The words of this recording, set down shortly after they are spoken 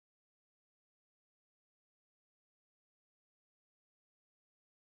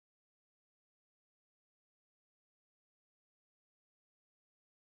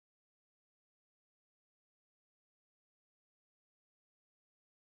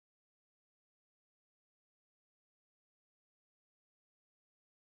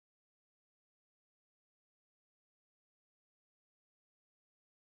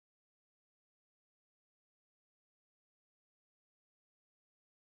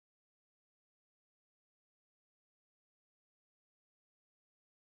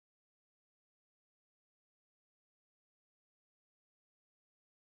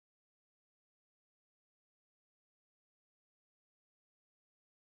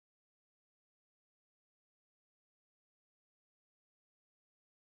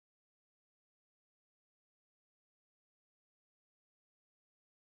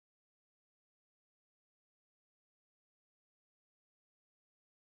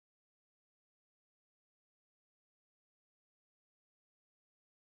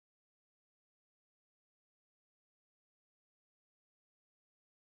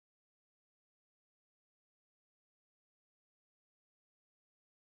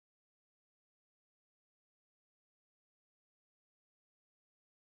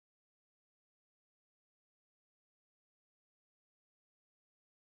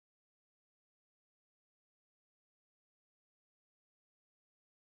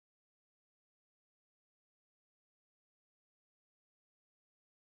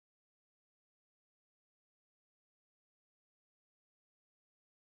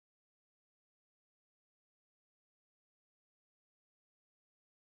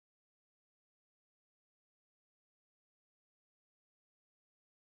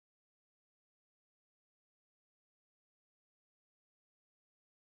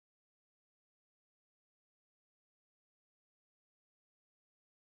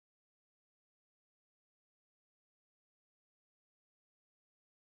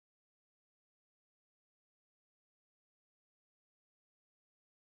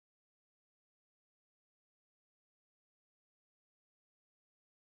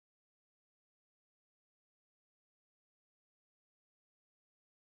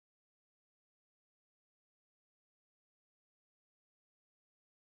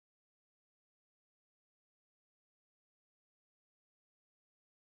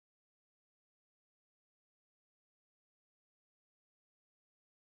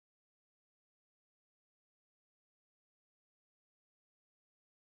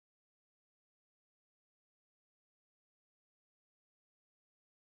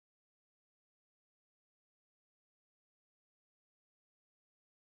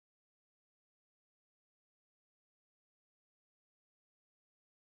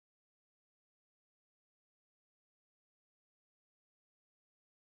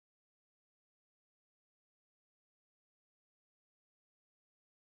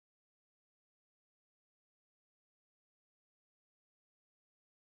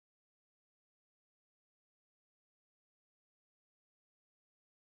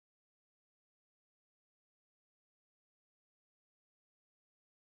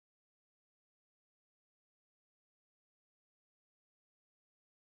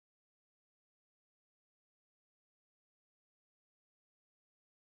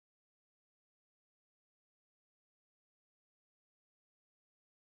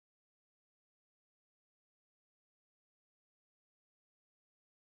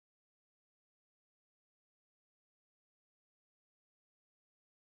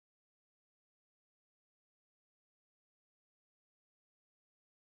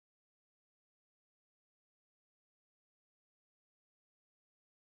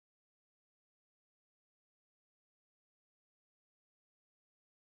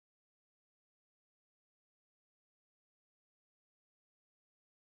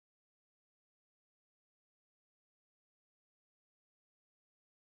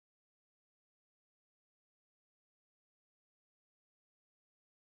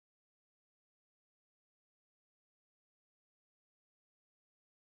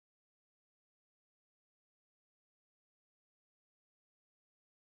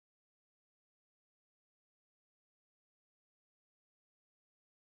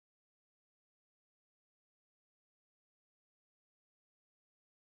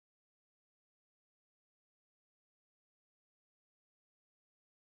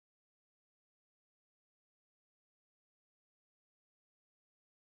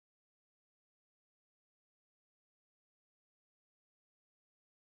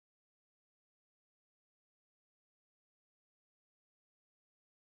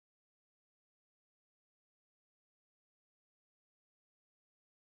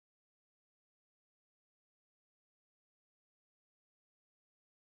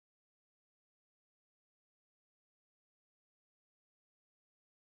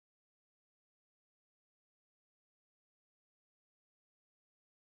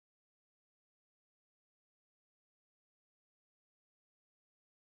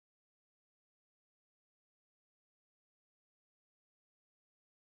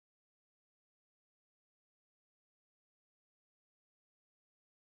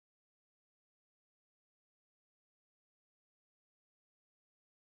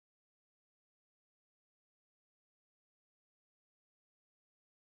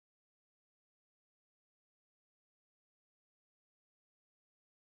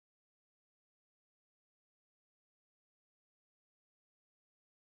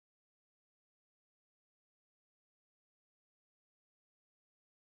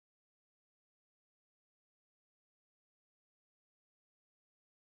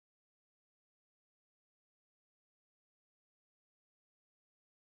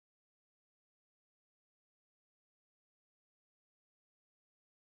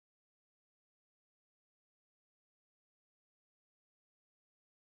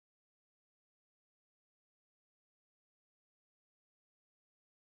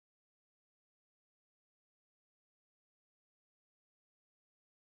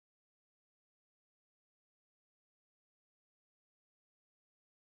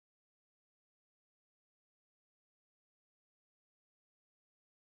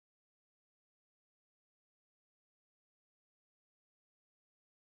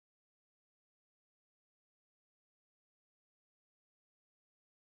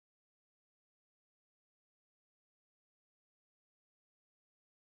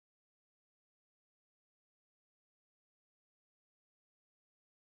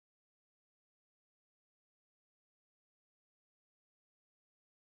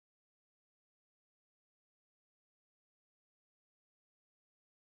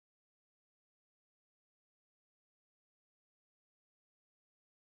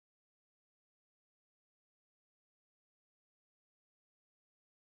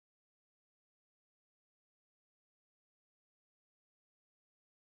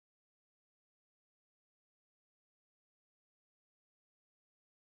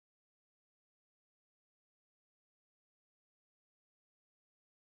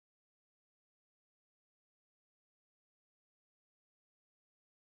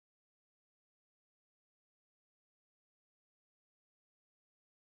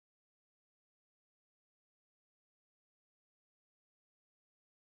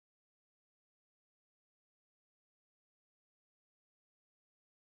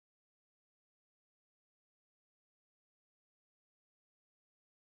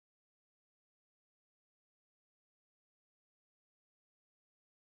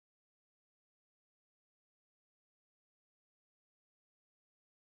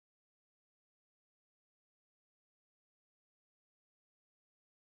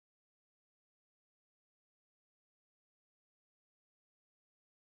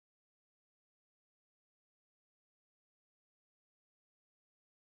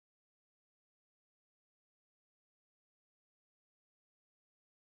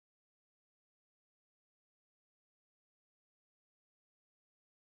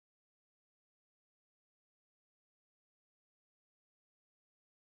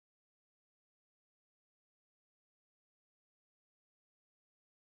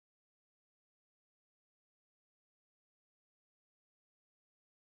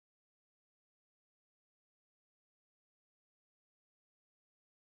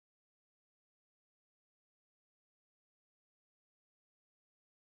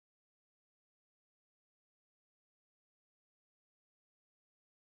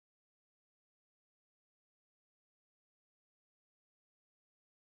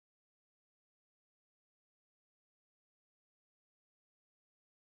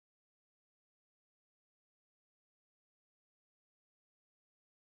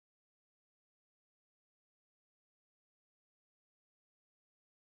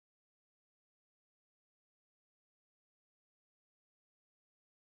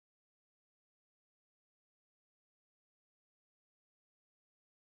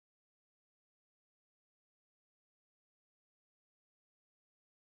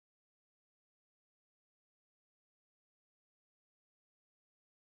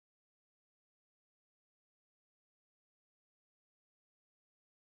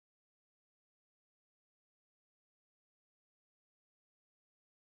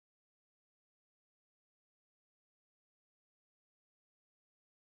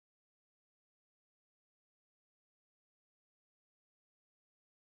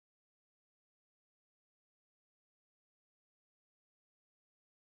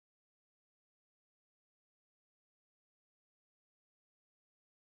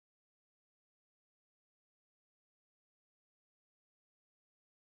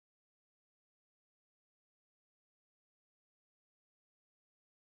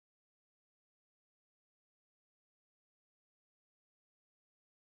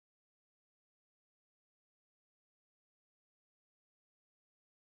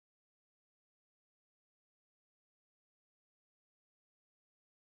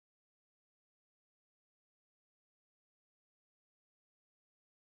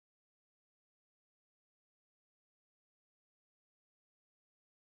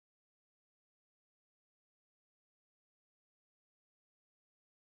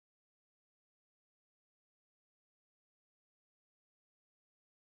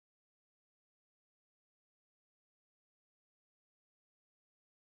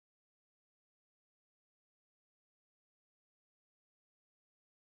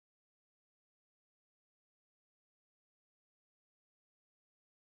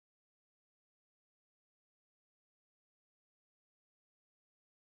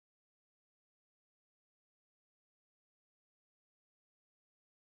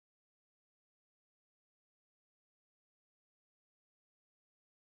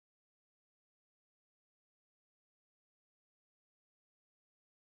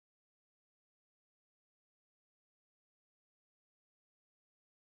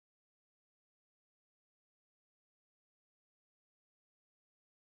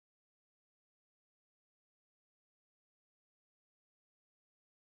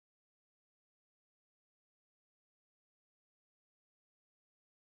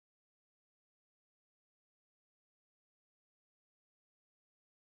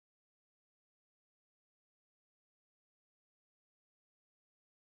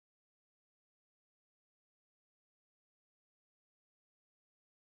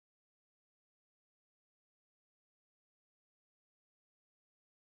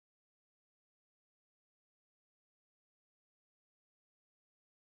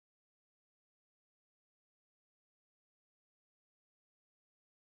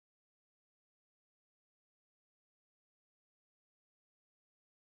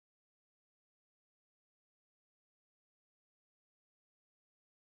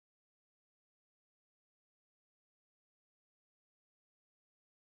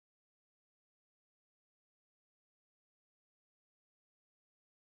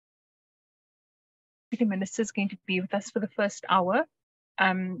Deputy Minister is going to be with us for the first hour,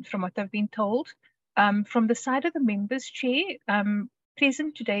 from what I've been told. From the side of the members, Chair,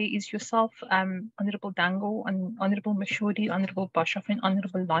 present today is yourself, Honorable Dango, Honorable Mashodi, Honorable Boshoff, and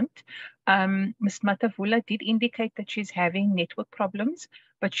Honorable Lant. Ms. Matavula did indicate that she's having network problems,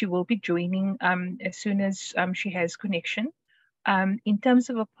 but she will be joining as soon as she has connection. In terms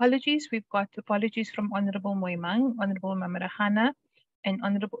of apologies, we've got apologies from Honorable Moimang, Honorable Mamarahana, and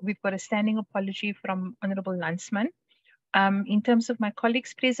we've got a standing apology from Honorable Landsman. In terms of my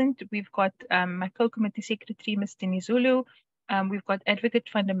colleagues present, we've got my co-committee secretary, Ms. Dinizulu. We've got Advocate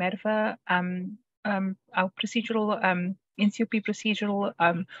van der Merwe, our procedural, NCOP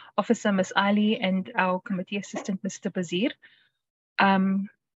procedural officer, Ms. Ali, and our committee assistant, Mr. Bazir.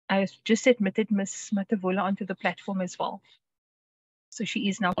 I just admitted Ms. Matavula onto the platform as well. So she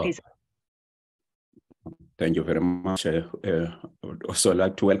is now present. Thank you very much. I would also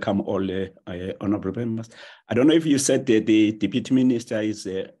like to welcome all honorable members. I don't know if you said that the Deputy Minister is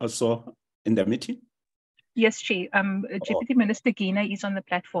also in the meeting? Yes, Chair. Deputy Minister Gina is on the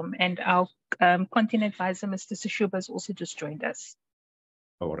platform, and our content advisor, Mr. Sishuba, has also just joined us.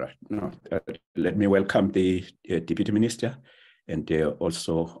 All right. Now, let me welcome the Deputy Minister and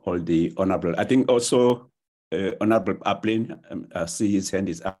also all the honorable. I think also Honorable Aplin, I see his hand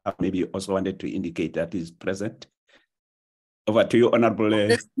is up. Maybe also wanted to indicate that he's present. Over to you, Honorable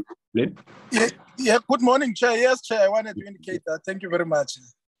Aplin. Yeah, good morning, Chair. Yes, Chair, I wanted to indicate that. Thank you very much.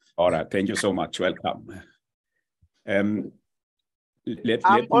 All right, thank you so much. Welcome. I'm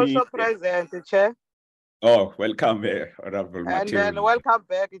also present, Chair. Oh, welcome, Honorable And then welcome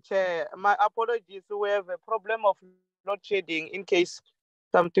back, Chair. My apologies, we have a problem of load shedding in case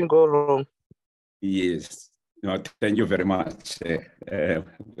something go wrong. Yes. No, thank you very much.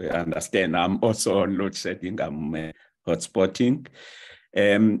 We understand. I'm also on load shedding. I'm hotspotting.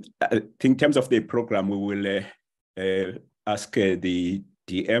 I think in terms of the program, we will ask the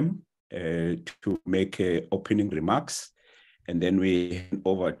DM to make opening remarks, and then we hand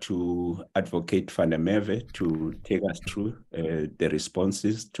over to Advocate van der Merwe to take us through the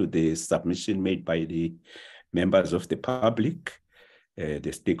responses to the submission made by the members of the public, the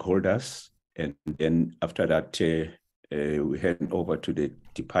stakeholders. And then after that, we hand over to the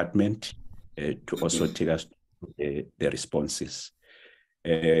department to also take us through the responses.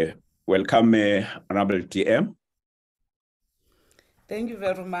 Welcome, Honorable DM. Thank you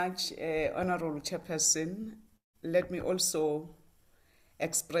very much, Honorable Chairperson. Let me also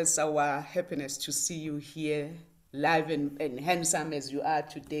express our happiness to see you here live and handsome as you are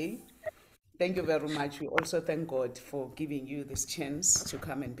today. Thank you very much. We also thank God for giving you this chance to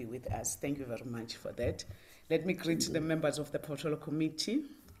come and be with us. Thank you very much for that. Let me greet the members of the Portfolio Committee,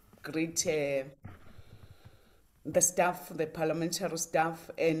 greet the staff, the parliamentary staff,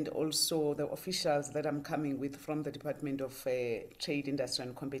 and also the officials that I'm coming with from the Department of Trade, Industry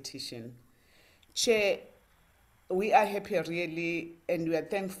and Competition. Chair, we are happy really, and we are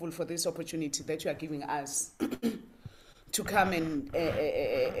thankful for this opportunity that you are giving us to come and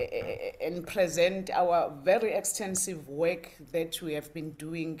present our very extensive work that we have been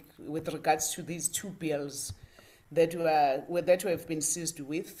doing with regards to these two bills that we have been seized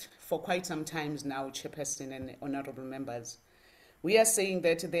with for quite some time now, Chairperson and honorable members. We are saying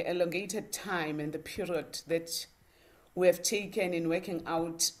that the elongated time and the period that we have taken in working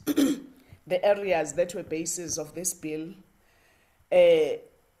out the areas that were basis of this bill,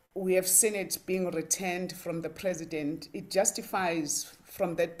 we have seen it being returned from the President. It justifies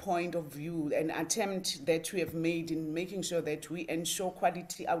from that point of view an attempt that we have made in making sure that we ensure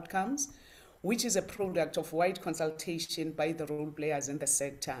quality outcomes, which is a product of wide consultation by the role players in the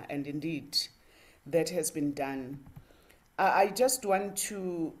sector, and indeed that has been done. I just want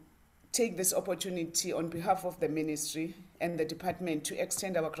to take this opportunity on behalf of the Ministry and the Department to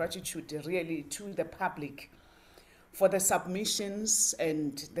extend our gratitude really to the public for the submissions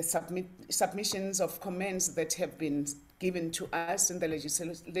and the submissions of comments that have been given to us in the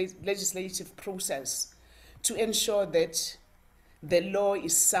legislative process to ensure that the law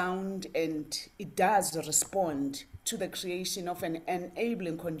is sound and it does respond to the creation of an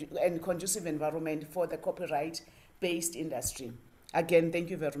enabling and conducive environment for the copyright-based industry. Again, thank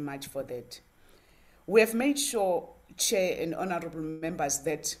you very much for that. We have made sure, Chair and honorable members,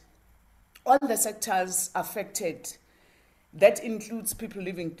 that all the sectors affected, that includes people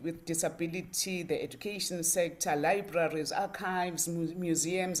living with disability, the education sector, libraries, archives,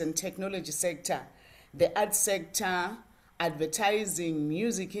 museums and technology sector, the arts sector, advertising,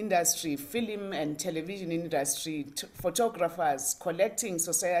 music industry, film and television industry, photographers, collecting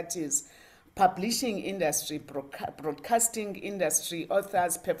societies, publishing industry, broadcasting industry,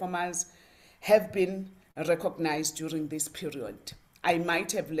 authors, performers, have been recognized during this period. I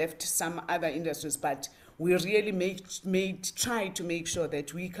might have left some other industries, but we really try to make sure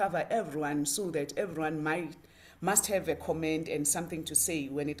that we cover everyone so that everyone must have a comment and something to say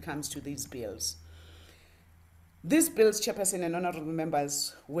when it comes to these bills. These bills, Chairperson and honorable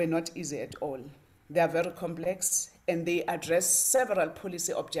members, were not easy at all. They are very complex and they address several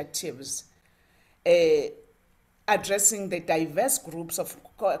policy objectives, addressing the diverse groups of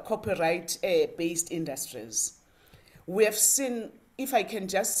copyright-based industries. We have seen, if I can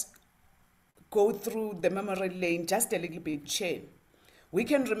just go through the memory lane just a little bit, Chair. We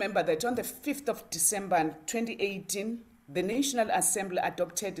can remember that on the 5th of December 2018, the National Assembly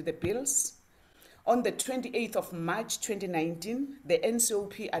adopted the bills. On the 28th of March 2019, the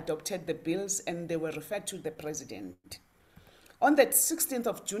NCOP adopted the bills and they were referred to the President. On the 16th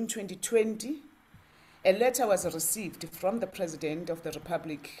of June 2020, a letter was received from the President of the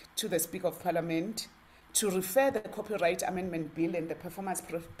Republic to the Speaker of Parliament to refer the Copyright Amendment Bill and the Performance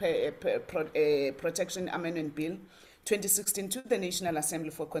Protection Amendment Bill 2016 to the National Assembly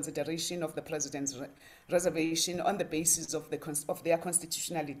for consideration of the President's reservation on the basis of their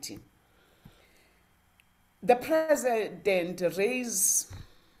constitutionality. The President raised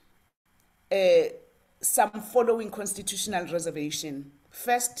some following constitutional reservation.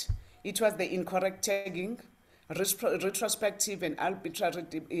 First, it was the incorrect tagging, retrospective and arbitrary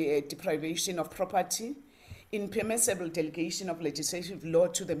deprivation of property, impermissible delegation of legislative law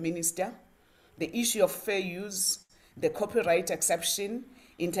to the minister, the issue of fair use, the copyright exception,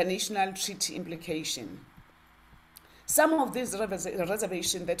 international treaty implication. Some of these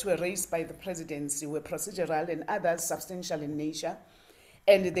reservations that were raised by the presidency were procedural and others substantial in nature,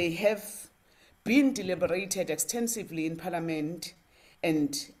 and they have been deliberated extensively in Parliament.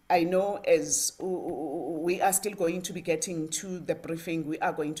 And I know as we are still going to be getting to the briefing, we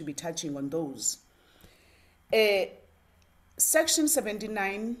are going to be touching on those. Section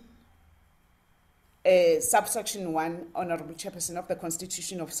 79, subsection 1, Honorable Chairperson of the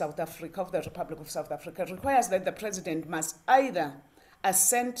Constitution of South Africa, of the Republic of South Africa, requires that the President must either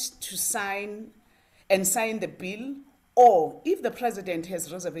assent to sign the bill, or if the President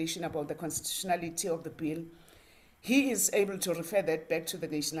has reservation about the constitutionality of the bill, he is able to refer that back to the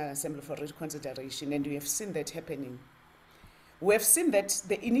National Assembly for reconsideration, and we have seen that happening. We have seen that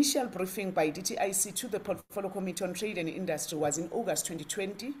the initial briefing by DTIC to the Portfolio Committee on Trade and Industry was in August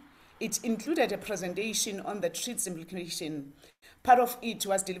 2020. It included a presentation on the treaty's implication. Part of it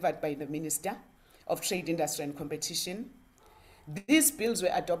was delivered by the Minister of Trade, Industry and Competition. These bills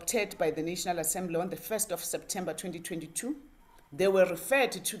were adopted by the National Assembly on the 1st of September 2022. They were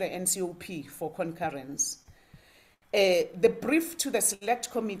referred to the NCOP for concurrence. The brief to the Select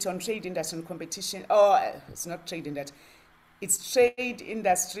Committee on Trade, Industry and Competition, it's not trade industry, it's trade,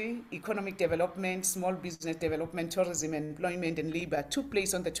 industry, economic development, small business development, tourism, employment and labor, took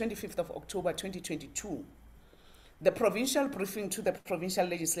place on the 25th of October 2022. The provincial briefing to the provincial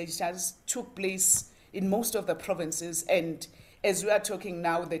legislatures took place in most of the provinces, and as we are talking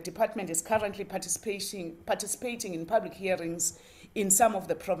now, the department is currently participating in public hearings in some of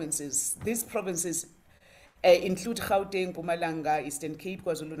the provinces. These provinces include Gauteng, Mpumalanga, Eastern Cape,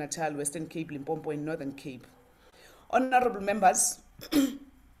 KwaZulu-Natal, Western Cape, Limpopo, and Northern Cape. Honorable members,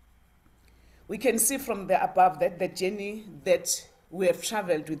 we can see from the above that the journey that we have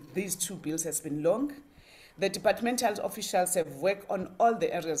traveled with these two bills has been long. The departmental officials have worked on all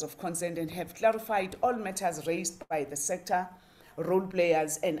the areas of concern and have clarified all matters raised by the sector, role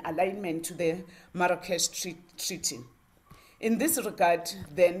players, and alignment to the Marrakesh Treaty. In this regard,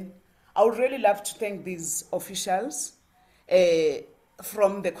 then, I would really love to thank these officials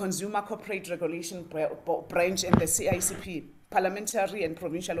from the Consumer Corporate Regulation Branch and the CICP, parliamentary and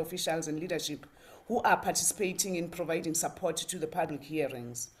provincial officials and leadership who are participating in providing support to the public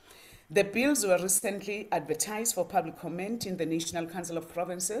hearings. The bills were recently advertised for public comment in the National Council of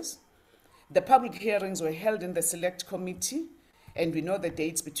Provinces. The public hearings were held in the Select Committee, and we know the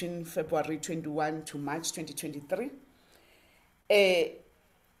dates between February 21 to March 2023.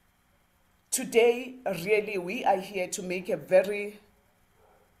 Today, really, we are here to make a very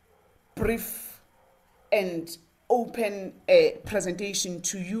brief and open presentation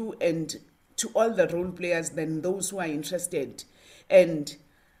to you and to all the role players, then those who are interested. And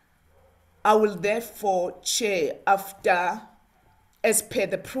I will therefore chair after, as per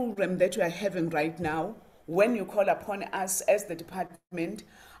the program that we are having right now, when you call upon us as the department,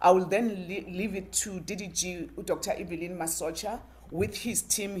 I will then leave it to DDG Dr. Evelyn Masocha with his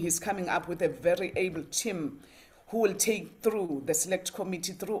team. He's coming up with a very able team who will take through the select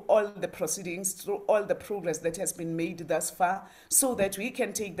committee, through all the proceedings, through all the progress that has been made thus far, so that we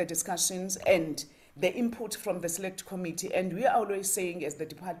can take the discussions and the input from the select committee. And we are always saying, as the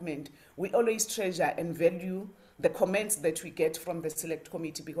department, we always treasure and value the comments that we get from the select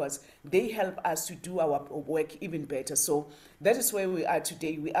committee, because they help us to do our work even better. So that is where we are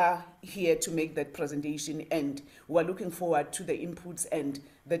today. We are here to make that presentation, and we are looking forward to the inputs and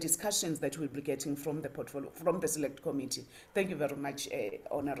the discussions that we'll be getting from the portfolio, from the select committee. Thank you very much,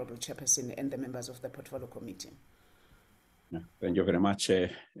 Honorable Chairperson and the members of the portfolio committee. Thank you very much,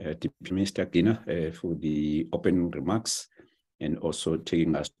 Deputy Minister Gina, for the opening remarks, and also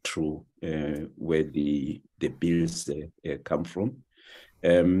taking us through where the bills come from.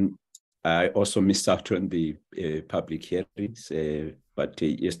 I also missed out on the public hearings, but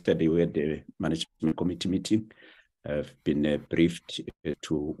yesterday we had the management committee meeting. I've been briefed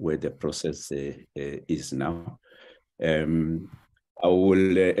to where the process is now. I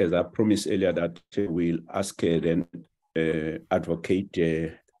will, as I promised earlier, that we'll ask then Advocate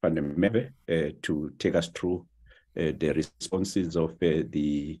Van der Merwe to take us through the responses of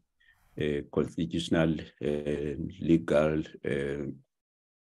the constitutional legal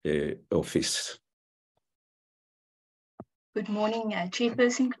office. Good morning,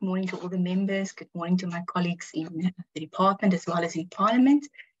 Chairperson. Good morning to all the members. Good morning to my colleagues in the department as well as in Parliament.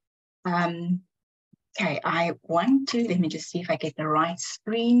 Okay, I want to, let me just see if I get the right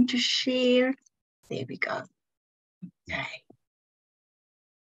screen to share. There we go. Okay.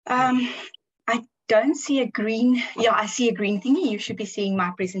 I don't see a green, yeah, I see a green thingy. You should be seeing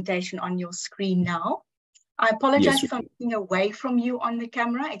my presentation on your screen now. I apologize if I'm looking away from you on the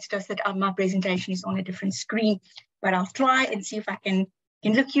camera. It's just that my presentation is on a different screen, but I'll try and see if I can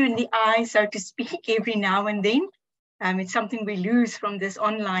look you in the eye, so to speak, every now and then. It's something we lose from this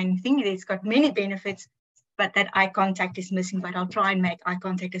online thing. It's got many benefits, but that eye contact is missing, but I'll try and make eye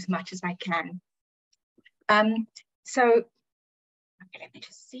contact as much as I can. So, okay, let me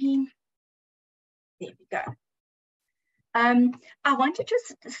just see. There we go. I want to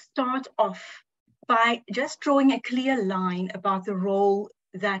just start off by just drawing a clear line about the role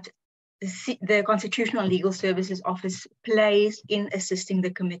that the Constitutional Legal Services Office plays in assisting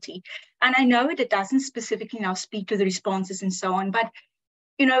the committee. And I know it doesn't specifically now speak to the responses and so on, but,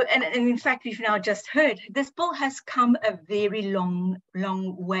 you know, and in fact, we've now just heard, this bill has come a very long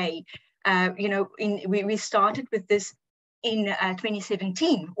way. You know, we started with this in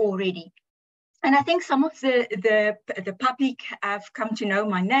 2017 already. And I think some of the public have come to know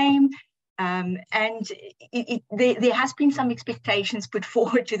my name, and there has been some expectations put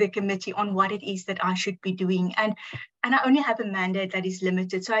forward to the committee on what it is that I should be doing. And I only have a mandate that is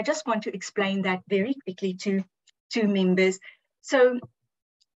limited. So I just want to explain that very quickly to members. So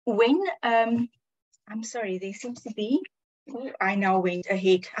when, I'm sorry, there seems to be, I now went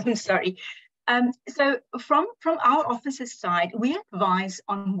ahead, I'm sorry. So from our office's side, we advise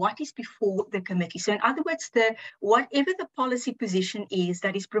on what is before the committee. So in other words, whatever the policy position is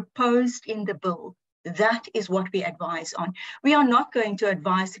that is proposed in the bill, that is what we advise on. We are not going to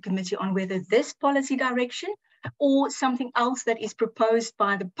advise the committee on whether this policy direction or something else that is proposed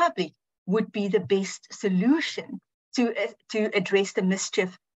by the public would be the best solution to address the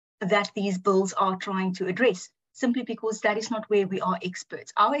mischief that these bills are trying to address, simply because that is not where we are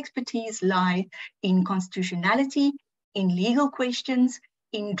experts. Our expertise lie in constitutionality, in legal questions,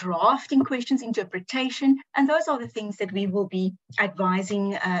 in drafting questions, interpretation, and those are the things that we will be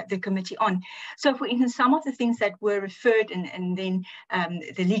advising the committee on. So for instance, some of the things that were referred and then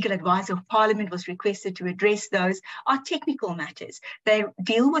the legal advisor of Parliament was requested to address those are technical matters. They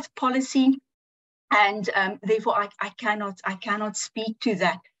deal with policy, and therefore I cannot speak to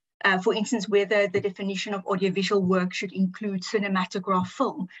that. For instance, whether the definition of audiovisual work should include cinematograph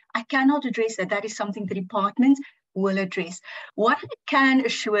film. I cannot address that. That is something the department will address. What I can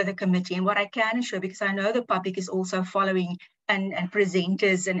assure the committee, and what I can assure, because I know the public is also following, and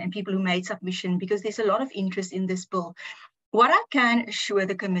presenters and people who made submission, because there's a lot of interest in this bill. What I can assure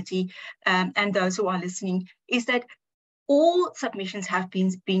the committee and those who are listening is that all submissions have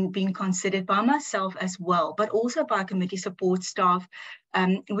been considered by myself as well, but also by committee support staff.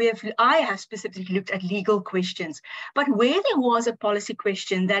 I have specifically looked at legal questions, but where there was a policy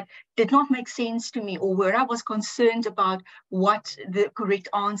question that did not make sense to me, or where I was concerned about what the correct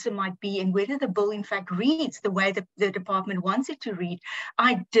answer might be and whether the bill in fact reads the way that the department wants it to read,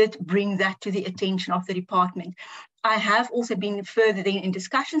 I did bring that to the attention of the department. I have also been further in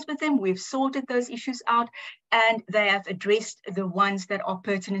discussions with them. We've sorted those issues out, and they have addressed the ones that are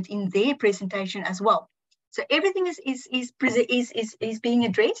pertinent in their presentation as well. So everything is being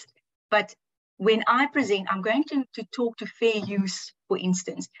addressed, but when I present, I'm going to talk to fair use, for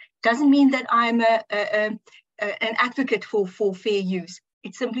instance. Doesn't mean that I'm an advocate for fair use.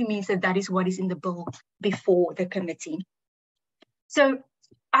 It simply means that that is what is in the bill before the committee. So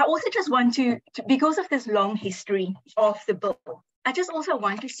I also just want to because of this long history of the bill, I just also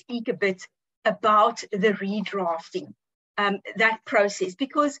want to speak a bit about the redrafting, that process,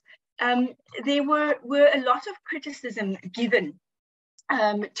 because there were a lot of criticism given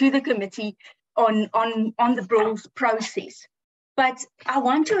to the committee on the bill's process. But I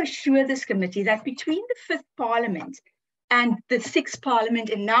want to assure this committee that between the 5th Parliament and the 6th Parliament,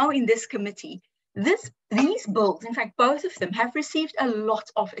 and now in this committee, these bills, in fact, both of them, have received a lot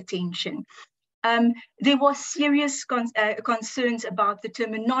of attention. There were serious concerns about the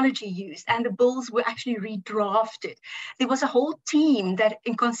terminology used, and the bills were actually redrafted. There was a whole team that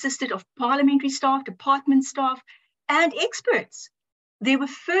consisted of parliamentary staff, department staff, and experts. There were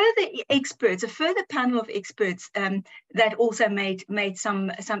further experts, a further panel of experts that also made some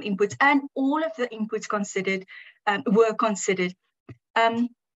inputs, and all of the inputs were considered.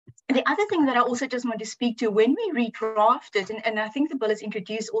 The other thing that I also just want to speak to, when we redrafted, and I think the bill is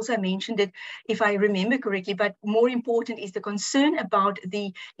introduced also mentioned it, if I remember correctly, but more important is the concern about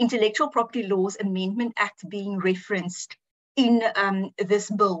the Intellectual Property Laws Amendment Act being referenced in this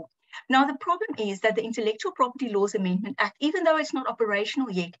bill. Now, the problem is that the Intellectual Property Laws Amendment Act, even though it's not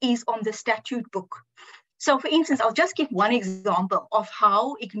operational yet, is on the statute book. So, for instance, I'll just give one example of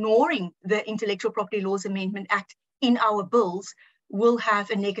how ignoring the Intellectual Property Laws Amendment Act in our bills will have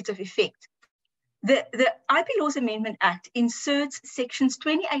a negative effect. The IP Laws Amendment Act inserts sections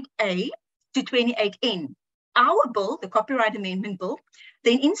 28A to 28N. Our bill, the Copyright Amendment Bill,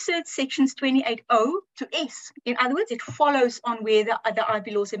 then inserts sections 28O to S. In other words, it follows on where the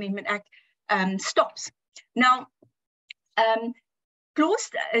IP Laws Amendment Act stops. Now, clause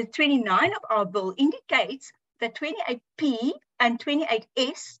 29 of our bill indicates that 28P and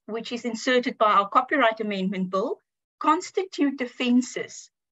 28S, which is inserted by our Copyright Amendment Bill, constitute defenses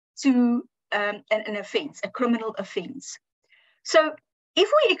to an offence, a criminal offence. So if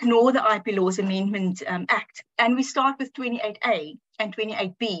we ignore the IP Laws Amendment Act and we start with 28A and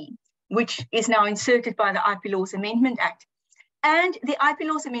 28B, which is now inserted by the IP Laws Amendment Act, and the IP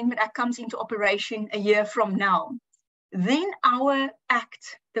Laws Amendment Act comes into operation a year from now, then our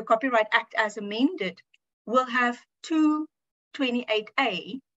act, the Copyright Act as amended, will have two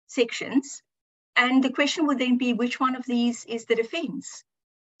 28A sections. And the question would then be, which one of these is the defense?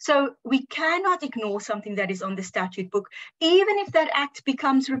 So we cannot ignore something that is on the statute book. Even if that act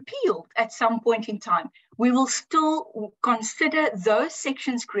becomes repealed at some point in time, we will still consider those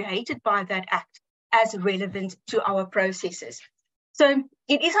sections created by that act as relevant to our processes. So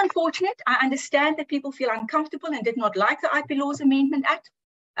it is unfortunate. I understand that people feel uncomfortable and did not like the IP Laws Amendment Act,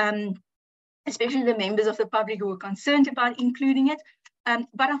 especially the members of the public who were concerned about including it.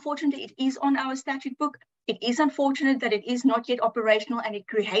 But unfortunately, it is on our statute book. It is unfortunate that it is not yet operational and it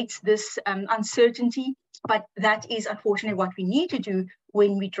creates this uncertainty, but that is unfortunately what we need to do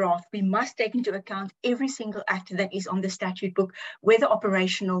when we draft. We must take into account every single act that is on the statute book, whether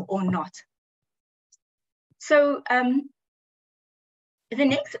operational or not. So the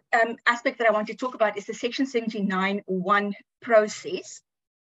next aspect that I want to talk about is the Section 79(1) process.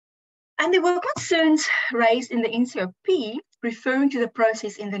 And there were concerns raised in the NCOP referring to the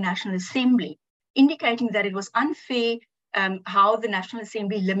process in the National Assembly, indicating that it was unfair how the National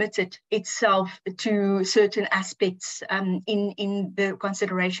Assembly limited itself to certain aspects in the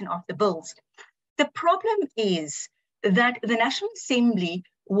consideration of the bills. The problem is that the National Assembly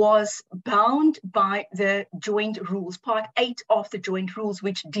was bound by the joint rules, Part 8 of the joint rules,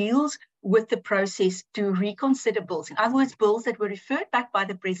 which deals with the process to reconsider bills. In other words, bills that were referred back by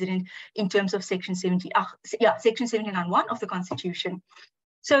the President in terms of Section 79(1) of the Constitution.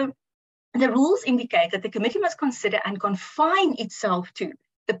 So the rules indicate that the committee must consider and confine itself to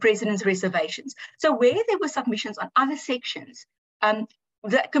the President's reservations. So where there were submissions on other sections,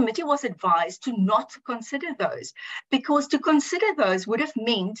 the committee was advised to not consider those, because to consider those would have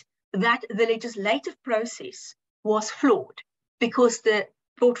meant that the legislative process was flawed, because the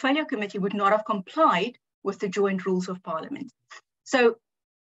Portfolio Committee would not have complied with the joint rules of Parliament. So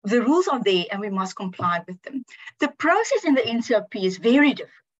the rules are there and we must comply with them. The process in the NCOP is very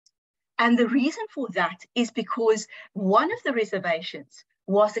different. And the reason for that is because one of the reservations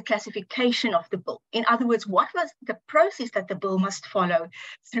was the classification of the bill. In other words, what was the process that the bill must follow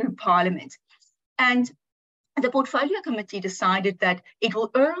through Parliament? And the Portfolio Committee decided that it will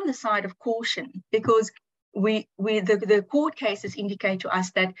err on the side of caution, because the court cases indicate to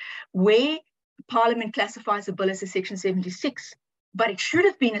us that where Parliament classifies a bill as a Section 76, but it should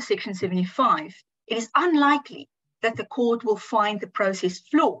have been a Section 75, it is unlikely that the court will find the process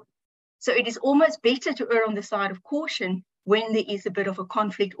flawed. So it is almost better to err on the side of caution when there is a bit of a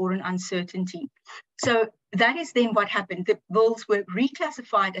conflict or an uncertainty. So that is then what happened. The bills were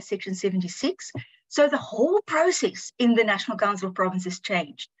reclassified as Section 76. So the whole process in the National Council of Provinces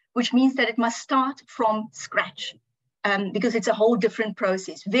changed, which means that it must start from scratch because it's a whole different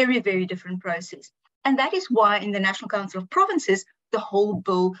process, very, very different process. And that is why in the National Council of Provinces, the whole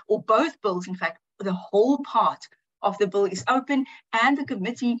bill, or both bills, in fact, the whole part of the bill is open, and the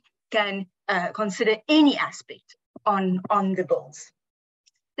committee can consider any aspect on the bills.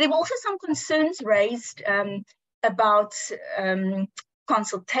 There were also some concerns raised about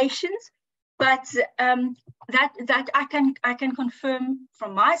consultations, but that I can confirm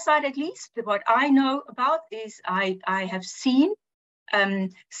from my side at least. What I know about is I have seen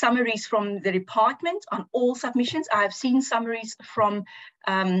summaries from the department on all submissions. I have seen summaries from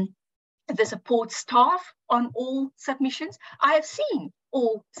the support staff on all submissions. I have seen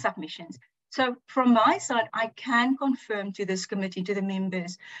all submissions. So from my side, I can confirm to this committee, to the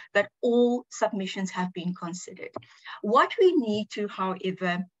members, that all submissions have been considered. What we need to,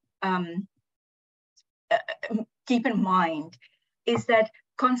 however, keep in mind is that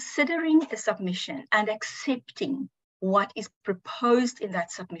considering a submission and accepting what is proposed in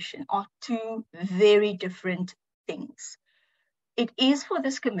that submission are two very different things. It is for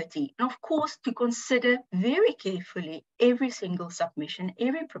this committee, and of course, to consider very carefully every single submission,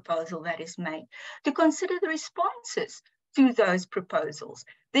 every proposal that is made, to consider the responses to those proposals.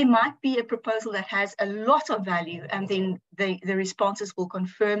 There might be a proposal that has a lot of value, and then the responses will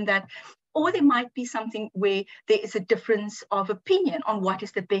confirm that, or there might be something where there is a difference of opinion on what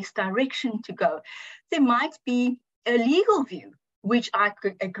is the best direction to go. There might be a legal view, which I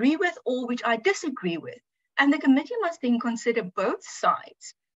could agree with or which I disagree with. And the committee must then consider both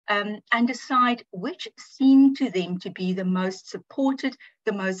sides and decide which seem to them to be the most supported,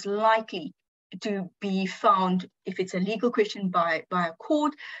 the most likely to be found, if it's a legal question by a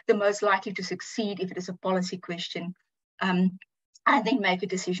court, the most likely to succeed if it is a policy question, and then make a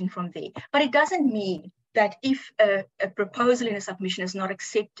decision from there. But it doesn't mean that if a proposal in a submission is not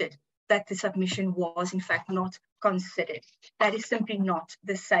accepted, that the submission was in fact not considered. That is simply not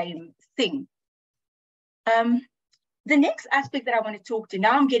the same thing. The next aspect that I want to talk to,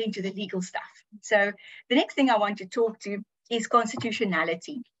 now I'm getting to the legal stuff. So the next thing I want to talk to is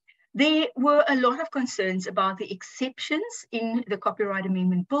constitutionality. There were a lot of concerns about the exceptions in the Copyright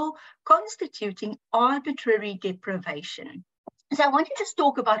Amendment Bill constituting arbitrary deprivation. So I want to just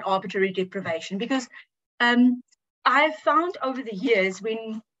talk about arbitrary deprivation because I've found over the years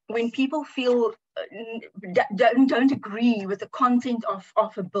when people feel don't agree with the content of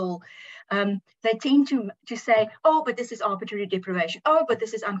a bill, they tend to say, oh, but this is arbitrary deprivation. Oh, but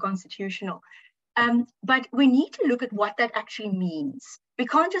this is unconstitutional. But we need to look at what that actually means. We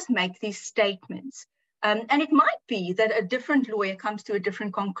can't just make these statements. And it might be that a different lawyer comes to a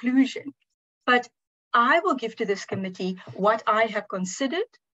different conclusion. But I will give to this committee what I have considered,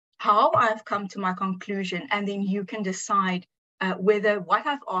 how I've come to my conclusion, and then you can decide whether what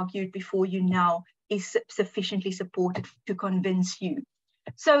I've argued before you now is sufficiently supported to convince you.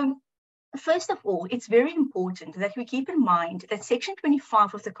 So first of all, it's very important that we keep in mind that Section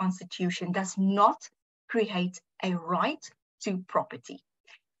 25 of the Constitution does not create a right to property.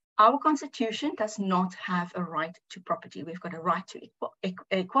 Our Constitution does not have a right to property. We've got a right to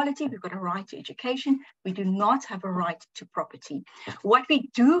equality, we've got a right to education. We do not have a right to property. What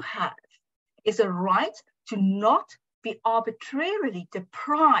we do have is a right to not be arbitrarily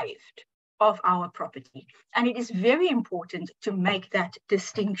deprived of our property. And it is very important to make that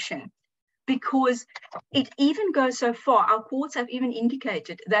distinction because it even goes so far, our courts have even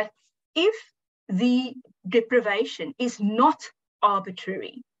indicated that if the deprivation is not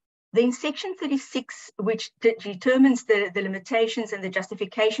arbitrary, then Section 36, which determines the limitations and the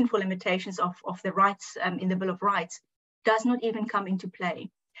justification for limitations of the rights in the Bill of Rights, does not even come into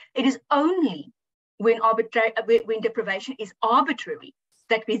play. It is only when deprivation is arbitrary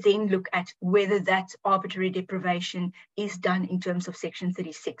that we then look at whether that arbitrary deprivation is done in terms of Section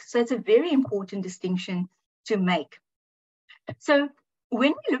 36. So it's a very important distinction to make. So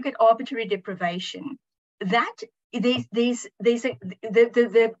when we look at arbitrary deprivation, that the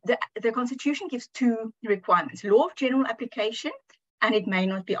Constitution gives two requirements: law of general application, and it may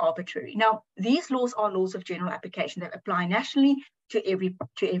not be arbitrary. Now, these laws are laws of general application that apply nationally to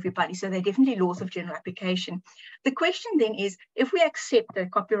everybody. So they're definitely laws of general application. The question then is, if we accept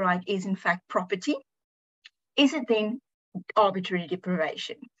that copyright is in fact property, is it then arbitrary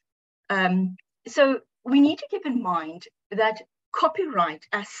deprivation? So we need to keep in mind that copyright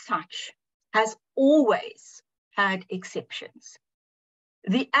as such has always had exceptions.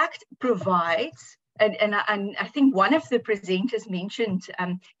 The Act provides, and I think one of the presenters mentioned,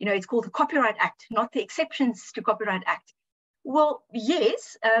 it's called the Copyright Act, not the exceptions to Copyright Act. Well,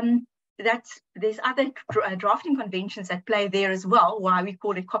 yes, there's other drafting conventions that play there as well, why we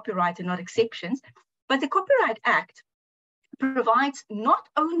call it copyright and not exceptions. But the Copyright Act provides not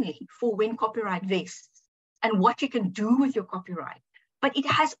only for when copyright vests and what you can do with your copyright, but it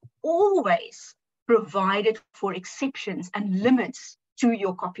has always provided for exceptions and limits to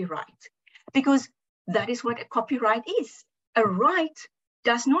your copyright, because that is what a copyright is. A right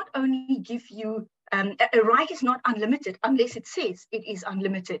does not only give you, a right is not unlimited unless it says it is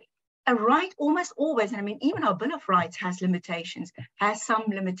unlimited. A right almost always, and I mean, even our Bill of Rights has limitations, has some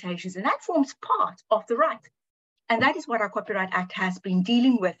limitations, and that forms part of the right. And that is what our Copyright Act has been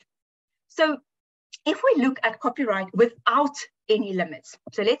dealing with. So if we look at copyright without any limits,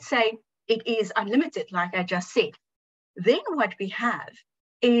 so let's say it is unlimited, like I just said, then what we have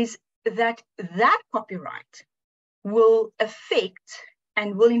is that copyright will affect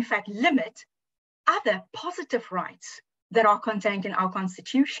and will in fact limit other positive rights that are contained in our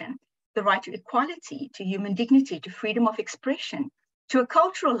Constitution: the right to equality, to human dignity, to freedom of expression, to a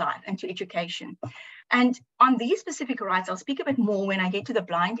cultural life, and to education. And on these specific rights, I'll speak a bit more when I get to the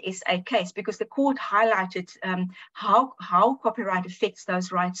Blind SA case, because the court highlighted how copyright affects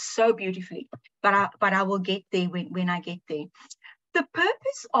those rights so beautifully. But I will get there when I get there. The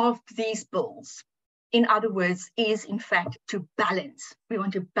purpose of these bills, in other words, is in fact to balance. We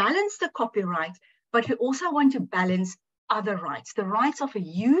want to balance the copyright, but we also want to balance other rights, the rights of a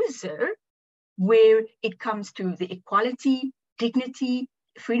user, where it comes to the equality, dignity,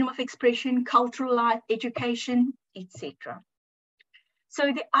 freedom of expression, cultural life, education, etc.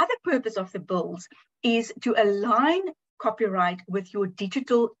 So the other purpose of the bills is to align copyright with your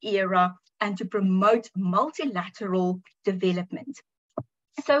digital era and to promote multilateral development.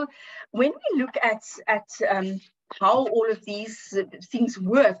 So when we look at how all of these things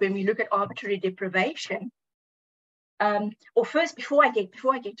work, when we look at arbitrary deprivation, or first, before I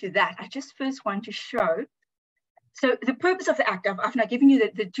get to that, I just first want to show. So the purpose of the Act, I've now given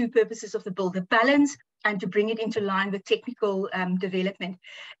you the two purposes of the bill: the balance and to bring it into line with technical development.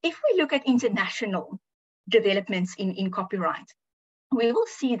 If we look at international developments in copyright, we will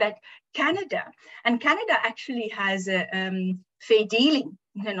see that Canada actually has a fair dealing,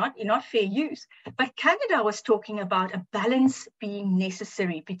 not fair use, but Canada was talking about a balance being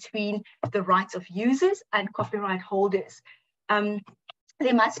necessary between the rights of users and copyright holders.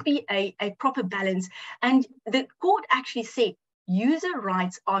 There must be a proper balance. And the court actually said user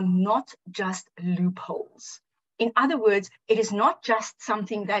rights are not just loopholes. In other words, it is not just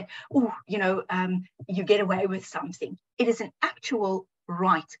something that, you get away with something. It is an actual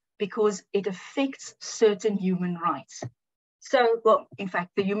right because it affects certain human rights. So, well, in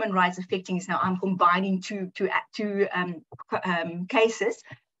fact, the human rights affecting is now, I'm combining two cases,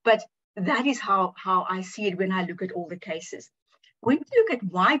 but that is how I see it when I look at all the cases. When we look at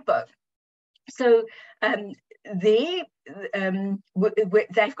WIPO, so they've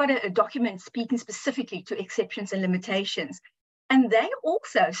got a document speaking specifically to exceptions and limitations, and they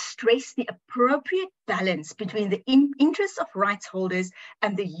also stress the appropriate balance between the interests of rights holders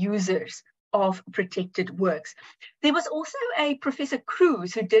and the users of protected works. There was also a Professor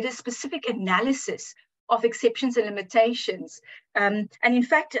Cruz who did a specific analysis of exceptions and limitations. And in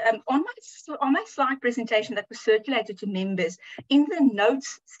fact, on my slide presentation that was circulated to members, in the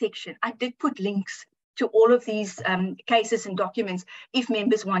notes section, I did put links to all of these cases and documents if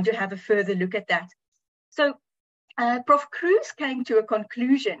members want to have a further look at that. So Prof. Cruz came to a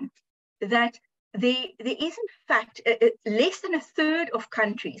conclusion that there is in fact less than a third of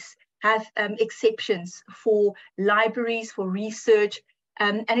countries have exceptions for libraries, for research,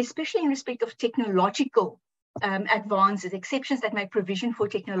 and especially in respect of technological advances, exceptions that make provision for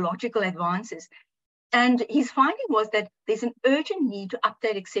technological advances. And his finding was that there's an urgent need to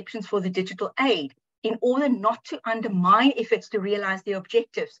update exceptions for the digital aid in order not to undermine efforts to realize the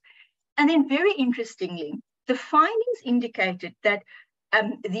objectives. And then very interestingly, the findings indicated that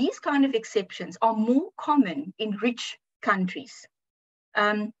these kind of exceptions are more common in rich countries.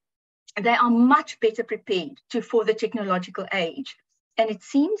 They are much better prepared for the technological age. And it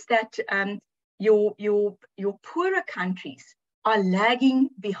seems that your poorer countries are lagging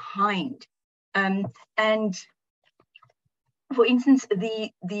behind. And for instance,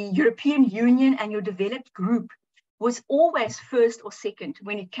 the European Union and your developed group was always first or second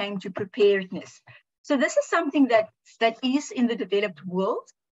when it came to preparedness. So this is something that is in the developed world.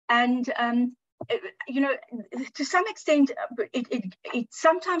 And you know, to some extent, it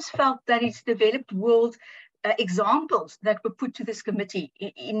sometimes felt that it's developed world examples that were put to this committee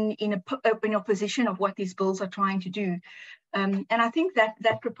in opposition of what these bills are trying to do. And I think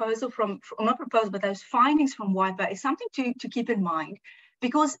that proposal not proposal, but those findings from WIPO is something to keep in mind,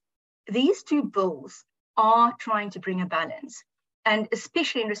 because these two bills are trying to bring a balance, and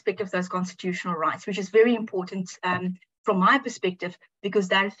especially in respect of those constitutional rights, which is very important from my perspective, because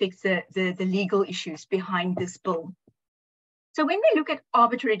that affects the legal issues behind this bill. So when we look at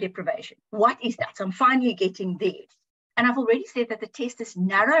arbitrary deprivation, what is that? So I'm finally getting there. And I've already said that the test is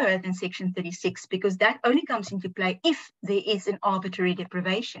narrower than Section 36, because that only comes into play if there is an arbitrary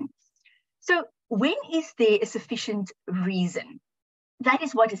deprivation. So when is there a sufficient reason? That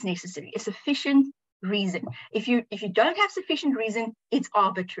is what is necessary, a sufficient reason. If you don't have sufficient reason, it's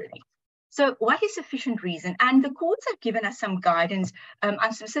arbitrary. So what is sufficient reason? And the courts have given us some guidance.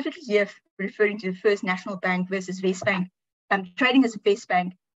 I'm specifically here referring to the First National Bank versus Westbank, trading as a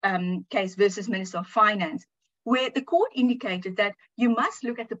Westbank case versus Minister of Finance, where the court indicated that you must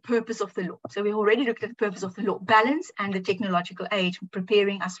look at the purpose of the law. So we already looked at the purpose of the law, balance and the technological age,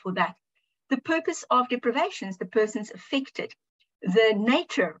 preparing us for that. The purpose of deprivations, the persons affected, the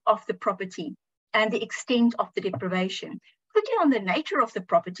nature of the property, and the extent of the deprivation. Looking on the nature of the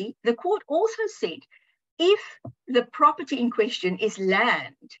property, the court also said, if the property in question is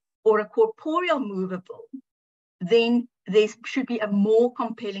land or a corporeal movable, then there should be a more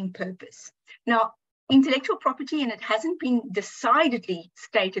compelling purpose. Now, intellectual property, and it hasn't been decidedly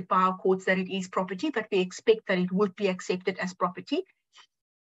stated by our courts that it is property, but we expect that it would be accepted as property.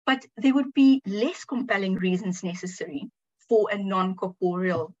 But there would be less compelling reasons necessary for a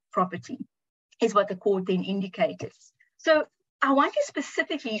non-corporeal property, is what the court then indicated. So I want to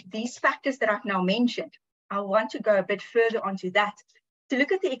specifically, these factors that I've now mentioned, I want to go a bit further onto that, to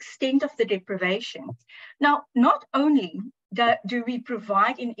look at the extent of the deprivation. Now, not only do we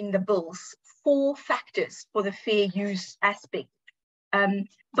provide in the bills 4 factors for the fair use aspect,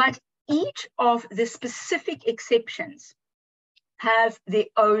 but each of the specific exceptions have their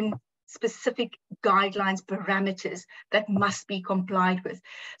own specific guidelines, parameters that must be complied with.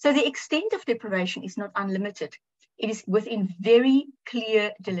 So the extent of deprivation is not unlimited. It is within very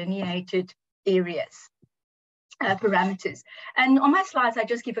clear delineated areas, parameters. And on my slides, I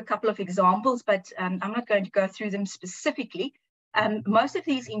just give a couple of examples, but I'm not going to go through them specifically. Most of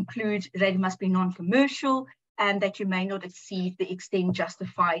these include that it must be non-commercial and that you may not exceed the extent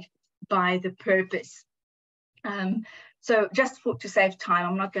justified by the purpose. So just to save time,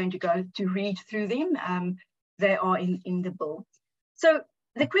 I'm not going to go to read through them. They are in the bill. So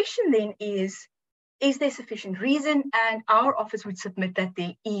the question then is there sufficient reason? And our office would submit that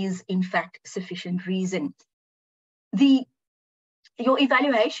there is, in fact, sufficient reason. Your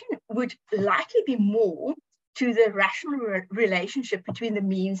evaluation would likely be more to the rational relationship between the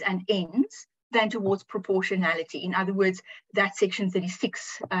means and ends than towards proportionality. In other words, that Section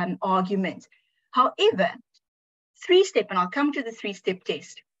 36 argument. However, 3-step, and I'll come to the 3-step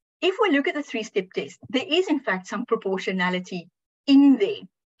test. If we look at the 3-step test, there is in fact some proportionality in there.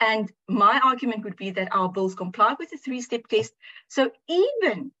 And my argument would be that our bills comply with the 3-step test. So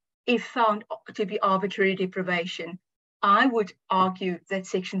even if found to be arbitrary deprivation, I would argue that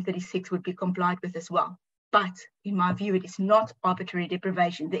Section 36 would be complied with as well. But in my view, it is not arbitrary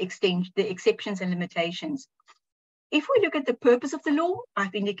deprivation, the exceptions and limitations. If we look at the purpose of the law,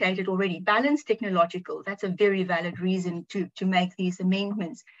 I've indicated already, balance, technological, that's a very valid reason to make these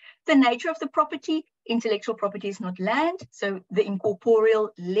amendments. The nature of the property, intellectual property is not land, so the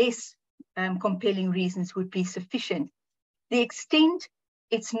incorporeal, less compelling reasons would be sufficient. The extent,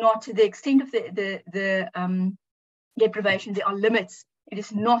 it's not the extent of the deprivation, there are limits. It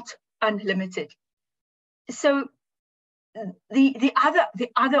is not unlimited. So the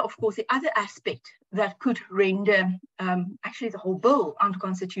other aspect that could render actually the whole bill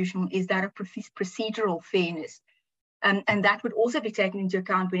unconstitutional is that of procedural fairness. And that would also be taken into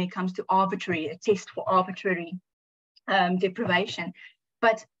account when it comes to a test for arbitrary deprivation.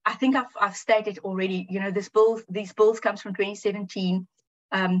 But I think I've stated already, you know, these bills comes from 2017.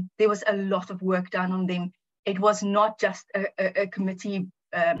 There was a lot of work done on them. It was not just a committee.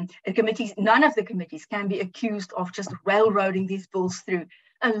 None of the committees can be accused of just railroading these bills through.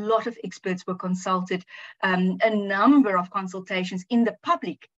 A lot of experts were consulted. A number of consultations in the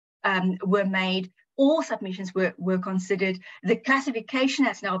public were made. All submissions were considered. The classification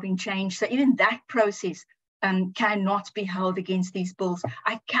has now been changed. So even that process cannot be held against these bills.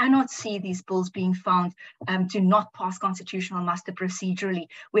 I cannot see these bills being found to not pass constitutional muster procedurally.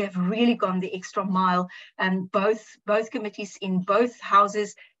 We have really gone the extra mile. Both committees in both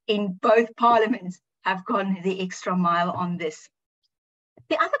houses in both parliaments have gone the extra mile on this.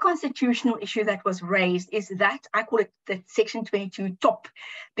 The other constitutional issue that was raised is that, I call it the Section 22 top,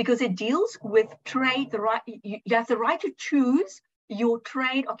 because it deals with trade, the right, you have the right to choose your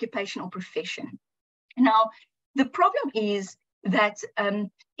trade, occupation, or profession. Now, the problem is that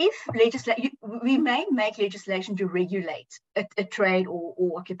if we may make legislation to regulate a trade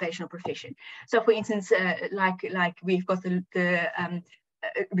or occupational profession. So, for instance, like we've got the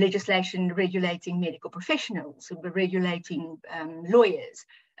legislation regulating medical professionals, regulating lawyers,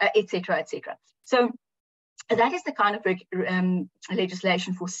 etc., etc. So that is the kind of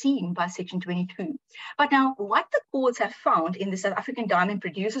legislation foreseen by Section 22. But now, what the courts have found in the South African Diamond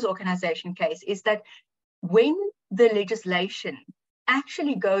Producers Organisation case is that when the legislation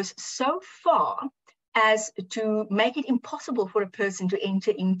actually goes so far as to make it impossible for a person to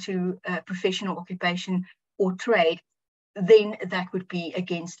enter into a professional occupation or trade, then that would be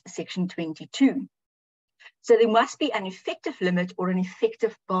against Section 22. So there must be an effective limit or an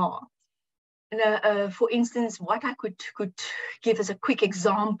effective bar. For instance, what I could give as a quick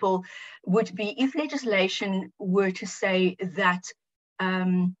example would be if legislation were to say that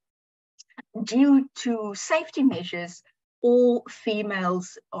due to safety measures, all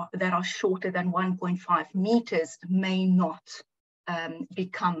females that are shorter than 1.5 meters may not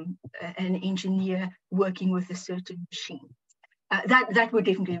become an engineer working with a certain machine. That would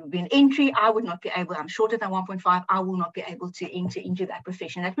definitely be an entry. I would not be able, I'm shorter than 1.5, I will not be able to enter into that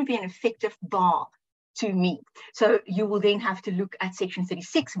profession. That would be an effective bar to me. So you will then have to look at Section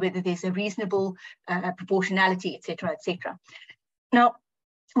 36, whether there's a reasonable proportionality, etc., etc. Now,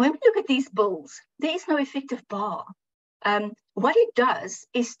 when we look at these bills, there is no effective bar. What it does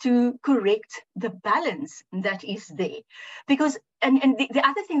is to correct the balance that is there. Because, and the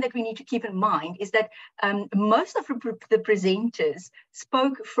other thing that we need to keep in mind is that most of the presenters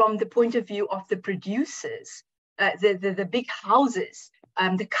spoke from the point of view of the producers, the big houses,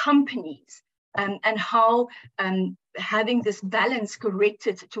 the companies, and how having this balance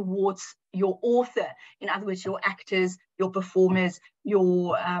corrected towards your author, in other words, your actors, your performers,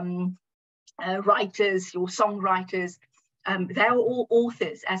 your writers, your songwriters, they are all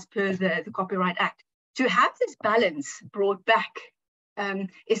authors as per the Copyright Act. To have this balance brought back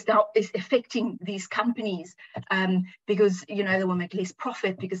is affecting these companies because, you know, they will make less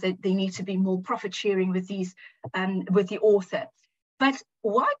profit because they need to be more profit sharing with these with the author. But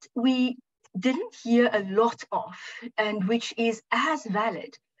what we didn't hear a lot of, and which is as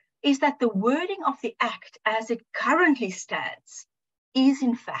valid, is that the wording of the Act as it currently stands is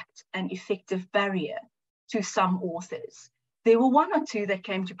in fact an effective barrier to some authors. There were one or two that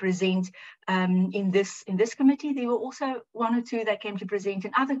came to present in this committee. There were also one or two that came to present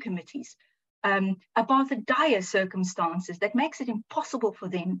in other committees about the dire circumstances that makes it impossible for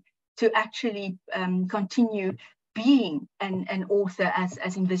them to actually continue being an author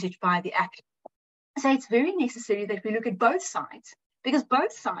as envisaged by the Act. So it's very necessary that we look at both sides, because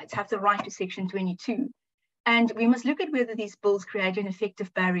both sides have the right to Section 22. And we must look at whether these bills create an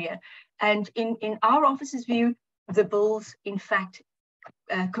effective barrier. And in our office's view, the bills, in fact,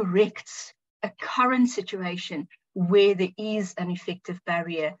 corrects a current situation where there is an effective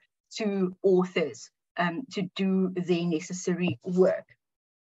barrier to authors to do their necessary work.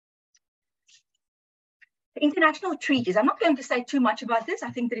 International treaties. I'm not going to say too much about this. I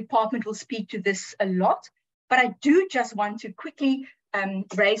think the department will speak to this a lot, but I do just want to quickly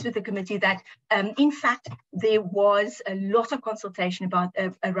raise with the committee that, in fact, there was a lot of consultation about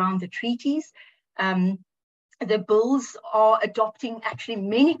around the treaties. The bills are adopting actually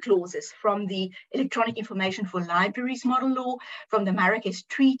many clauses from the Electronic Information for Libraries model law, from the Marrakesh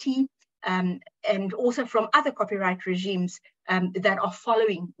Treaty, and also from other copyright regimes that are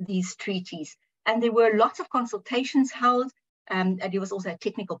following these treaties. And there were lots of consultations held, and there was also a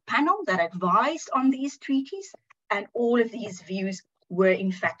technical panel that advised on these treaties, and all of these views were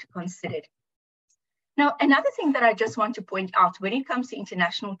in fact considered. Now, another thing that I just want to point out when it comes to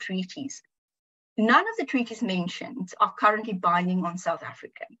international treaties, none of the treaties mentioned are currently binding on South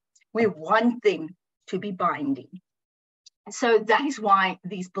Africa. We want them to be binding. So that is why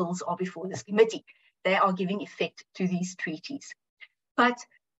these bills are before this committee. They are giving effect to these treaties. But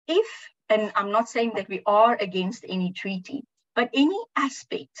if, and I'm not saying that we are against any treaty, but any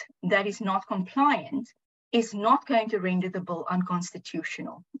aspect that is not compliant is not going to render the bill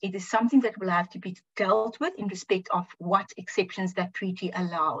unconstitutional. It is something that will have to be dealt with in respect of what exceptions that treaty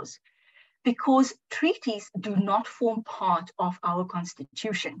allows, because treaties do not form part of our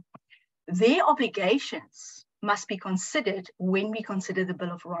constitution. Their obligations must be considered when we consider the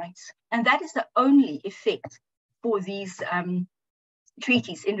Bill of Rights. And that is the only effect for these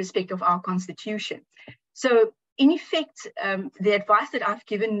treaties in respect of our constitution. So in effect, the advice that I've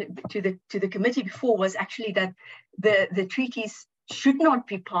given to the committee before was actually that the treaties should not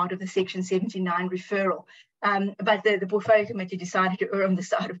be part of the Section 79 referral, but the Portfolio Committee decided to err on the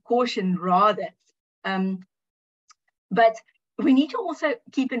side of caution rather. But we need to also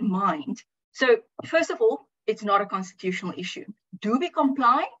keep in mind, so first of all, it's not a constitutional issue. Do we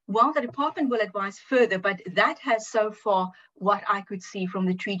comply? Well, the department will advise further, but that has so far what I could see from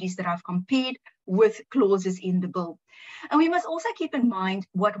the treaties that I've compared with clauses in the bill. And we must also keep in mind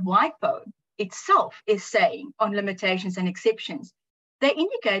what WIPO itself is saying on limitations and exceptions. They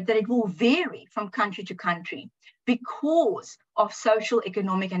indicate that it will vary from country to country because of social,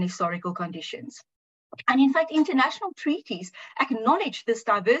 economic, and historical conditions. And in fact, international treaties acknowledge this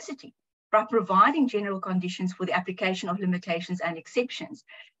diversity by providing general conditions for the application of limitations and exceptions.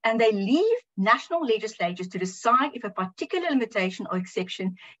 And they leave national legislatures to decide if a particular limitation or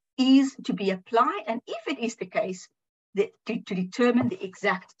exception is to be applied, and if it is the case, to determine the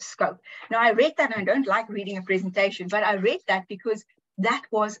exact scope. Now, I read that, and I don't like reading a presentation, but I read that because that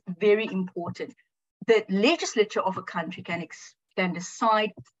was very important. The legislature of a country can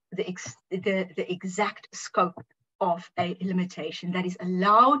decide the exact scope of a limitation that is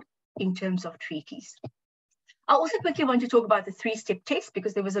allowed in terms of treaties. I also quickly want to talk about the three-step test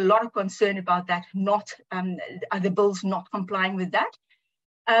because there was a lot of concern about that, the bills not complying with that.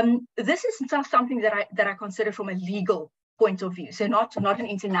 This is something that I consider from a legal point of view, so not an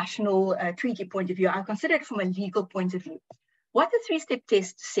international treaty point of view. I consider it from a legal point of view. What the three-step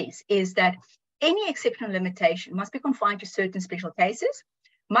test says is that any exceptional limitation must be confined to certain special cases,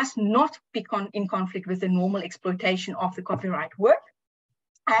 must not be in conflict with the normal exploitation of the copyright work,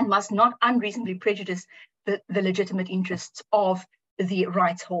 and must not unreasonably prejudice the legitimate interests of the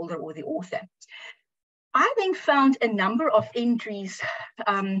rights holder or the author. I then found a number of entries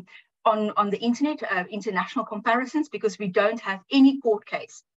on the internet, international comparisons, because we don't have any court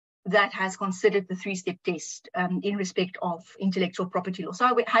case that has considered the three-step test in respect of intellectual property law. So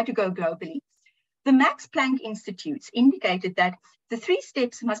I had to go globally. The Max Planck Institutes indicated that the three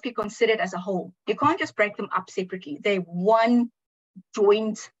steps must be considered as a whole. You can't just break them up separately. They're one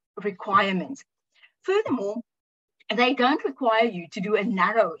joint requirement. Furthermore, they don't require you to do a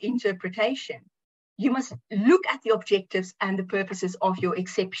narrow interpretation. You must look at the objectives and the purposes of your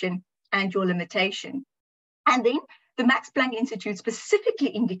exception and your limitation. And then the Max Planck Institute specifically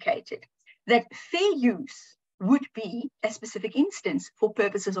indicated that fair use would be a specific instance for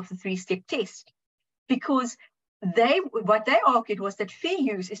purposes of the three-step test, because what they argued was that fair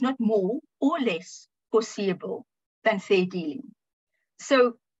use is not more or less foreseeable than fair dealing.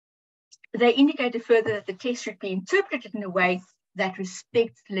 So they indicated further that the test should be interpreted in a way that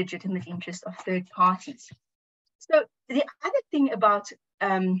respects the legitimate interest of third parties. So the other thing about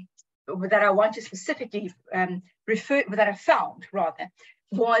that I want to specifically that I found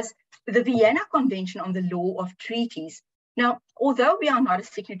was the Vienna Convention on the Law of Treaties. Now, although we are not a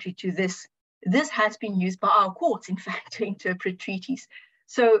signatory to this, this has been used by our courts, in fact, to interpret treaties.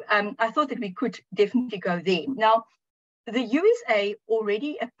 So I thought that we could definitely go there. Now, the USA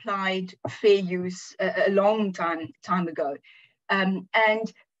already applied fair use a long time ago.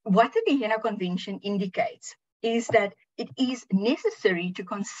 And what the Vienna Convention indicates is that it is necessary to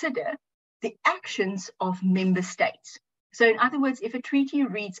consider the actions of member states. So in other words, if a treaty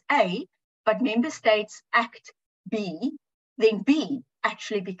reads A, but member states act B, then B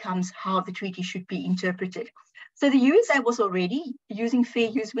actually becomes how the treaty should be interpreted. So the USA was already using fair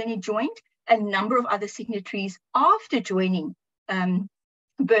use when it joined. A number of other signatories after joining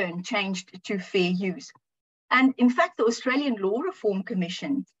Berne changed to fair use. And in fact, the Australian Law Reform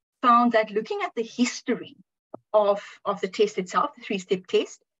Commission found that looking at the history of the test itself, the three-step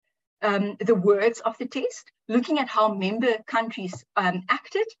test, the words of the test, looking at how member countries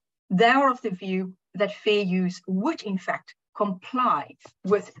acted, they are of the view that fair use would in fact comply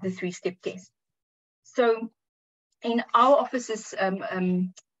with the three-step test. So in our office's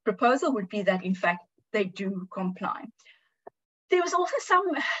proposal would be that in fact they do comply. There was also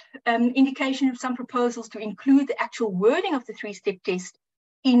some indication of some proposals to include the actual wording of the three-step test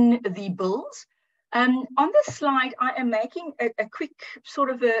in the bills. On this slide, I am making a quick sort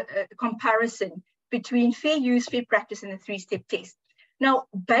of a comparison between fair use, fair practice, and the three-step test. Now,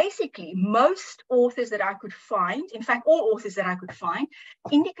 basically, most authors that I could find, in fact, all authors that I could find,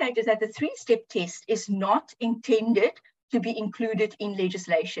 indicated that the three-step test is not intended to be included in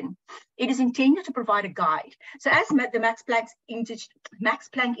legislation. It is intended to provide a guide. So as the Max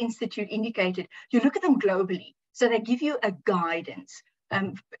Planck Institute indicated, you look at them globally. So they give you a guidance.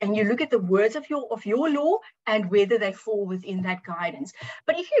 and you look at the words of your law and whether they fall within that guidance.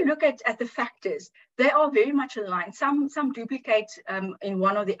 But if you look at the factors, they are very much aligned. Some duplicate in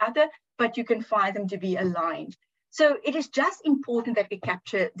one or the other, but you can find them to be aligned. So it is just important that we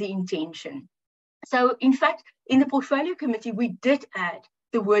capture the intention. So in fact, in the portfolio committee, we did add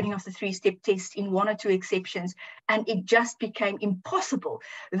the wording of the three-step test in one or two exceptions, and it just became impossible.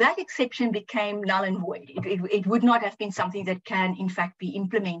 That exception became null and void. It would not have been something that can, in fact, be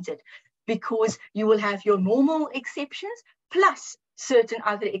implemented, because you will have your normal exceptions plus certain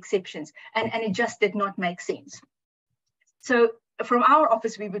other exceptions, and it just did not make sense. So from our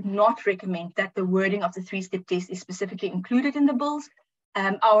office, we would not recommend that the wording of the three-step test is specifically included in the bills.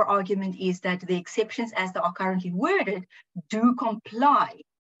 Our argument is that the exceptions as they are currently worded do comply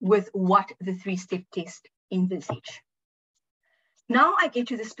with what the three-step test envisage. Now I get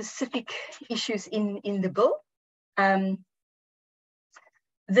to the specific issues in the bill.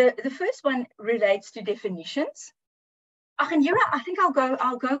 The first one relates to definitions. Akhenjira, I think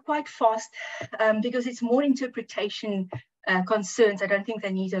I'll go quite fast because it's more interpretation concerns. I don't think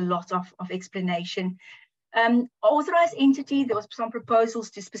they need a lot of explanation. Authorized entity, there was some proposals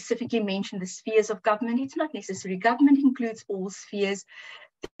to specifically mention the spheres of government. It's not necessary. Government includes all spheres.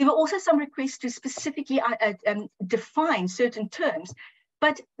 There were also some requests to specifically define certain terms.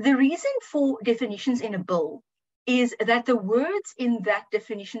 But the reason for definitions in a bill is that the words in that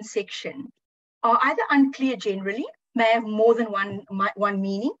definition section are either unclear generally, may have more than one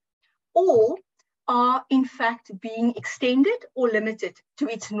meaning, or are in fact being extended or limited to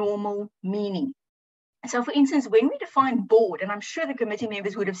its normal meaning. So for instance, when we define board, and I'm sure the committee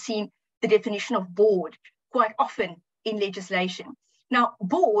members would have seen the definition of board quite often in legislation. Now,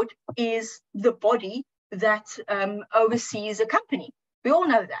 board is the body that oversees a company. We all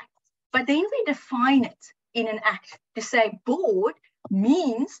know that. But then we define it in an act to say board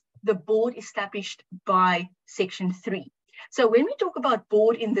means the board established by Section 3. So when we talk about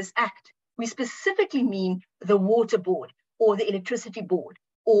board in this act, we specifically mean the water board or the electricity board,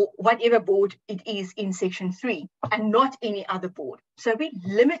 or whatever board it is in Section 3, and not any other board. So we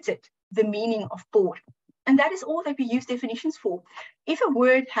limited the meaning of board. And that is all that we use definitions for. If a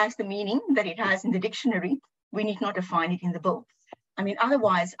word has the meaning that it has in the dictionary, we need not define it in the bill. I mean,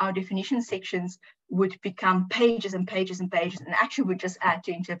 otherwise our definition sections would become pages and pages and pages, and actually would just add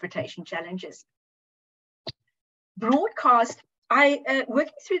to interpretation challenges. Broadcast,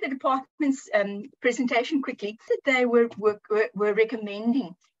 working through the department's presentation quickly, that they were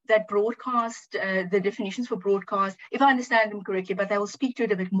recommending that broadcast, the definitions for broadcast, if I understand them correctly, but they will speak to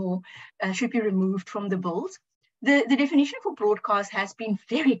it a bit more, should be removed from the bills. The definition for broadcast has been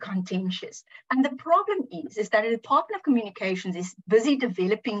very contentious. And the problem is that the Department of Communications is busy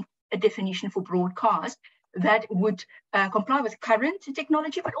developing a definition for broadcast that would comply with current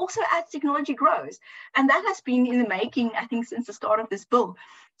technology, but also as technology grows. And that has been in the making, I think, since the start of this bill.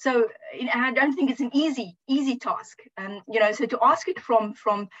 So, and I don't think it's an easy task. So to ask it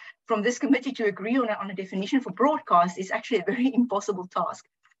from this committee to agree on a definition for broadcast is actually a very impossible task.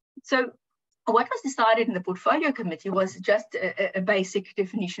 So what was decided in the portfolio committee was just a basic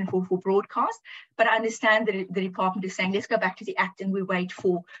definition for broadcast, but I understand that the department is saying, let's go back to the act and we wait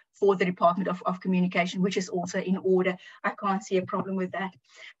for the Department of Communication, which is also in order. I can't see a problem with that.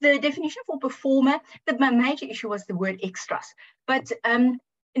 The definition for performer, my major issue was the word extras. But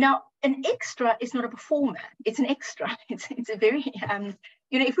now an extra is not a performer, it's an extra. It's a very,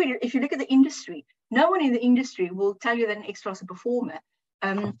 if you look at the industry, no one in the industry will tell you that an extra is a performer.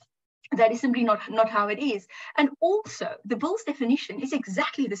 That is simply not how it is. And also, the bill's definition is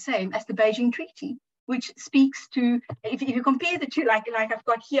exactly the same as the Beijing Treaty, which speaks to, if you compare the two, like I've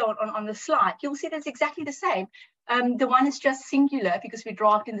got here on the slide, you'll see that it's exactly the same. The one is just singular because we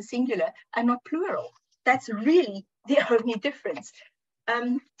draft in the singular and not plural. That's really the only difference.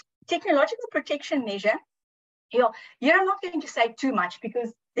 Technological protection measure, here I'm not going to say too much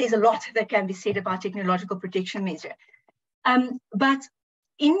because there's a lot that can be said about technological protection measure. But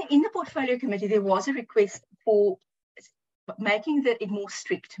in the portfolio committee, there was a request for making it more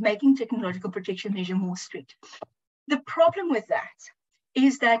strict, making technological protection measure more strict. The problem with that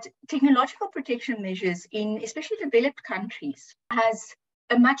is that technological protection measures in especially developed countries has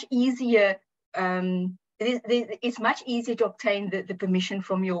a much easier, it's much easier to obtain the permission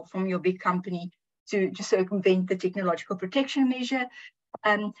from your big company to circumvent the technological protection measure.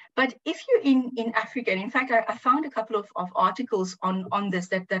 But if you're in Africa, and in fact, I found a couple of articles on this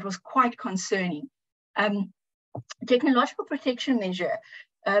that was quite concerning. Technological protection measure.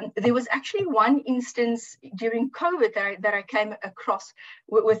 There was actually one instance during COVID that I came across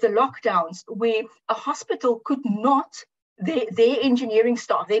with the lockdowns where a hospital could not their engineering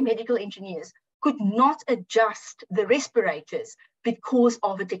staff, their medical engineers, could not adjust the respirators because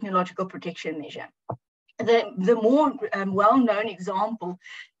of a technological protection measure. The more well-known example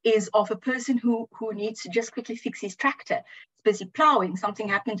is of a person who needs to just quickly fix his tractor. He's busy plowing, something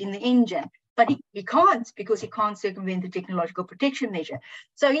happened in the engine, but he can't, because he can't circumvent the technological protection measure.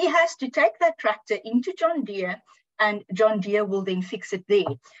 So he has to take that tractor into John Deere, and John Deere will then fix it there.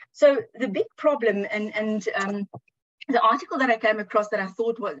 So the big problem, and the article that I came across that I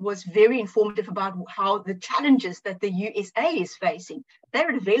thought was very informative about how the challenges that the USA is facing, they're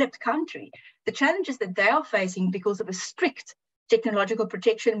a developed country, the challenges that they are facing because of a strict technological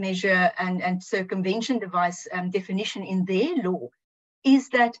protection measure and circumvention device definition in their law, is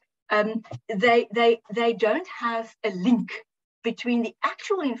that they don't have a link between the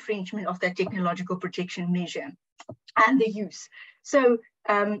actual infringement of that technological protection measure and the use. So,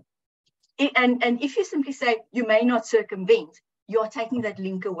 and if you simply say you may not circumvent, you're taking that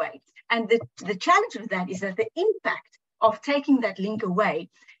link away. And the challenge of that is that the impact of taking that link away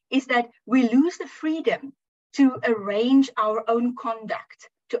is that we lose the freedom to arrange our own conduct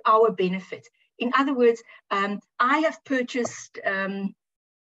to our benefit. In other words, I have purchased a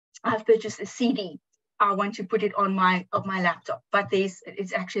CD. I want to put it on my laptop, but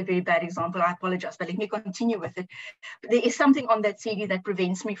it's actually a very bad example. I apologize, but let me continue with it. There is something on that CD that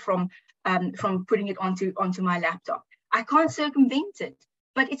prevents me from putting it onto my laptop. I can't circumvent it,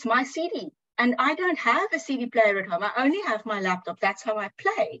 but it's my CD, and I don't have a CD player at home. I only have my laptop. That's how I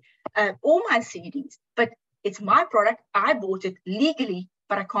play all my CDs. But it's my product. I bought it legally,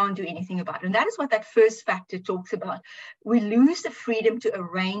 but I can't do anything about it. And that is what that first factor talks about. We lose the freedom to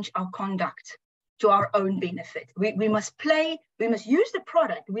arrange our conduct to our own benefit. We must play, we must use the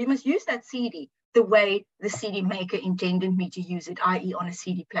product, we must use that CD the way the CD maker intended me to use it, i.e. on a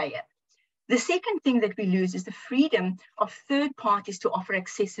CD player. The second thing that we lose is the freedom of third parties to offer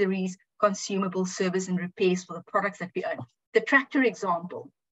accessories, consumables, service, and repairs for the products that we own. The tractor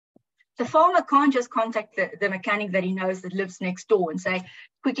example. The farmer can't just contact the mechanic that he knows that lives next door and say,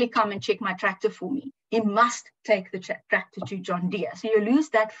 quickly come and check my tractor for me. He must take the tractor to John Deere. So you lose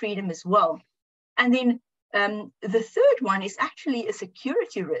that freedom as well. And then the third one is actually a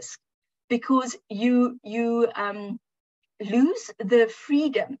security risk, because you lose the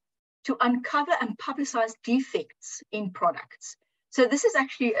freedom to uncover and publicize defects in products. So this is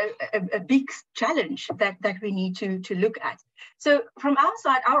actually a big challenge that we need to look at. So from our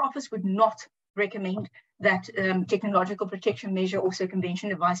side, our office would not recommend that technological protection measure or circumvention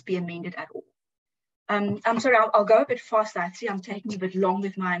device be amended at all. I'm sorry, I'll go a bit faster. I see I'm taking a bit long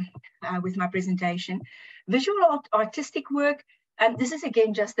with my presentation. Visual artistic work, this is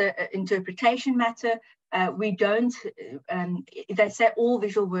again just an interpretation matter. We don't, they say all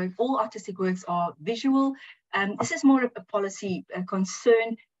visual work, all artistic works are visual. This is more of a policy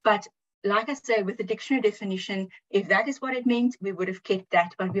concern, but like I say, with the dictionary definition, if that is what it meant, we would have kept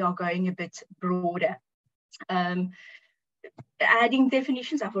that, but we are going a bit broader. Adding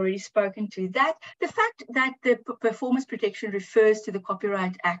definitions, I've already spoken to that. The fact that the performance protection refers to the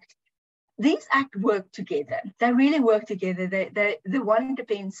Copyright Act, these acts work together. They really work together. The one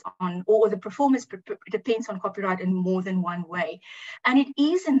depends on, or the performance depends on copyright in more than one way. And it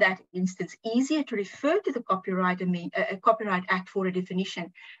is in that instance easier to refer to the Copyright Act for a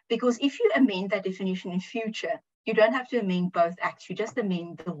definition, because if you amend that definition in future, you don't have to amend both acts, you just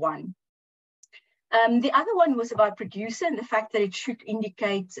amend the one. The other one was about producer and the fact that it should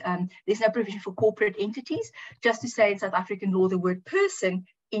indicate there's no provision for corporate entities. Just to say in South African law, the word person,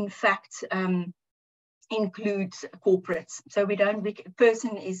 in fact, includes corporates. So we don't,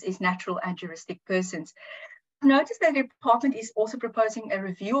 person is natural and juristic persons. Notice that the department is also proposing a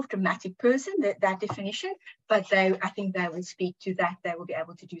review of dramatic person, that definition, but I think they will speak to that. They will be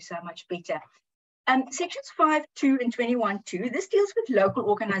able to do so much better. Sections 5.2 and 21.2, this deals with local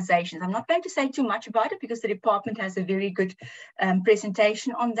organizations. I'm not going to say too much about it because the department has a very good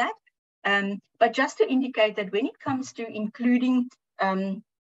presentation on that. But just to indicate that when it comes to including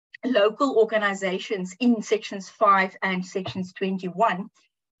local organizations in sections 5 and sections 21,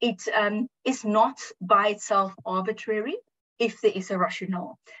 it is not by itself arbitrary if there is a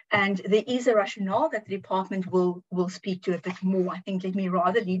rationale. And there is a rationale that the department will speak to a bit more. I think let me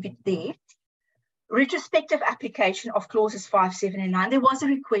rather leave it there. Retrospective application of clauses 5, 7, and 9, there was a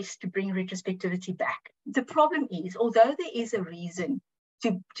request to bring retrospectivity back. The problem is, although there is a reason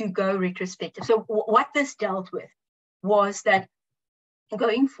to go retrospective, so what this dealt with was that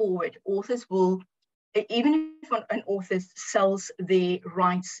going forward, authors will, even if an author sells their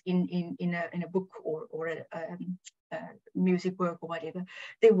rights in a book or music work or whatever,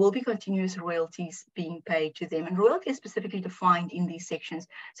 there will be continuous royalties being paid to them. And royalty is specifically defined in these sections.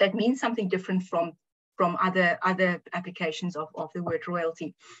 So it means something different from other applications of the word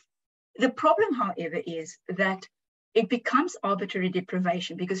royalty. The problem, however, is that it becomes arbitrary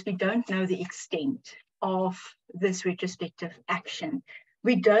deprivation because we don't know the extent of this retrospective action.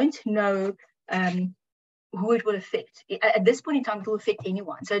 We don't know who it will affect. At this point in time, it will affect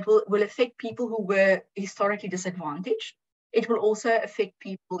anyone. So it will affect people who were historically disadvantaged. It will also affect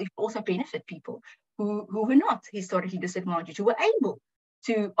people, it will also benefit people who were not historically disadvantaged, who were able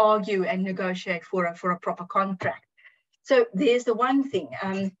to argue and negotiate for a proper contract. So there's the one thing.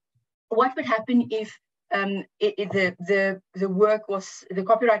 What would happen if the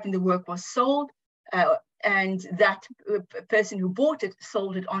copyright in the work was sold and that person who bought it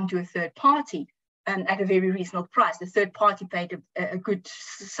sold it on to a third party at a very reasonable price? The third party paid a good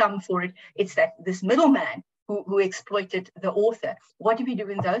sum for it. It's this middleman who exploited the author. What do we do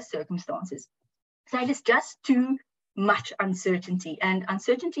in those circumstances? So it is just too much uncertainty, and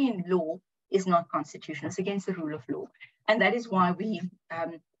uncertainty in law is not constitutional. It's against the rule of law. And that is why we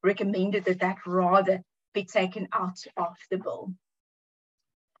recommended that rather be taken out of the bill.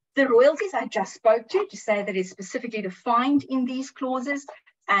 The royalties I just spoke to say that it's specifically defined in these clauses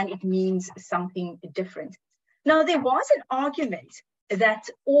and it means something different. Now, there was an argument that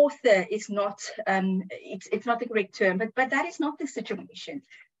author is not, it's not the correct term, but that is not the situation.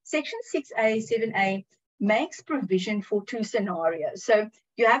 Section 6A, 7A makes provision for two scenarios. So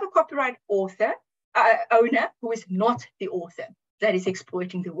you have a copyright owner who is not the author that is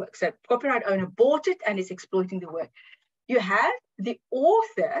exploiting the work. So copyright owner bought it and is exploiting the work. You have the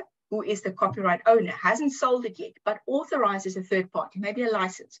author who is the copyright owner, hasn't sold it yet, but authorizes a third party, maybe a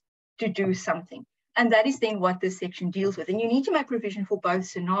license, to do something. And that is then what this section deals with. And you need to make provision for both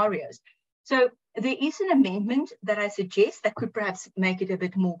scenarios. So there is an amendment that I suggest that could perhaps make it a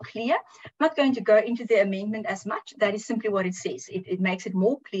bit more clear. I'm not going to go into the amendment as much. That is simply what it says. It makes it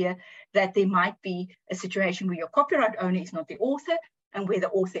more clear that there might be a situation where your copyright owner is not the author and where the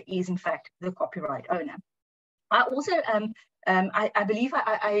author is, in fact, the copyright owner. I also, I believe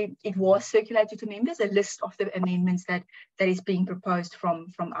it was circulated to members, a list of the amendments that is being proposed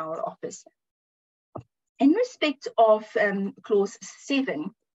from our office. In respect of clause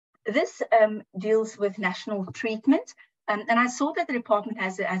 7, this deals with national treatment. And I saw that the department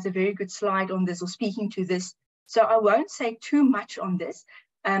has a very good slide on this, or speaking to this. So I won't say too much on this,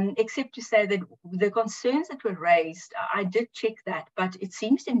 except to say that the concerns that were raised, I did check that, but it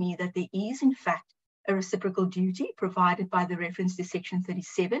seems to me that there is, in fact, a reciprocal duty provided by the reference to section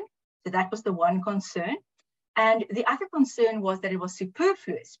 37. So that was the one concern. And the other concern was that it was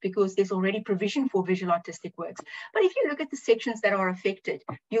superfluous because there's already provision for visual artistic works. But if you look at the sections that are affected,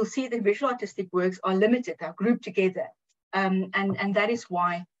 you'll see that visual artistic works are limited, they're grouped together. And that is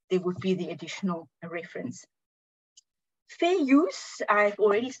why there would be the additional reference. Fair use, I've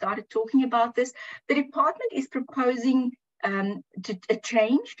already started talking about this. The department is proposing a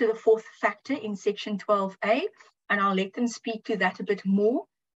change to the fourth factor in section 12A, and I'll let them speak to that a bit more.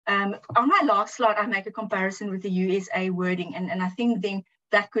 On my last slide, I make a comparison with the USA wording, and I think then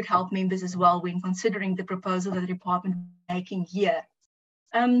that could help members as well when considering the proposal that the department is making here.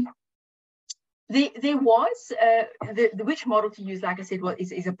 There was, which model to use, like I said,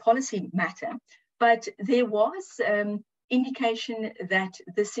 is a policy matter, but there was indication that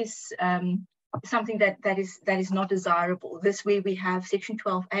this is something that is not desirable. This way we have section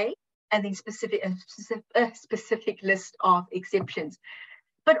 12A and then a specific list of exceptions.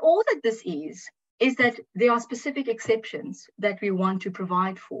 But all that this is that there are specific exceptions that we want to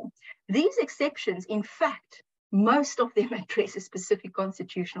provide for. These exceptions, in fact, most of them address a specific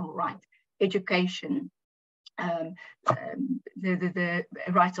constitutional right, education, the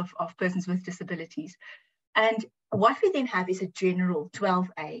rights of persons with disabilities. And what we then have is a general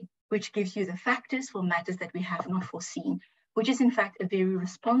 12A, which gives you the factors for matters that we have not foreseen, which is in fact a very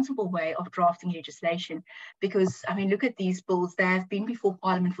responsible way of drafting legislation. Because, I mean, look at these bills, they have been before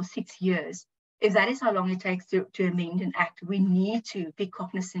Parliament for 6 years. If that is how long it takes to amend an act, we need to be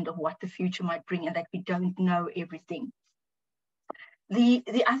cognizant of what the future might bring and that we don't know everything.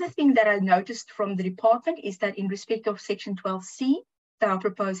 The other thing that I noticed from the department is that in respect of section 12C, they are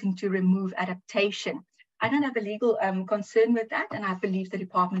proposing to remove adaptation. I don't have a legal concern with that, and I believe the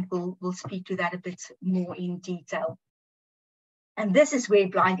department will speak to that a bit more in detail. And this is where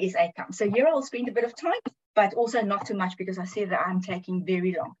Blind SA comes. So here I'll spend a bit of time, but also not too much because I see that I'm taking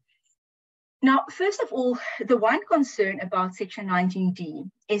very long. Now, first of all, the one concern about section 19D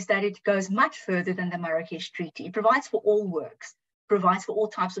is that it goes much further than the Marrakesh Treaty. It provides for all works, provides for all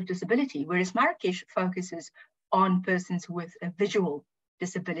types of disability, whereas Marrakesh focuses on persons with a visual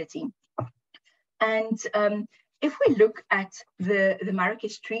disability. And if we look at the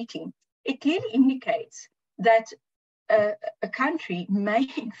Marrakesh Treaty, it clearly indicates that a country may,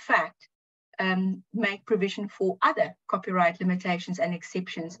 in fact, make provision for other copyright limitations and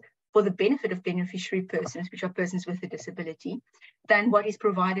exceptions for the benefit of beneficiary persons, which are persons with a disability, than what is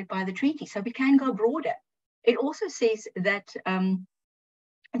provided by the treaty. So we can go broader. It also says that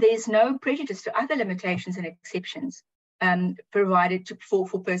there is no prejudice to other limitations and exceptions provided for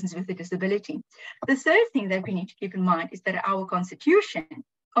persons with a disability. The third thing that we need to keep in mind is that our Constitution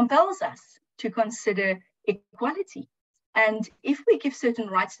compels us to consider equality. And if we give certain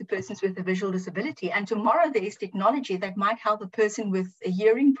rights to persons with a visual disability, and tomorrow there is technology that might help a person with a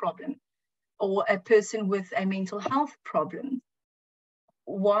hearing problem or a person with a mental health problem,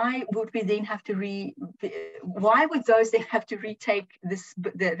 why would we then have to why would those then have to retake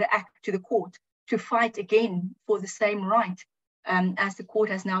the act to the court to fight again for the same right, as the court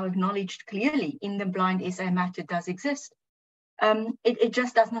has now acknowledged clearly in the Blind SA matter does exist? It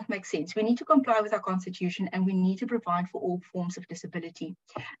just does not make sense. We need to comply with our Constitution, and we need to provide for all forms of disability.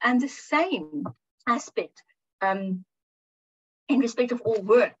 And the same aspect in respect of all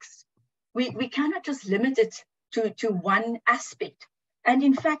works. We cannot just limit it to one aspect. And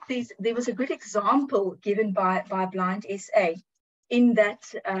in fact, there was a good example given by Blind SA in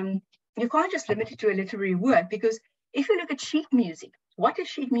that you can't just limit it to a literary work, because if you look at sheet music, what is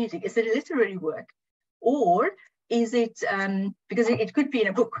sheet music? Is it a literary work? Or is it, because it could be in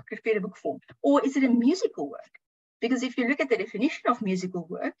a book, could be in a book form, or is it a musical work? Because if you look at the definition of musical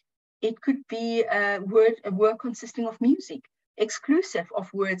work, it could be a work consisting of music, exclusive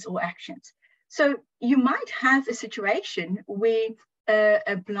of words or actions. So you might have a situation where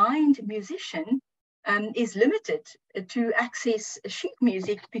a blind musician is limited to access sheet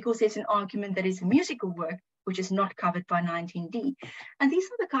music because there's an argument that it's a musical work, which is not covered by 19D. And these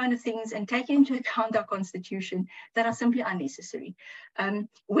are the kind of things, and taking into account our Constitution, that are simply unnecessary. When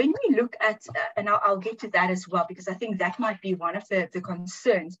we look at, and I'll get to that as well, because I think that might be one of the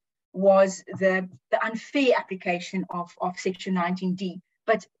concerns, was the unfair application of Section 19D.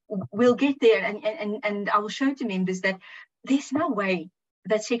 But we'll get there, and I will show to members that there's no way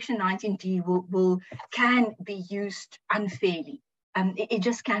that Section 19D can be used unfairly. It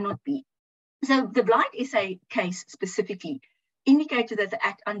just cannot be. So the Blind SA case specifically indicated that the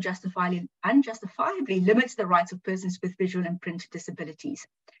Act unjustifiably limits the rights of persons with visual and print disabilities.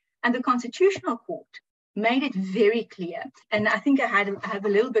 And the Constitutional Court made it very clear. And I think I have a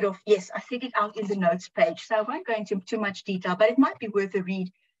little bit of, yes, I set it out in the notes page, so I won't go into too much detail, but it might be worth a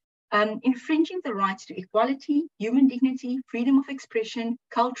read. Infringing the rights to equality, human dignity, freedom of expression,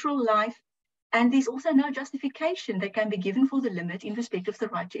 cultural life, and there's also no justification that can be given for the limit in respect of the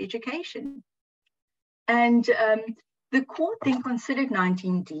right to education. And the court then considered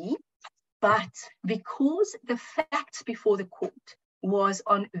 19D, but because the facts before the court was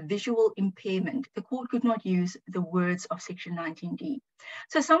on visual impairment, the court could not use the words of Section 19D.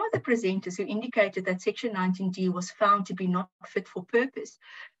 So some of the presenters who indicated that Section 19D was found to be not fit for purpose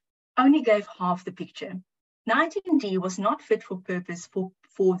only gave half the picture. 19D was not fit for purpose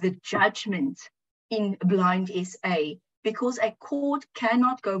for the judgment in Blind SA, because a court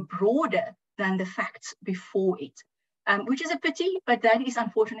cannot go broader than the facts before it, which is a pity, but that is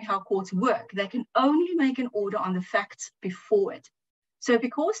unfortunately how courts work. They can only make an order on the facts before it. So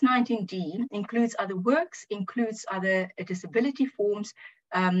because 19D includes other works, includes other disability forms,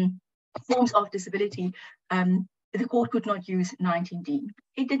 forms of disability, the court could not use 19D.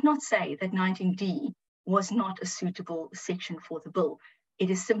 It did not say that 19D was not a suitable section for the bill. It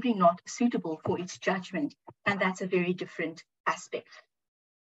is simply not suitable for its judgment, and that's a very different aspect.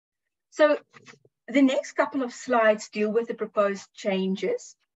 So the next couple of slides deal with the proposed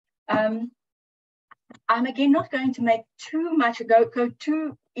changes. I'm again not going to make too much, go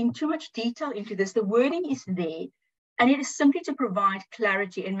in too much detail into this. The wording is there, and it is simply to provide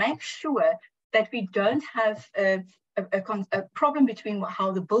clarity and make sure that we don't have a problem between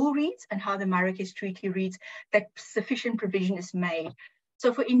how the bill reads and how the Marrakesh Treaty reads, that sufficient provision is made.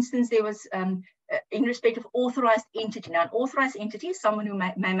 So for instance, there was, in respect of authorized entity. Now, an authorized entity is someone who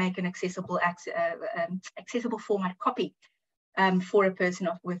may make an accessible format copy for a person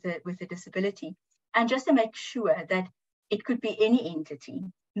with a disability. And just to make sure that it could be any entity,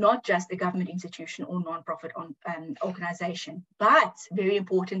 not just a government institution or non-profit organization, but very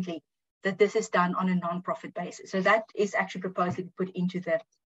importantly, that this is done on a non-profit basis. So that is actually proposed to be put into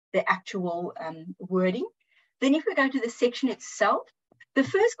the actual wording. Then if we go to the section itself, the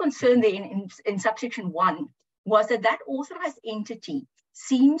first concern there in subsection 1 was that authorized entity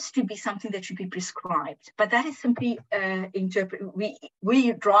seems to be something that should be prescribed, but that is simply I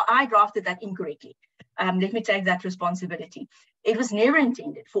drafted that incorrectly. Let me take that responsibility. It was never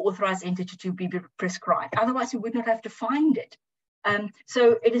intended for authorized entity to be prescribed. Otherwise, we would not have defined it.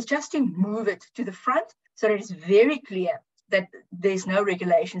 So it is just to move it to the front so that it is very clear that there's no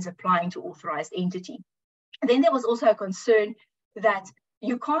regulations applying to authorized entity. And then there was also a concern that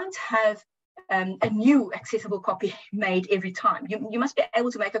you can't have a new accessible copy made every time. You must be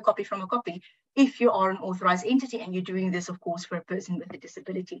able to make a copy from a copy if you are an authorized entity, and you're doing this, of course, for a person with a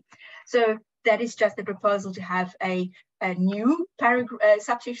disability. So that is just a proposal to have a new paragraph,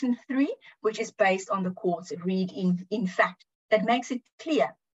 subsection 3, which is based on the court's read in fact, that makes it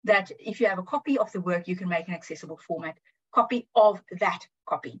clear that if you have a copy of the work, you can make an accessible format copy of that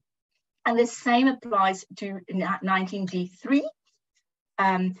copy. And the same applies to 19D3.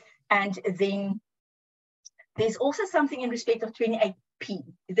 And then there's also something in respect of 28P.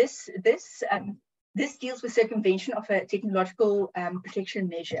 This deals with circumvention of a technological protection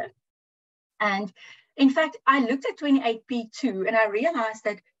measure. And in fact, I looked at 28P too, and I realized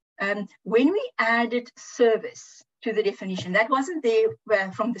that when we added service to the definition, that wasn't there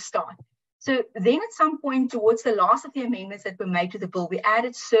from the start. So then at some point towards the last of the amendments that were made to the bill, we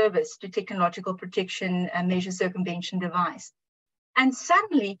added service to technological protection measure circumvention device. And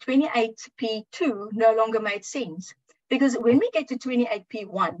suddenly 28P2 no longer made sense, because when we get to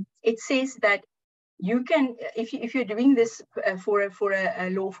 28P1, it says that you can, if you're doing this for a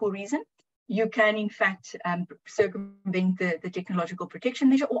lawful reason, you can in fact circumvent the technological protection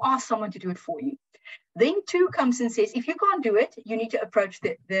measure or ask someone to do it for you. Then 2 comes and says, if you can't do it, you need to approach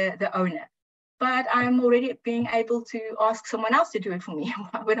the owner. But I'm already being able to ask someone else to do it for me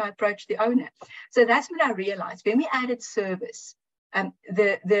when I approach the owner. So that's when I realized when we added service,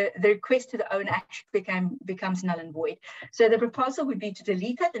 the request to the owner actually becomes null and void. So the proposal would be to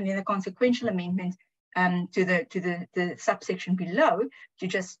delete that, and then the consequential amendment to the subsection below to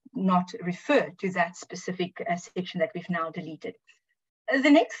just not refer to that specific section that we've now deleted.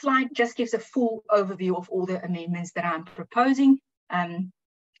 The next slide just gives a full overview of all the amendments that I'm proposing.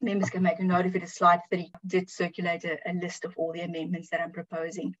 Members can make a note of it. Slide 30 did circulate a list of all the amendments that I'm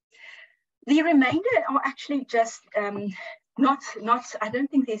proposing. The remainder are actually just I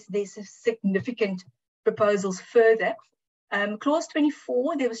don't think there's a significant proposals further. Clause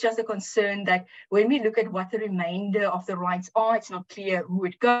 24, there was just a concern that when we look at what the remainder of the rights are, it's not clear who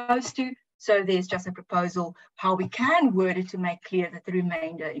it goes to. So there's just a proposal how we can word it to make clear that the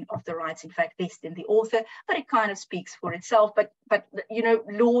remainder of the rights, in fact, vest in the author, but it kind of speaks for itself. But you know,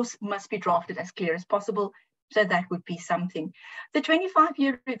 laws must be drafted as clear as possible. So that would be something. The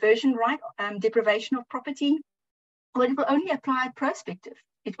 25-year reversion right, deprivation of property, well, it will only apply prospective.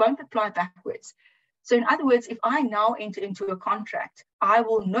 It won't apply backwards. So in other words, if I now enter into a contract, I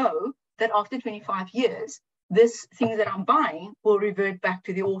will know that after 25 years, this thing that I'm buying will revert back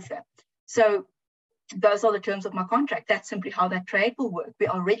to the author. So those are the terms of my contract. That's simply how that trade will work. We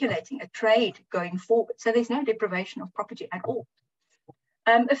are regulating a trade going forward. So there's no deprivation of property at all.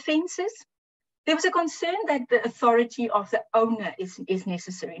 Offences. There was a concern that the authority of the owner is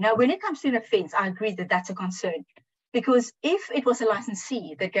necessary. Now, when it comes to an offence, I agree that that's a concern. Because if it was a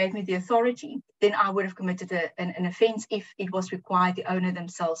licensee that gave me the authority, then I would have committed an offence. If it was required, the owner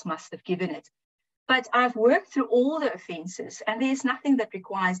themselves must have given it. But I've worked through all the offences, and there's nothing that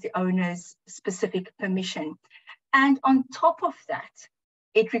requires the owner's specific permission. And on top of that,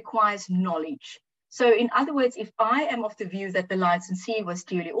 it requires knowledge. So in other words, if I am of the view that the licensee was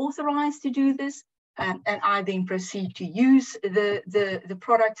duly authorised to do this, and I then proceed to use the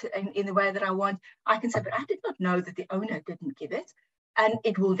product in the way that I want, I can say, but I did not know that the owner didn't give it. And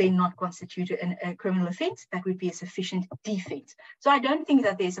it will then not constitute a criminal offence. That would be a sufficient defect. So I don't think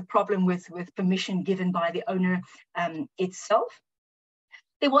that there's a problem with permission given by the owner itself.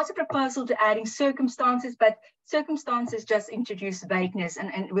 There was a proposal to adding circumstances, but circumstances just introduce vagueness.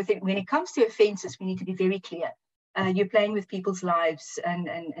 And with it, when it comes to offences, we need to be very clear. You're playing with people's lives,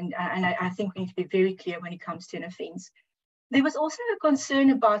 and I think we need to be very clear when it comes to an offence. There was also a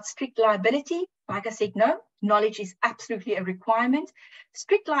concern about strict liability. Like I said, no, knowledge is absolutely a requirement.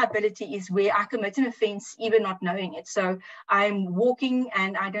 Strict liability is where I commit an offence even not knowing it. So I'm walking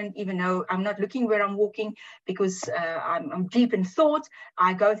and I don't even know, I'm not looking where I'm walking because I'm deep in thought.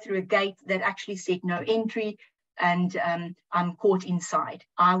 I go through a gate that actually said no entry, and I'm caught inside.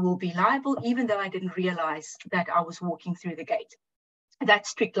 I will be liable even though I didn't realize that I was walking through the gate. That's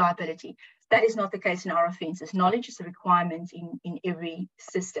strict liability. That is not the case in our offences. Knowledge is a requirement in every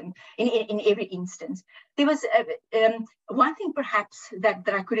system, in every instance. There was one thing perhaps that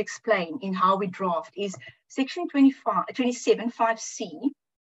I could explain in how we draft is section 27(5)(c)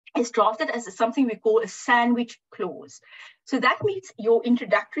 is drafted as something we call a sandwich clause. So that means your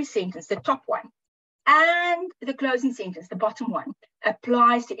introductory sentence, the top one, and the closing sentence, the bottom one,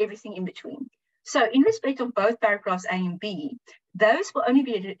 applies to everything in between. So in respect of both paragraphs A and B, those will only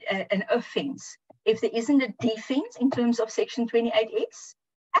be an offence if there isn't a defence in terms of section 28X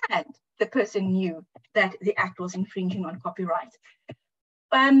and the person knew that the act was infringing on copyright.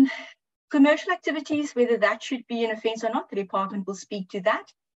 Commercial activities, whether that should be an offence or not, the department will speak to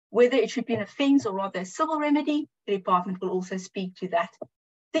that. Whether it should be an offence or rather a civil remedy, the department will also speak to that.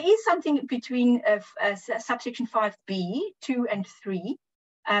 There is something between subsection 5B, 2 and 3.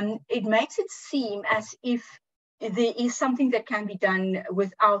 It makes it seem as if there is something that can be done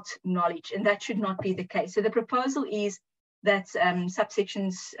without knowledge, and that should not be the case. So the proposal is that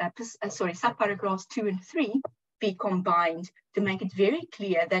subparagraphs 2 and 3 be combined to make it very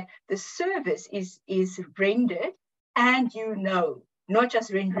clear that the service is rendered and not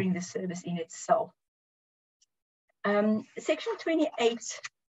just rendering the service in itself. Section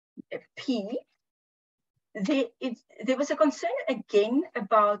 28P, there was a concern again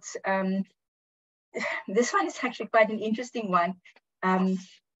about, this one is actually quite an interesting one.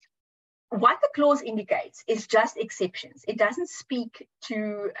 What the clause indicates is just exceptions. It doesn't speak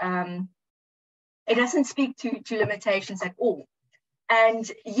to limitations at all.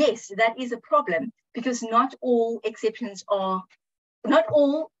 And yes, that is a problem because not all exceptions are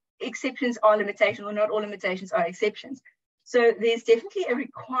limitations, or not all limitations are exceptions. So there's definitely a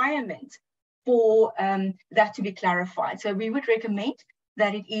requirement for that to be clarified. So we would recommend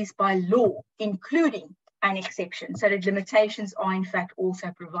that it is by law, including an exception, so that limitations are in fact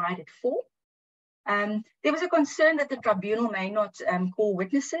also provided for. There was a concern that the tribunal may not call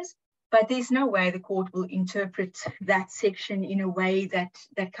witnesses, but there's no way the court will interpret that section in a way that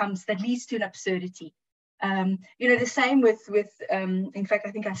leads to an absurdity. The same with in fact,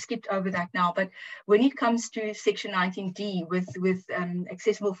 I think I skipped over that now, but when it comes to section 19D with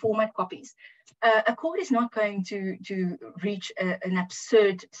accessible format copies, a court is not going to reach an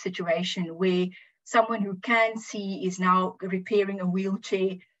absurd situation where someone who can see is now repairing a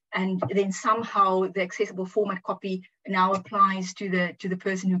wheelchair, and then somehow the accessible format copy now applies to the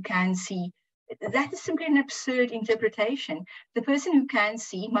person who can see. That is simply an absurd interpretation. The person who can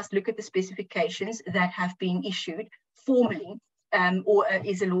see must look at the specifications that have been issued formally or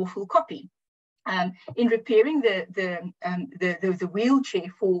is a lawful copy. In repairing the wheelchair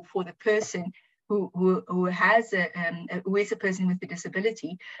for the person who is a person with a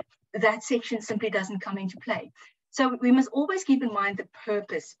disability, that section simply doesn't come into play. So we must always keep in mind the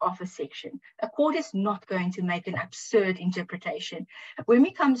purpose of a section. A court is not going to make an absurd interpretation. When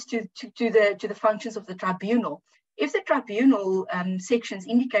it comes to the functions of the tribunal, if the tribunal sections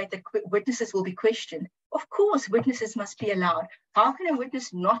indicate that witnesses will be questioned, of course witnesses must be allowed. How can a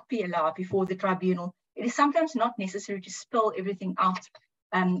witness not be allowed before the tribunal? It is sometimes not necessary to spell everything out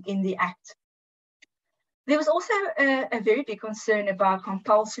in the act. There was also a very big concern about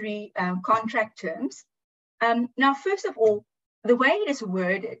compulsory contract terms. Now, first of all, the way it is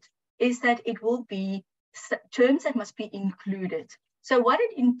worded is that it will be terms that must be included. So what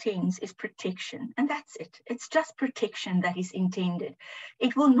it intends is protection, and that's it. It's just protection that is intended.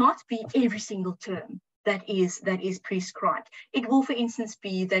 It will not be every single term that is prescribed. It will, for instance,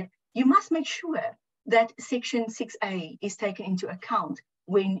 be that you must make sure that section 6A is taken into account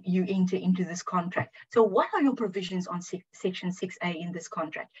when you enter into this contract. So what are your provisions on section 6A in this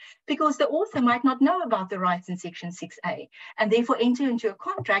contract? Because the author might not know about the rights in section 6A and therefore enter into a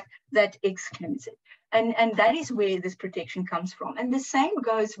contract that excludes it. And that is where this protection comes from. And the same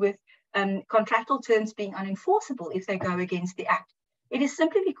goes with contractual terms being unenforceable if they go against the act. It is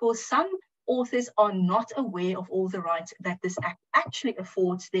simply because some authors are not aware of all the rights that this act actually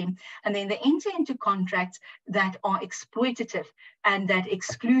affords them, and then they enter into contracts that are exploitative and that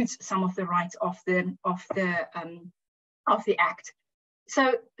excludes some of the rights of the act.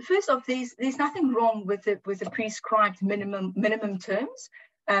 So first off, there's nothing wrong with the prescribed minimum terms.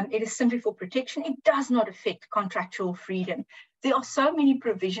 It is simply for protection. It does not affect contractual freedom. There are so many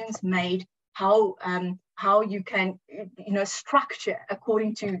provisions made how you can structure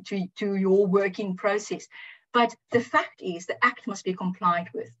according to your working process. But the fact is the act must be complied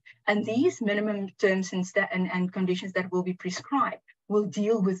with. And these minimum terms and conditions that will be prescribed will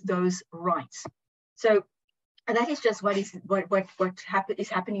deal with those rights. So that is just what is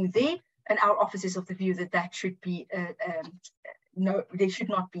happening there. And our office is of the view that should be no, there should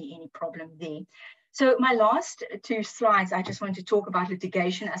not be any problem there. So my last two slides, I just want to talk about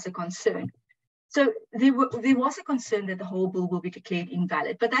litigation as a concern. So there was a concern that the whole bill will be declared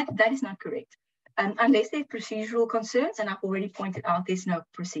invalid, but that is not correct. Unless there are procedural concerns, and I've already pointed out there's no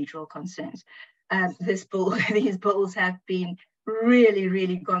procedural concerns. These bills have been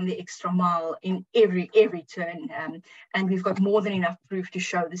really gone the extra mile in every turn, and we've got more than enough proof to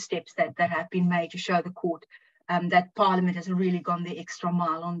show the steps that have been made to show the court that Parliament has really gone the extra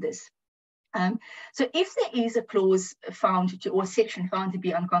mile on this. So if there is a clause found to, or section found to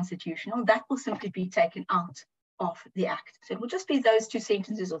be unconstitutional, that will simply be taken out of the Act. So it will just be those 2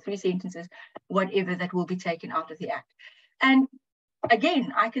 sentences or 3 sentences, whatever, that will be taken out of the Act. And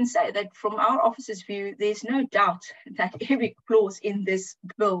again, I can say that from our office's view, there's no doubt that every clause in this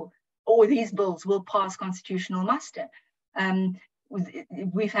bill or these bills will pass constitutional muster.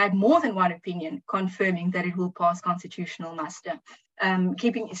 We've had more than one opinion confirming that it will pass constitutional muster,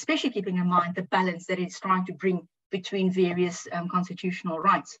 especially keeping in mind the balance that it's trying to bring between various constitutional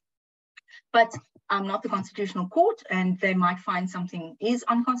rights. But I'm not the Constitutional Court, and they might find something is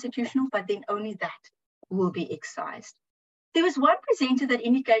unconstitutional, but then only that will be excised. There was one presenter that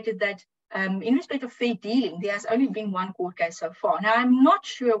indicated that in respect of fair dealing, there has only been one court case so far. Now, I'm not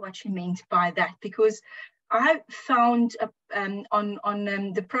sure what she meant by that, because I found on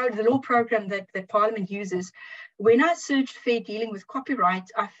the law program that Parliament uses, when I searched fair dealing with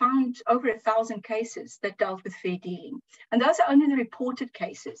copyright, I found over 1,000 cases that dealt with fair dealing. And those are only the reported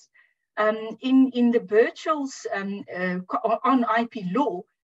cases. In the Birchall's on IP law,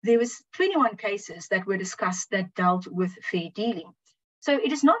 there was 21 cases that were discussed that dealt with fair dealing. So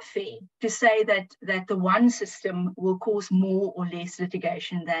it is not fair to say that the one system will cause more or less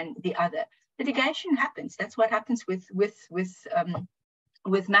litigation than the other. Litigation happens. That's what happens with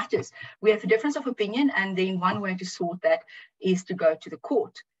matters. We have a difference of opinion, and then one way to sort that is to go to the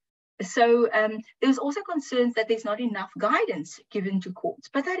court. So there's also concerns that there's not enough guidance given to courts,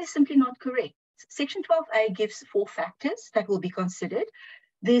 but that is simply not correct. Section 12A gives 4 factors that will be considered.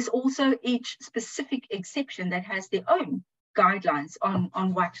 There's also each specific exception that has their own guidelines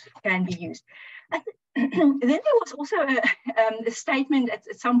on what can be used. Then there was also a statement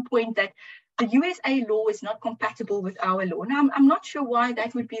at some point that the USA law is not compatible with our law. Now, I'm not sure why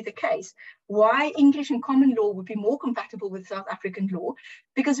that would be the case. Why English and common law would be more compatible with South African law,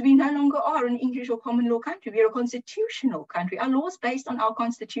 because we no longer are an English or common law country. We are a constitutional country. Our law is based on our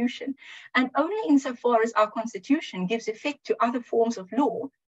constitution. And only insofar as our constitution gives effect to other forms of law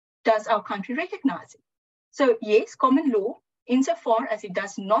does our country recognize it. So yes, common law, insofar as it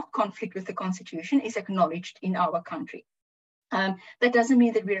does not conflict with the constitution, is acknowledged in our country. That doesn't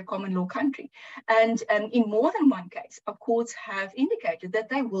mean that we're a common law country. And in more than one case, our courts have indicated that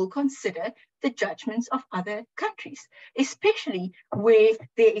they will consider the judgments of other countries, especially where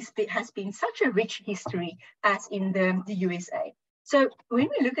there has been such a rich history as in the USA. So when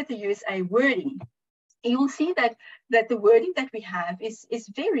we look at the USA wording, you will see that the wording that we have is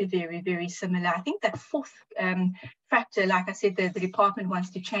very, very, very similar. I think that 4th factor, like I said, the department wants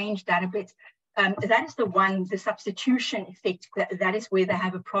to change that a bit. That is the one, the substitution effect, that is where they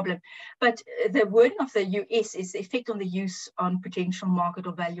have a problem. But the wording of the US is the effect on the use on potential market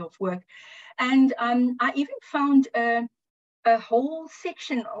or value of work. And I even found a whole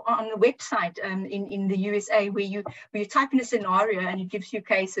section on the website in the USA where you type in a scenario and it gives you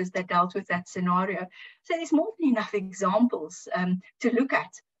cases that dealt with that scenario. So there's more than enough examples to look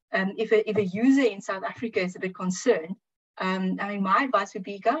at. If a user in South Africa is a bit concerned, I mean, my advice would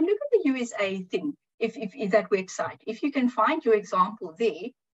be go and look at the USA thing, if that website. If you can find your example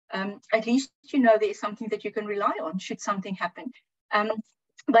there, at least you know there is something that you can rely on should something happen.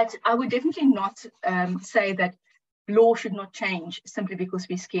 But I would definitely not say that law should not change simply because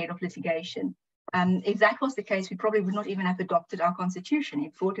we're scared of litigation. If that was the case, we probably would not even have adopted our constitution.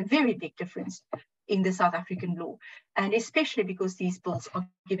 It brought a very big difference in the South African law, and especially because these bills are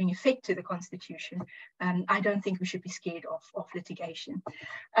giving effect to the constitution. I don't think we should be scared of litigation.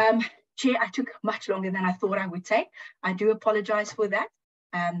 Chair, I took much longer than I thought I would take. I do apologize for that,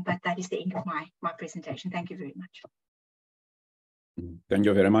 but that is the end of my presentation. Thank you very much. Thank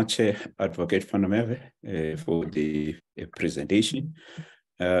you very much, Advocate van der Merwe, for the presentation.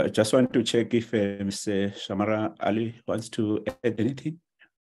 Just want to check if Mr. Shamara Ali wants to add anything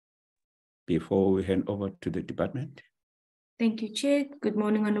before we hand over to the department. Thank you, Chair. Good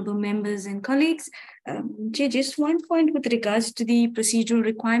morning, honourable members and colleagues. Chair, just one point with regards to the procedural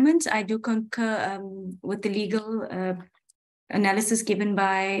requirements. I do concur with the legal analysis given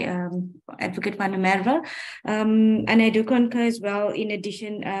by Advocate van der Merwe. And I do concur as well, in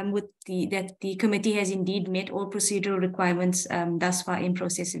addition, with that the committee has indeed met all procedural requirements thus far in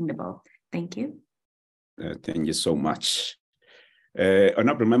processing the bill. Thank you. Thank you so much.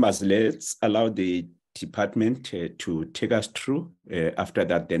 Honorable members, let's allow the department to take us through. After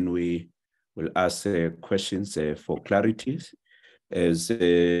that, then we will ask questions for clarity. As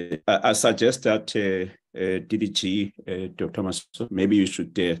I suggest that DDG, Dr. Masoso, maybe you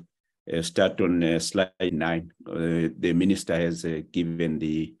should start on slide 9. The minister has given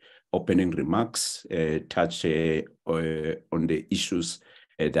the opening remarks, touch on the issues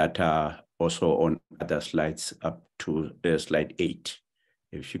that are also on other slides up to slide 8.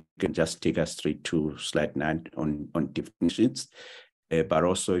 If you can just take us straight to slide 9 on definitions, but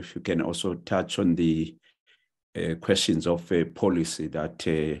also if you can also touch on the questions of policy that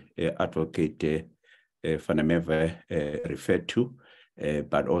Advocate van der Merwe referred to,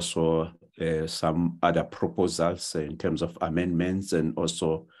 but also some other proposals in terms of amendments and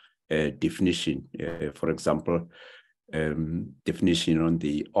also definition. For example, definition on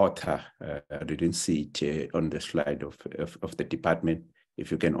the author. I didn't see it on the slide of the department.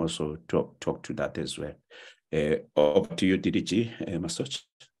 If you can also talk to that as well. Over to you, DDG Masoch.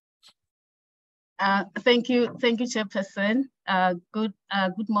 Thank you, Chairperson.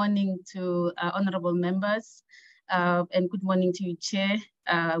 Good morning to honorable members, and good morning to you, Chair.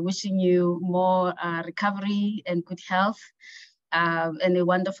 Wishing you more recovery and good health, and a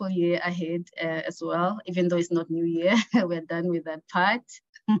wonderful year ahead as well. Even though it's not New Year, we're done with that part.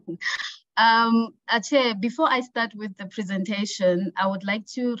 Chair, before I start with the presentation, I would like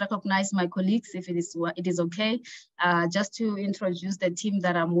to recognize my colleagues, if it is okay, just to introduce the team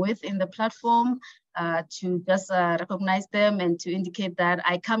that I'm with in the platform, to just recognize them and to indicate that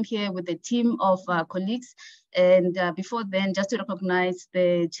I come here with a team of colleagues. And before then, just to recognize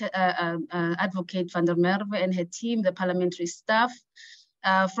the Advocate van der Merwe and her team, the parliamentary staff.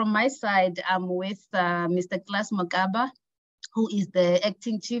 From my side, I'm with Mr. Klaas Makaba, who is the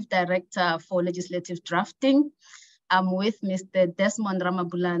Acting Chief Director for Legislative Drafting. I'm with Mr. Desmond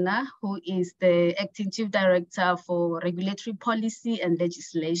Ramabulana, who is the Acting Chief Director for Regulatory Policy and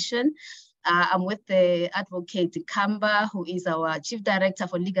Legislation. I'm with the Advocate Kamba, who is our Chief Director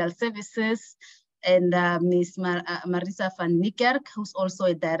for Legal Services, and Ms. Marisa van Niekerk, who's also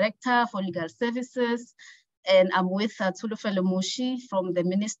a Director for Legal Services. And I'm with Tulufele Mushi from the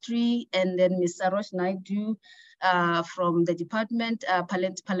Ministry, and then Ms. Sarosh Naidu from the department,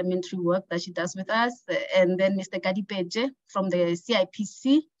 parliamentary work that she does with us, and then Mr. Gadi Peje from the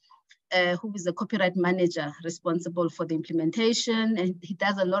CIPC, who is the copyright manager responsible for the implementation, and he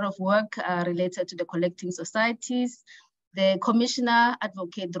does a lot of work related to the collecting societies. The Commissioner,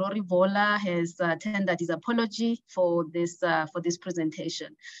 Advocate Rory Vola, has tendered his apology for this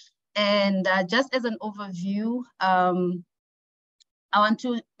presentation. And just as an overview, I want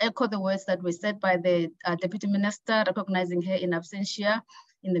to echo the words that were said by the Deputy Minister, recognizing her in absentia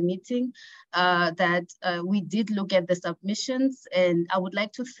in the meeting, that we did look at the submissions, and I would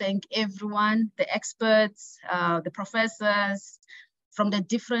like to thank everyone, the experts, the professors from the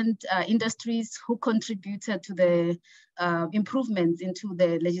different industries who contributed to the improvements into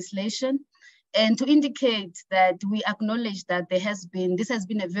the legislation. And to indicate that we acknowledge that this has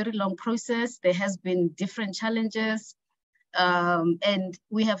been a very long process. There has been different challenges. And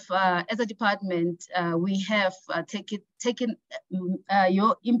we have, as a department, we have taken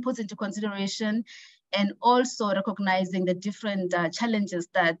your inputs into consideration, and also recognizing the different challenges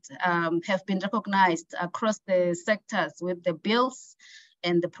that have been recognized across the sectors with the bills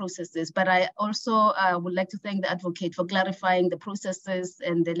and the processes. But I also would like to thank the advocate for clarifying the processes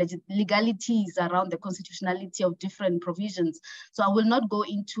and the legalities around the constitutionality of different provisions. So I will not go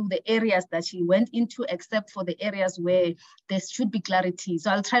into the areas that she went into, except for the areas where there should be clarity.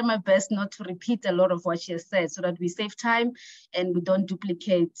 So I'll try my best not to repeat a lot of what she has said, so that we save time and we don't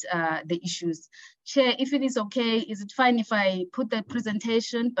duplicate the issues. Chair, if it is okay, is it fine if I put the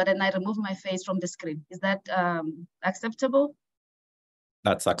presentation, but then I remove my face from the screen? Is that acceptable?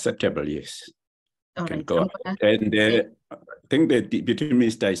 That's acceptable, yes. All Can right. go. And I think the Deputy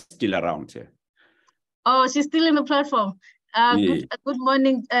Minister is still around here. Oh, she's still in the platform. Yeah. Good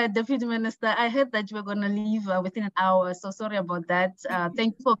morning, Deputy Minister. I heard that you were going to leave within an hour, so sorry about that.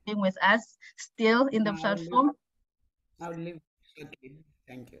 Thank you for being with us still in the platform. I'll leave shortly.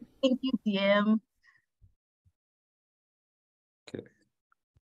 Thank you. Thank you, DM. Okay.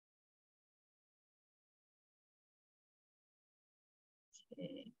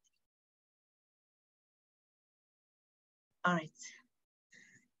 All right.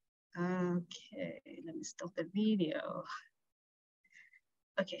 Okay, let me stop the video.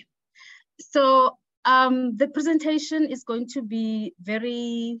 Okay. So the presentation is going to be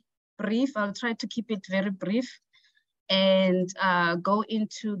very brief. I'll try to keep it very brief and go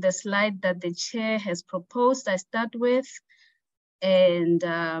into the slide that the chair has proposed. I start with, and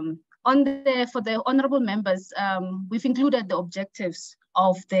for the honorable members, we've included the objectives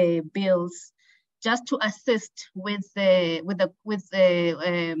of the bills just to assist with where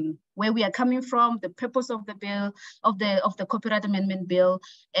we are coming from, the purpose of the bill, of the copyright amendment bill,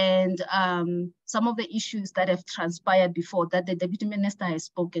 and some of the issues that have transpired before that the Deputy Minister has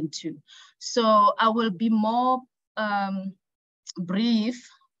spoken to. So I will be more brief,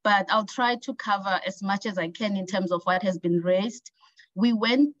 but I'll try to cover as much as I can in terms of what has been raised. We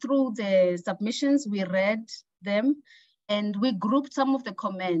went through the submissions, we read them, and we grouped some of the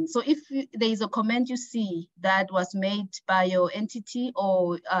comments. So if there is a comment you see that was made by your entity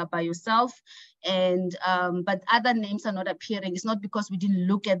or by yourself, and but other names are not appearing, it's not because we didn't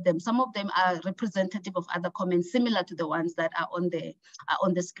look at them. Some of them are representative of other comments similar to the ones that are on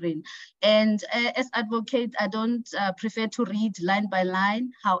the screen. And as advocate, I don't prefer to read line by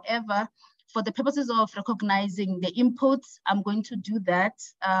line. However, for the purposes of recognizing the inputs, I'm going to do that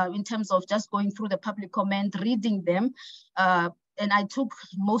in terms of just going through the public comment, reading them. And I took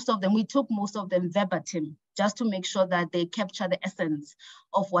most of them, we took most of them verbatim, just to make sure that they capture the essence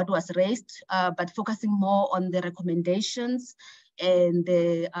of what was raised, but focusing more on the recommendations and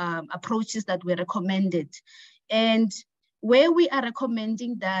the approaches that were recommended. And where we are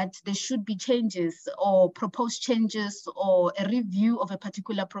recommending that there should be changes or proposed changes or a review of a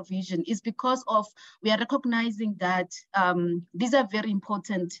particular provision is because of we are recognizing that these are very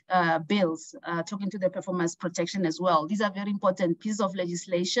important bills, talking to the performance protection as well. These are very important pieces of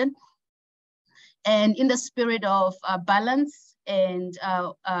legislation. And in the spirit of balance and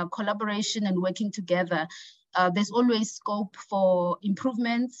collaboration and working together, there's always scope for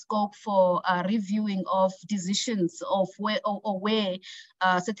improvement, scope for reviewing of decisions of where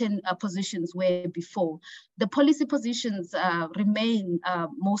certain positions were before. The policy positions remain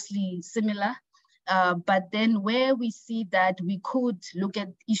mostly similar, but then where we see that we could look at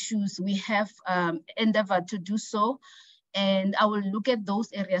issues, we have endeavored to do so. And I will look at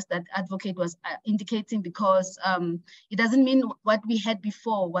those areas that advocate was indicating, because it doesn't mean what we had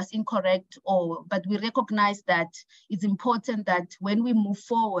before was incorrect, but we recognize that it's important that when we move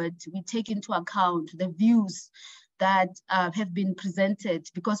forward, we take into account the views that have been presented,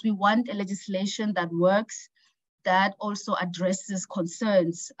 because we want a legislation that works, that also addresses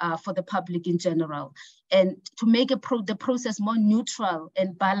concerns for the public in general, and to make the process more neutral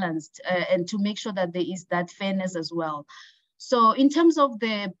and balanced, and to make sure that there is that fairness as well. So in terms of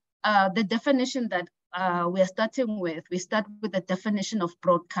the definition that we are starting with, we start with the definition of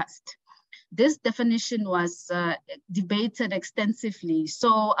broadcast. This definition was debated extensively.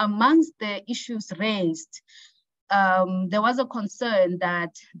 So amongst the issues raised, there was a concern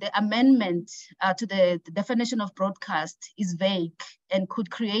that the amendment to the definition of broadcast is vague and could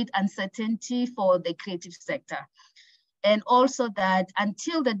create uncertainty for the creative sector. And also that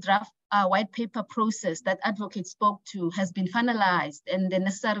until the draft white paper process that advocate spoke to has been finalized and the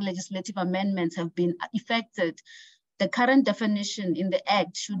necessary legislative amendments have been effected, the current definition in the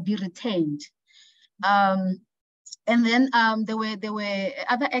Act should be retained. And then there were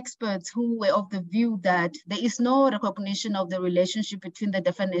other experts who were of the view that there is no recognition of the relationship between the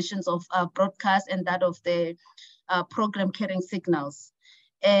definitions of broadcast and that of the program carrying signals.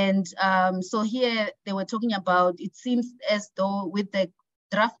 And so here they were talking about, it seems as though with the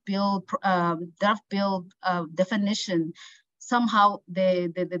draft bill definition, somehow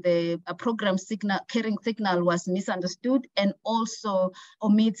the program carrying signal was misunderstood and also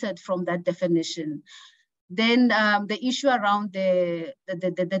omitted from that definition. Then the issue around the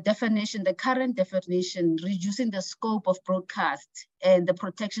definition, the current definition, reducing the scope of broadcast and the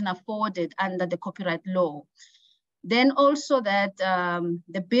protection afforded under the copyright law. Then also that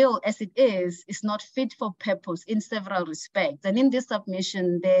the bill as it is not fit for purpose in several respects. And in this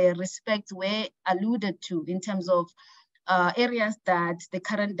submission, the respects were alluded to in terms of areas that the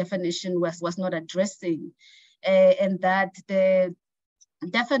current definition was not addressing, and that the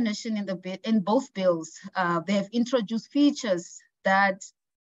definition in both bills, they have introduced features that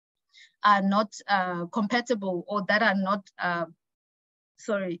are not compatible or that are not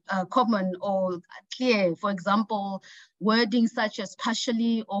common or clear. For example, wording such as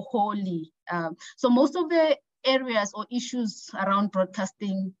partially or wholly. So most of the areas or issues around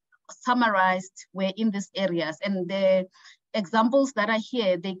broadcasting summarized were in these areas, and the examples that are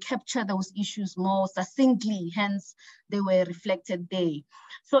here, they capture those issues more succinctly, hence they were reflected there.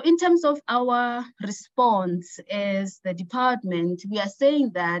 So in terms of our response as the department, we are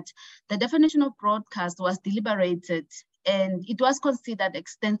saying that the definition of broadcast was deliberated and it was considered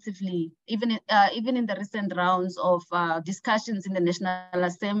extensively, even in the recent rounds of discussions in the National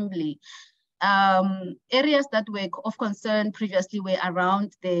Assembly. Areas that were of concern previously were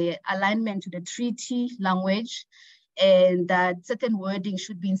around the alignment to the treaty language, and that certain wording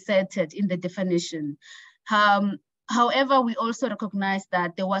should be inserted in the definition. However, we also recognize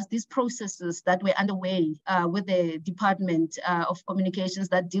that there was these processes that were underway with the Department of Communications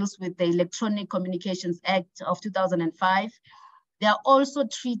that deals with the Electronic Communications Act of 2005. There are also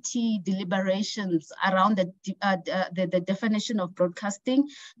treaty deliberations around the definition of broadcasting,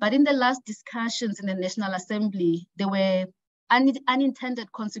 but in the last discussions in the National Assembly, there were unintended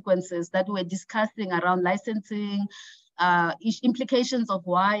consequences that we're discussing around licensing, implications of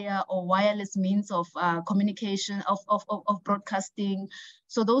wire or wireless means of communication, of broadcasting.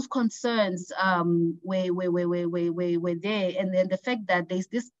 So those concerns were there. And then the fact that there's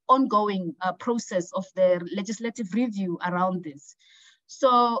this ongoing process of the legislative review around this.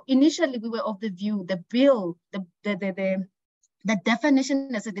 So initially we were of the view, the bill, the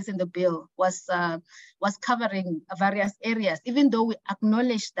definition as it is in the bill was covering various areas, even though we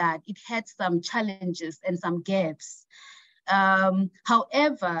acknowledged that it had some challenges and some gaps.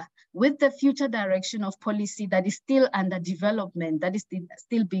 However, with the future direction of policy that is still under development, that is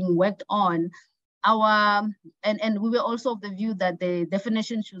still being worked on, and we were also of the view that the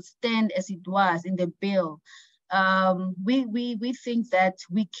definition should stand as it was in the bill. We think that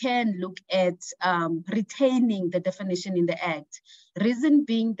we can look at retaining the definition in the Act. Reason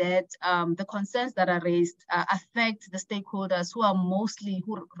being that the concerns that are raised affect the stakeholders who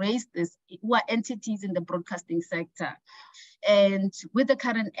raised this, who are entities in the broadcasting sector. And with the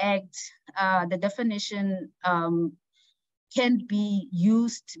current Act, the definition can be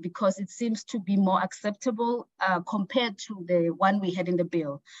used because it seems to be more acceptable compared to the one we had in the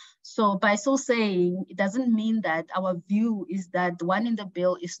bill. So by so saying, it doesn't mean that our view is that the one in the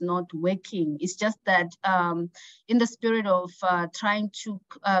bill is not working. It's just that in the spirit of trying to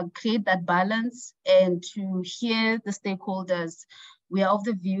create that balance and to hear the stakeholders, we are of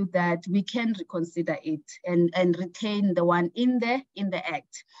the view that we can reconsider it and retain the one in the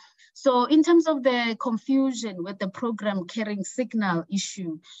Act. So in terms of the confusion with the program carrying signal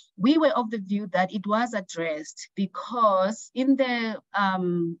issue, we were of the view that it was addressed because in the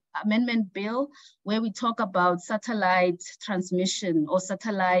amendment bill, where we talk about satellite transmission or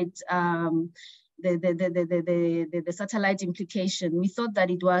satellite, the satellite implication, we thought that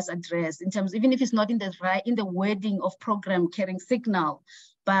it was addressed in terms, even if it's not in the wording of program carrying signal,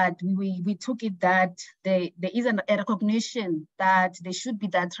 but we took it that there is a recognition that there should be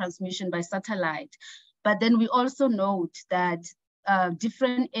that transmission by satellite. But then we also note that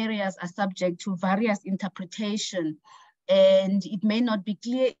different areas are subject to various interpretation and it may not be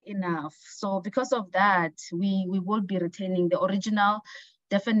clear enough. So because of that, we will be retaining the original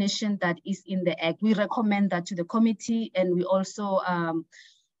definition that is in the Act. We recommend that to the committee, and we also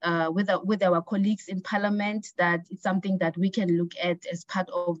with our colleagues in Parliament, that it's something that we can look at as part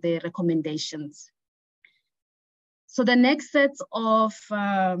of the recommendations. So the next set of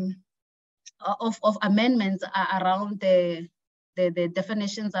amendments are around the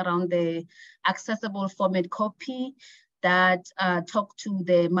definitions around the accessible format copy that talk to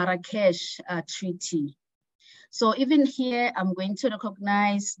the Marrakesh Treaty. So even here, I'm going to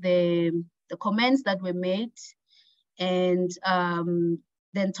recognize the comments that were made and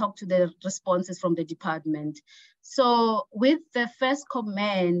then talk to the responses from the department. So with the first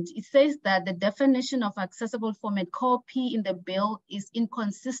comment, it says that the definition of accessible format copy in the bill is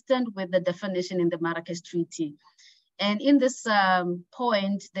inconsistent with the definition in the Marrakesh Treaty. And in this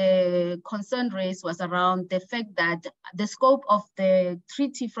point, the concern raised was around the fact that the scope of the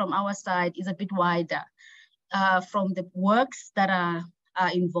treaty from our side is a bit wider. From the works that are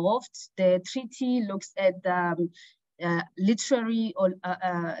involved, the treaty looks at literary or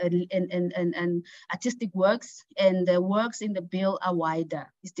and artistic works, and the works in the bill are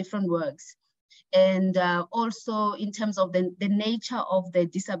wider. It's different works. And also in terms of the nature of the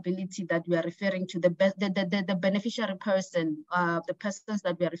disability that we are referring to, the beneficiary person, the persons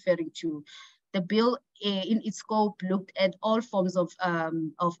that we are referring to. The bill in its scope looked at all forms of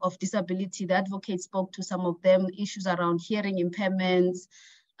disability. The advocate spoke to some of them, issues around hearing impairments,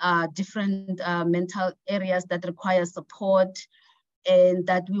 different mental areas that require support, and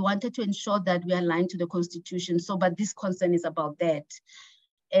that we wanted to ensure that we align to the Constitution. So, but this concern is about that.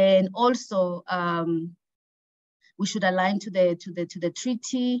 And also, we should align to the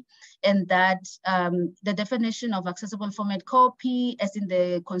treaty, and that the definition of accessible format copy, as in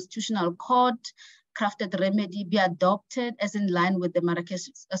the Constitutional Court crafted remedy, be adopted as in line with the Marrakesh.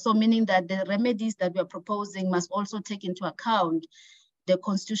 So meaning that the remedies that we are proposing must also take into account the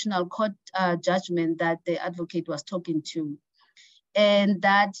Constitutional Court judgment that the advocate was talking to. And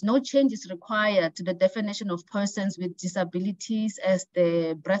that no change is required to the definition of persons with disabilities as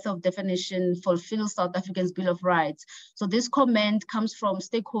the breadth of definition fulfills South Africa's Bill of Rights. So this comment comes from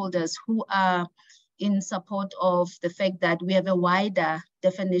stakeholders who are in support of the fact that we have a wider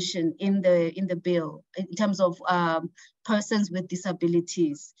definition in the bill in terms of persons with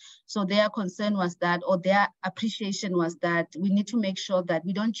disabilities. So their concern was that, or their appreciation was that, we need to make sure that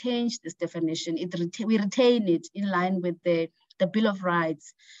we don't change this definition. We retain it in line with the Bill of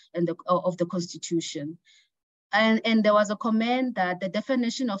Rights and of the Constitution. And there was a comment that the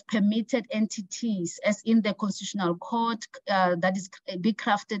definition of permitted entities, as in the Constitutional Court, that is be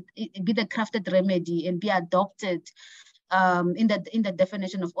the crafted remedy and be adopted in the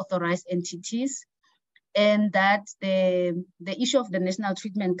definition of authorized entities. And that the issue of the national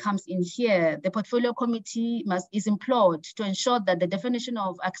treatment comes in here. The Portfolio Committee is implored to ensure that the definition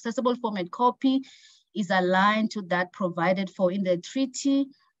of accessible format copy is aligned to that provided for in the treaty,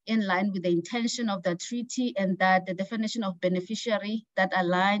 in line with the intention of the treaty, and that the definition of beneficiary that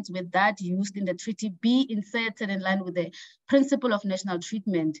aligns with that used in the treaty be inserted in line with the principle of national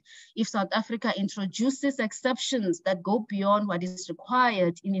treatment. If South Africa introduces exceptions that go beyond what is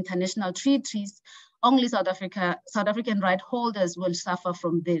required in international treaties, only South African right holders will suffer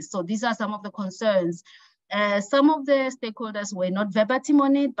from this. So these are some of the concerns. Some of the stakeholders were not verbatim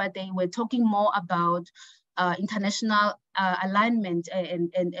on it, but they were talking more about international alignment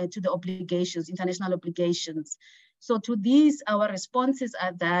and to the obligations, international obligations. So to these, our responses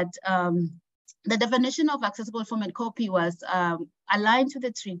are that the definition of accessible format copy was aligned to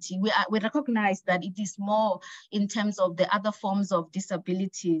the treaty. We recognize that it is more in terms of the other forms of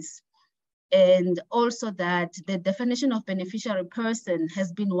disabilities, and also that the definition of beneficiary person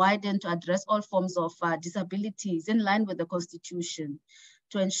has been widened to address all forms of disabilities in line with the Constitution,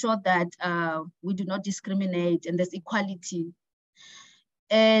 to ensure that we do not discriminate and there's equality.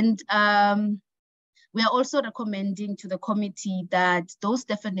 And we are also recommending to the committee that those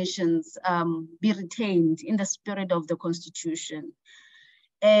definitions be retained in the spirit of the Constitution.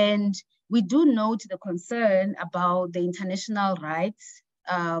 And we do note the concern about the international rights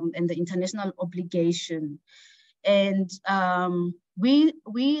and the international obligation. And we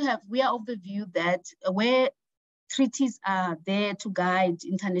are of the view that where treaties are there to guide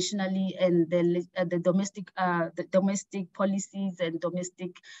internationally and the domestic policies and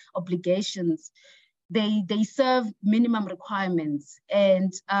domestic obligations, they serve minimum requirements,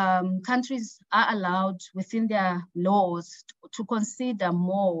 and countries are allowed within their laws to consider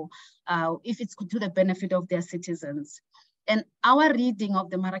more if it's to the benefit of their citizens. And our reading of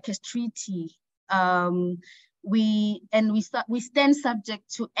the Marrakesh Treaty, we stand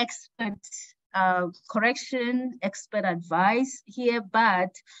subject to expert correction, expert advice here, but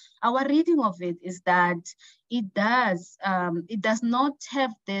our reading of it is that it does not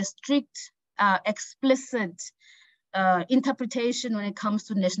have the strict, explicit interpretation when it comes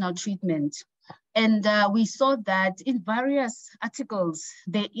to national treatment. And we saw that in various articles,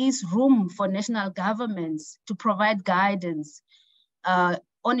 there is room for national governments to provide guidance on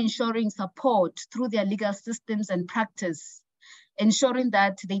ensuring support through their legal systems and practice, ensuring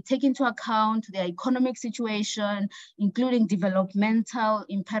that they take into account their economic situation, including developmental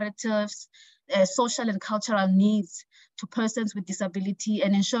imperatives, social and cultural needs to persons with disability,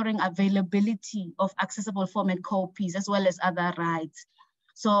 and ensuring availability of accessible format copies as well as other rights.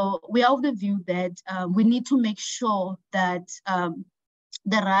 So we are of the view that we need to make sure that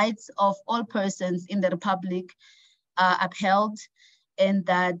the rights of all persons in the Republic are upheld, and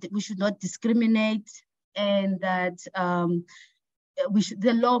that we should not discriminate, and that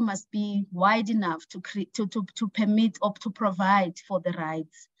the law must be wide enough to permit or to provide for the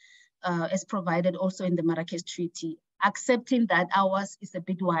rights as provided also in the Marrakesh Treaty, accepting that ours is a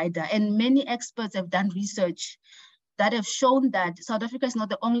bit wider. And many experts have done research that have shown that South Africa is not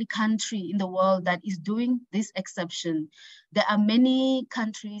the only country in the world that is doing this exception. There are many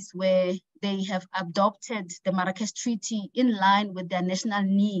countries where they have adopted the Marrakesh Treaty in line with their national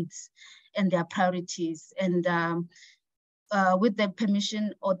needs and their priorities. And with the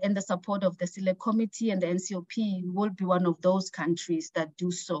permission and the support of the Select Committee and the NCOP, will be one of those countries that do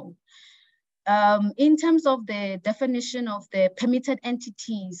so. In terms of the definition of the permitted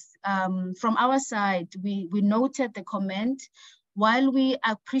entities, from our side, we noted the comment. While we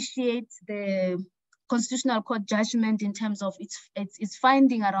appreciate the Constitutional Court judgment in terms of its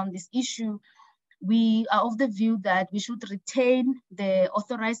finding around this issue, we are of the view that we should retain the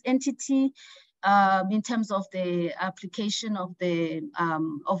authorized entity in terms of the application of the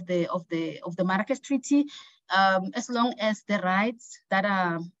Marrakesh Treaty, as long as the rights that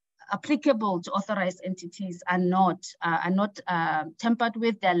are applicable to authorized entities are not tampered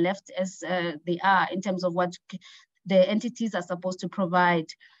with. They're left as they are in terms of what the entities are supposed to provide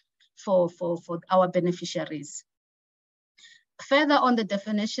for our beneficiaries. Further on the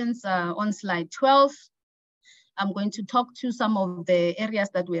definitions on slide 12, I'm going to talk to some of the areas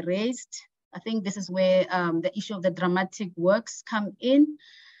that were raised. I think this is where the issue of the dramatic works come in.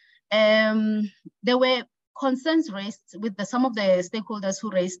 There were concerns raised with some of the stakeholders who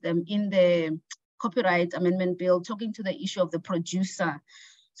raised them in the Copyright Amendment Bill, talking to the issue of the producer.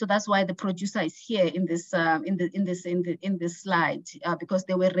 So that's why the producer is here in this slide, because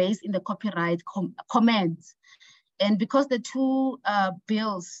they were raised in the copyright comments. And because the two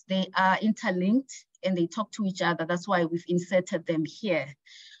bills, they are interlinked and they talk to each other, that's why we've inserted them here.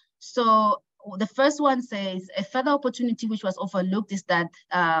 So the first one says, a further opportunity which was overlooked is that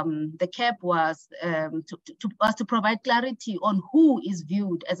the CAP was to provide clarity on who is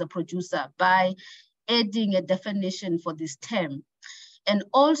viewed as a producer by adding a definition for this term. And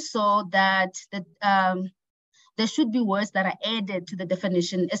also that there should be words that are added to the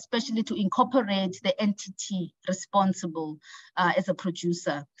definition, especially to incorporate the entity responsible as a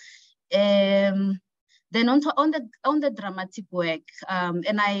producer. Then on the dramatic work,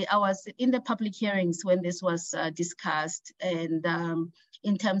 and I was in the public hearings when this was discussed, and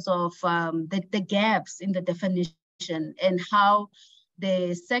in terms of the gaps in the definition and how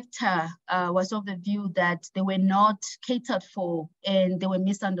the sector was of the view that they were not catered for and they were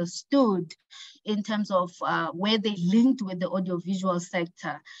misunderstood in terms of where they linked with the audiovisual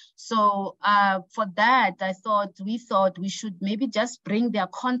sector. So for that, we thought we should maybe just bring their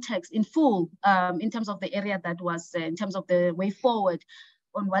context in full in terms of the area that was, in terms of the way forward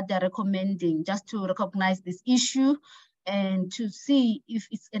on what they're recommending, just to recognize this issue and to see if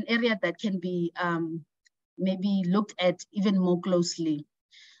it's an area that can be maybe looked at even more closely.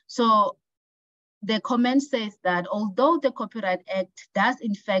 So the comment says that although the Copyright Act does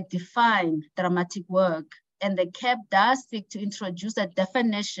in fact define dramatic work, and the CAP does seek to introduce a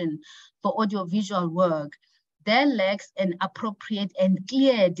definition for audiovisual work, there lacks an appropriate and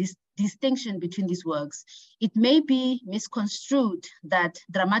clear distinction between these works. It may be misconstrued that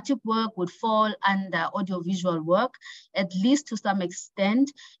dramatic work would fall under audiovisual work, at least to some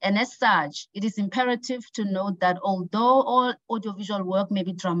extent, and as such, it is imperative to note that although all audiovisual work may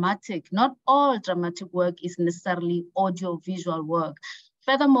be dramatic, not all dramatic work is necessarily audiovisual work.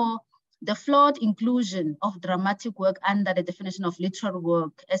 Furthermore, the flawed inclusion of dramatic work under the definition of literary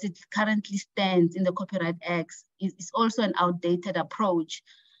work as it currently stands in the Copyright Act is also an outdated approach,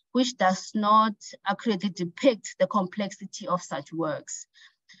 which does not accurately depict the complexity of such works.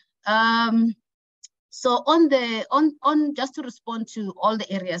 So just to respond to all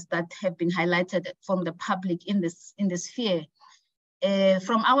the areas that have been highlighted from the public in this sphere,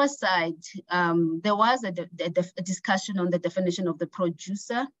 from our side, there was a discussion on the definition of the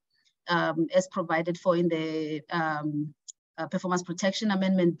producer as provided for in the Performance Protection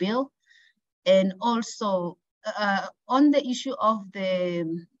Amendment Bill, and also on the issue of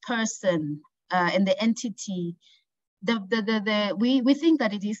the person and the entity, we think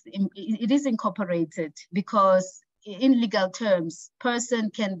that it is incorporated, because in legal terms, person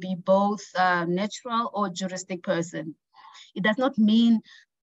can be both natural or juristic person. It does not mean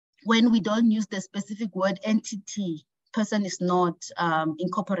when we don't use the specific word entity, person is not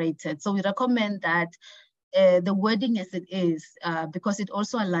incorporated. So we recommend that the wording as it is, because it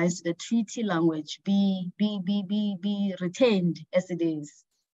also aligns to the treaty language, be retained as it is.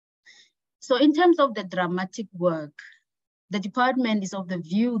 So in terms of the dramatic work, the department is of the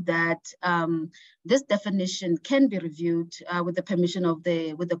view that this definition can be reviewed with the permission of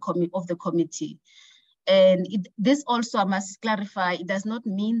the committee. And this also, I must clarify, it does not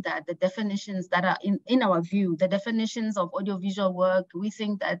mean that the definitions that are in our view, the definitions of audiovisual work, we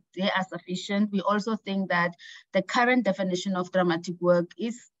think that they are sufficient. We also think that the current definition of dramatic work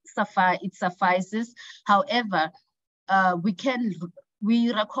suffices. However,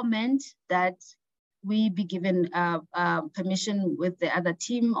 we recommend that we be given permission with the other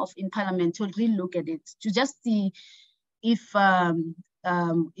team in Parliament to relook at it, to just see if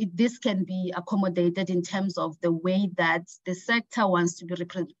this can be accommodated in terms of the way that the sector wants to be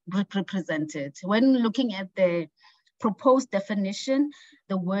represented. When looking at the proposed definition,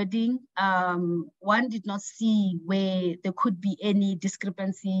 the wording. One did not see where there could be any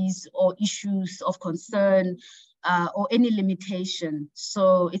discrepancies or issues of concern or any limitation.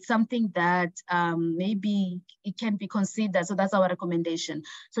 So it's something that maybe it can be considered. So that's our recommendation.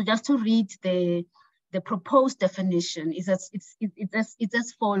 So just to read the proposed definition is it's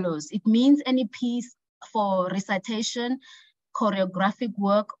as follows. It means any piece for recitation, choreographic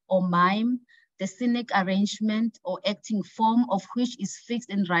work or mime, the scenic arrangement or acting form of which is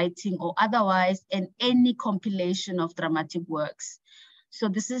fixed in writing or otherwise, and any compilation of dramatic works. So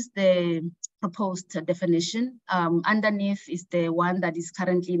this is the proposed definition. Underneath is the one that is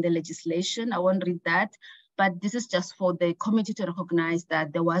currently in the legislation. I won't read that, but this is just for the committee to recognize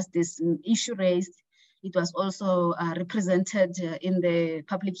that there was this issue raised. It was also represented in the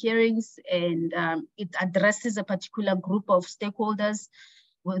public hearings, and it addresses a particular group of stakeholders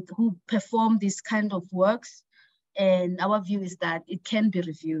who perform this kind of works. And our view is that it can be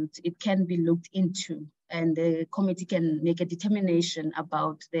reviewed, it can be looked into, and the committee can make a determination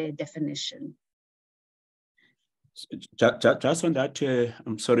about the definition. Just on that,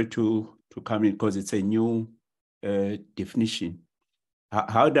 I'm sorry to come in because it's a new definition.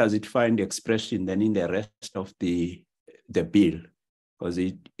 How does it find expression then in the rest of the bill? Because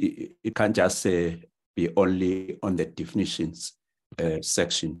it can't just be only on the definitions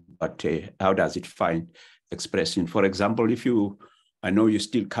section, but how does it find expression? For example, I know you're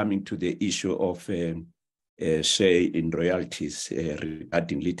still coming to the issue of share in royalties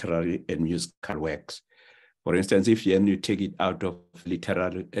regarding literary and musical works. For instance, if you take it out of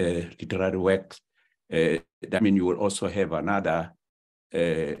literary works, that means you will also have another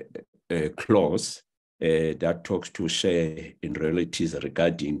clause that talks to share in royalties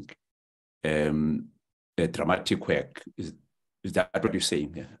regarding a dramatic work. Is that what you're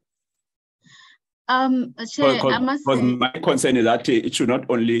saying? Chair, I must say, my concern is that it should not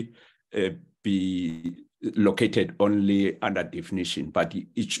only be located only under definition, but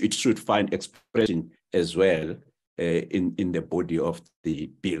it should find expression as well in the body of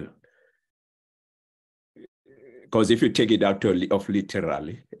the bill. Because if you take it out of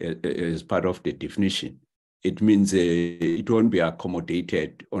literally as part of the definition, it means it won't be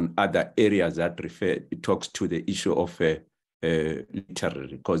accommodated on other areas that it talks to the issue of literary,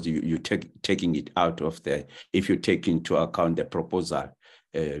 because you're taking it out of the, if you take into account the proposal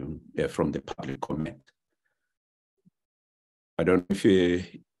from the public comment. I don't know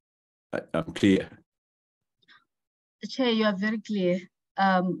if I'm clear. Chair, you are very clear.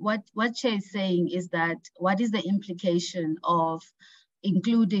 What Chair is saying is that what is the implication of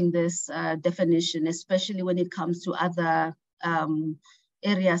including this definition, especially when it comes to other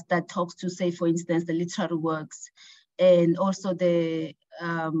areas that talks to, say, for instance, the literary works, and also the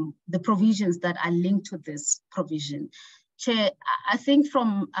provisions that are linked to this provision. Chair, I think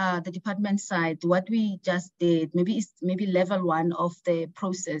from the department side, what we just did, maybe level one of the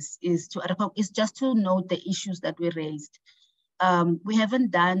process is just to note the issues that we raised. We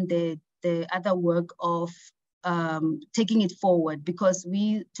haven't done the other work of taking it forward, because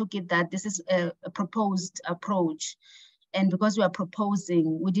we took it that this is a proposed approach, and because we are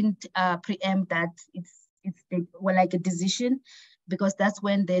proposing, we didn't preempt that it's like a decision, because that's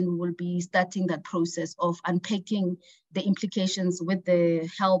when then we'll be starting that process of unpacking the implications with the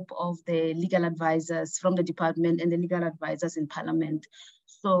help of the legal advisors from the department and the legal advisors in Parliament.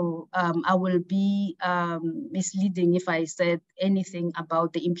 So I will be misleading if I said anything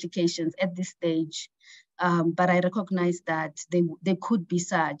about the implications at this stage, but I recognize that they could be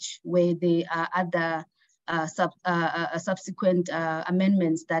such, where there are other subsequent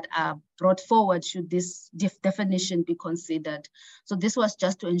amendments that are brought forward should this definition be considered. So this was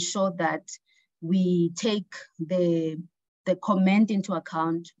just to ensure that we take the comment into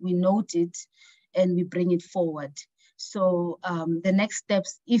account, we note it, and we bring it forward. So the next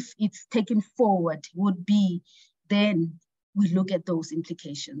steps, if it's taken forward, would be then we look at those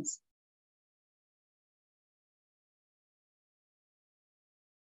implications.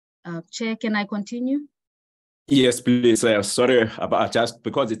 Chair, can I continue? Yes, please. Sorry about just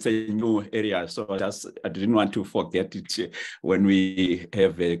because it's a new area, so I didn't want to forget it when we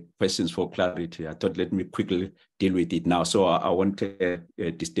have questions for clarity. I thought let me quickly deal with it now, so I won't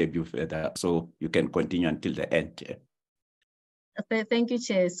disturb you further, so you can continue until the end. Thank you,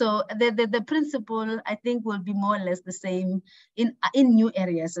 Chair. So the principle, I think, will be more or less the same in new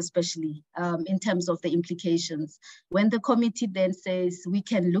areas, especially in terms of the implications. When the committee then says we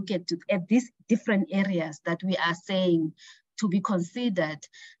can look at these different areas that we are saying to be considered,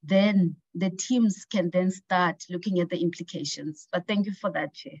 then the teams can then start looking at the implications. But thank you for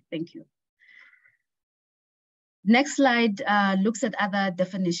that, Chair. Thank you. Next slide looks at other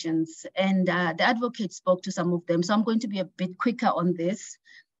definitions, and the advocate spoke to some of them, so I'm going to be a bit quicker on this.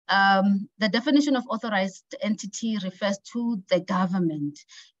 The definition of authorized entity refers to the government.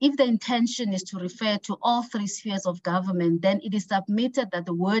 If the intention is to refer to all three spheres of government, then it is submitted that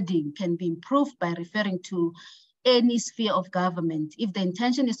the wording can be improved by referring to any sphere of government. If the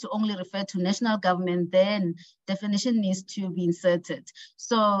intention is to only refer to national government, then definition needs to be inserted.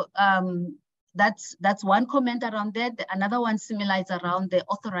 So that's one comment around that. Another one similar is around the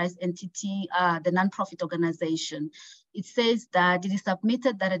authorized entity, the non-profit organization. It says that it is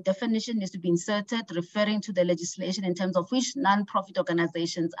submitted that a definition needs to be inserted referring to the legislation in terms of which non-profit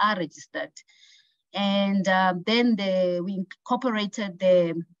organizations are registered. And then we incorporated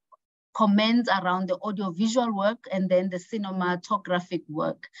the comments around the audiovisual work and then the cinematographic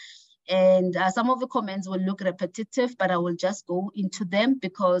work. And some of the comments will look repetitive, but I will just go into them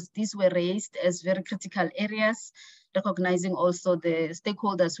because these were raised as very critical areas, recognizing also the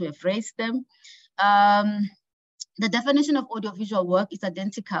stakeholders who have raised them. The definition of audiovisual work is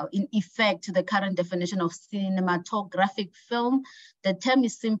identical in effect to the current definition of cinematographic film. The term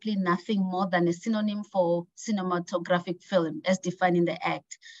is simply nothing more than a synonym for cinematographic film as defined in the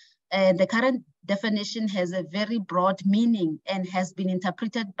Act. The current definition has a very broad meaning and has been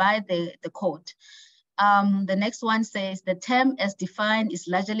interpreted by the court. The next one says the term as defined is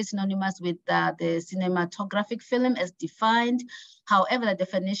largely synonymous with the cinematographic film as defined. However, the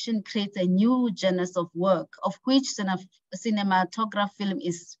definition creates a new genus of work of which cinematograph film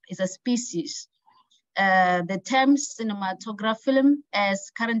is a species. The term cinematograph film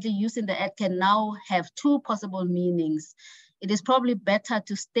as currently used in the Act can now have two possible meanings. It is probably better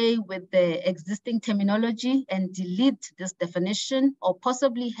to stay with the existing terminology and delete this definition, or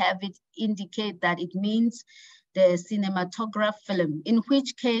possibly have it indicate that it means the cinematograph film, in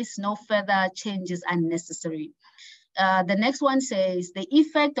which case no further changes are necessary. The next one says the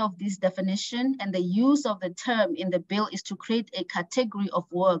effect of this definition and the use of the term in the bill is to create a category of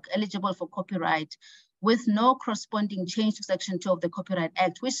work eligible for copyright with no corresponding change to Section 2 of the Copyright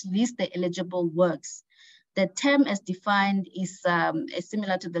Act, which lists the eligible works. The term as defined is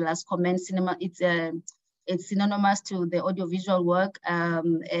similar to the last comment. It's synonymous to the audiovisual work,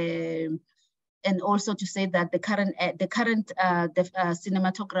 and also to say that the current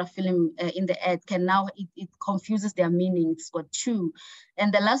cinematograph film in the Act can now, it confuses their meaning. It's got two.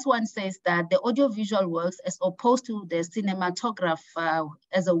 And the last one says that the audiovisual works as opposed to the cinematograph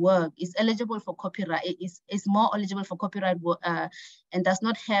as a work is eligible for copyright, is more eligible for copyright and does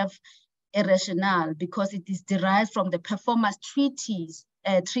not have a rationale because it is derived from the performance treaty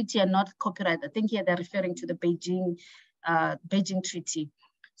and not copyright. I think here they're referring to the Beijing Treaty.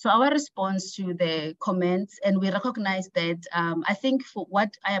 So our response to the comments, and we recognize that, I think for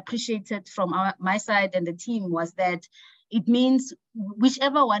what I appreciated from my side and the team was that it means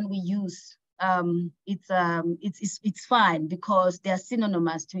whichever one we use, it's fine because they are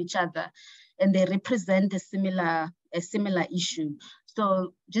synonymous to each other and they represent a similar issue.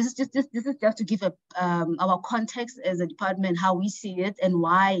 So this is just to give our context as a department, how we see it and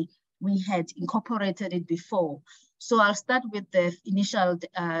why we had incorporated it before. So I'll start with the initial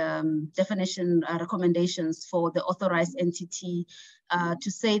definition recommendations for the authorized entity to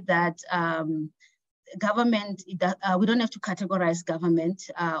say that government, we don't have to categorize government,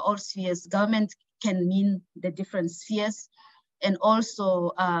 all spheres. Government can mean the different spheres. And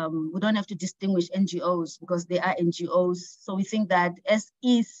also, we don't have to distinguish NGOs because they are NGOs. So we think that as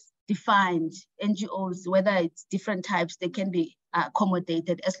is defined, NGOs, whether it's different types, they can be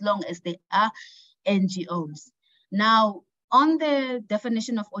accommodated as long as they are NGOs. Now, on the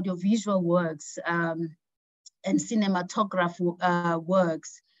definition of audiovisual works and cinematograph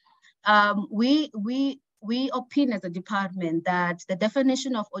works, we opine as a department that the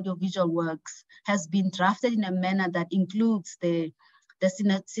definition of audiovisual works has been drafted in a manner that includes the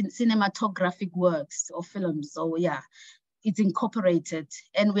cinematographic works or films. So yeah, it's incorporated.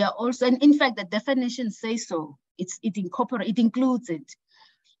 And we are also, and in fact, the definition says so. It includes it.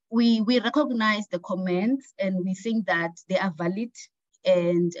 We recognize the comments and we think that they are valid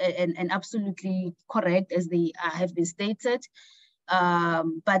and absolutely correct as they have been stated.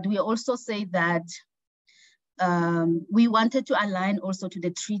 But we also say that we wanted to align also to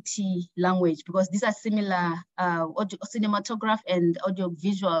the treaty language because these are similar, cinematograph and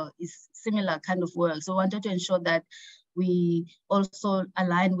audiovisual is similar kind of work. So we wanted to ensure that we also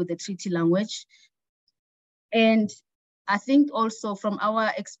align with the treaty language. And I think also from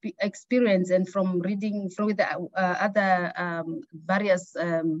our experience and from reading through the other various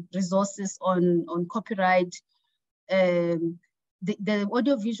resources on copyright, the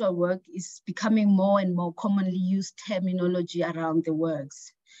audiovisual work is becoming more and more commonly used terminology around the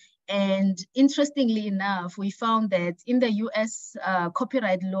works. And interestingly enough, we found that in the US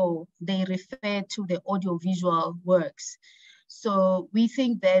copyright law, they refer to the audiovisual works. So we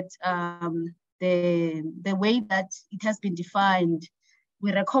think that the way that it has been defined,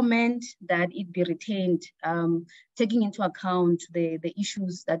 we recommend that it be retained, taking into account the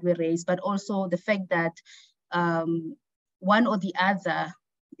issues that we raised, but also the fact that one or the other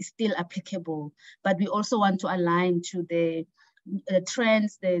is still applicable. But we also want to align to the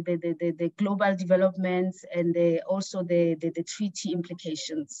trends, the global developments, and also the treaty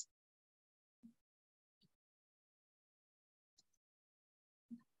implications.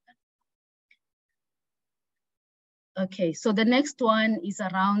 Okay, so the next one is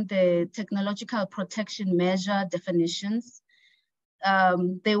around the technological protection measure definitions.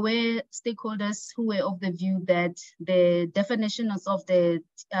 There were stakeholders who were of the view that the definitions of the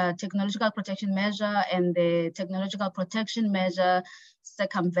technological protection measure and the technological protection measure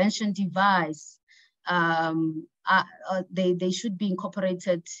circumvention device, they should be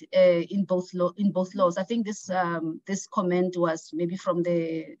incorporated in both laws. I think this comment was maybe from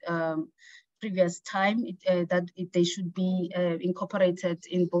the previous time, they should be incorporated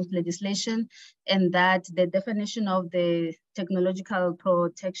in both legislation, and that the definition of the technological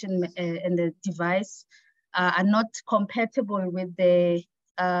protection and the device are not compatible with the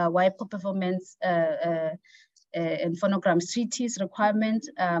WIPO performance and phonograms treaties requirement,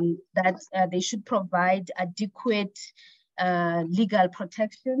 that they should provide adequate legal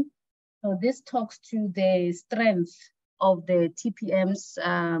protection. So this talks to the strength of the TPMs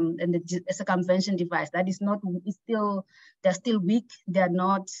and the circumvention device. That is not, they're still weak, they're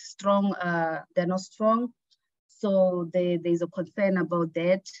not strong, So there's a concern about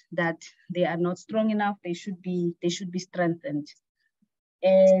that they are not strong enough, they should be strengthened.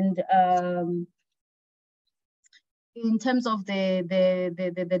 And in terms of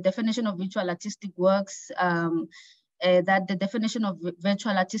the definition of virtual artistic works, that the definition of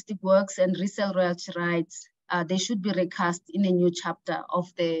virtual artistic works and resale royalty rights, they should be recast in a new chapter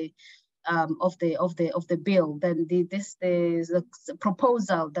of the bill. Then there's a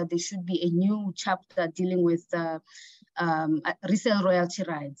proposal that there should be a new chapter dealing with resale royalty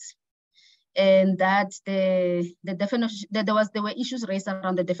rights, and that the definition that there were issues raised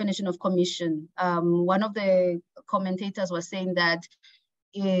around the definition of commission. One of the commentators was saying that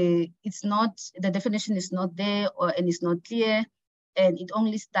the definition is not there and it's not clear. And it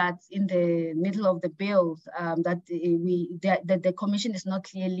only starts in the middle of the bill, that the commission is not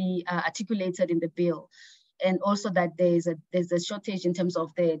clearly articulated in the bill. And also that there's a shortage in terms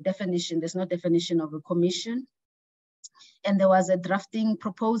of the definition. There's no definition of a commission. And there was a drafting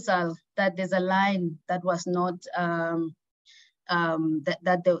proposal that there's a line that was not,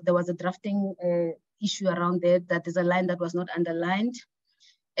 there was a drafting issue around there, that there's a line that was not underlined.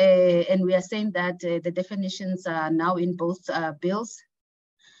 And we are saying that the definitions are now in both bills,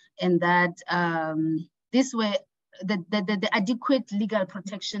 and that this way, the adequate legal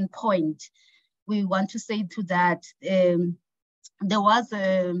protection point, we want to say to that, there was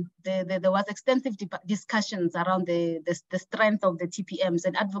extensive discussions around the strength of the TPMs,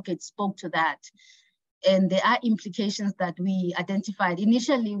 and advocates spoke to that. And there are implications that we identified.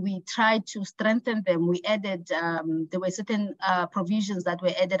 Initially, we tried to strengthen them. We added, there were certain provisions that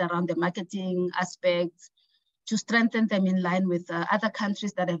were added around the marketing aspects to strengthen them in line with other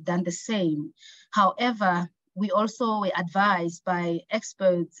countries that have done the same. However, we also were advised by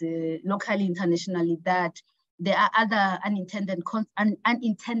experts locally, internationally, that there are other unintended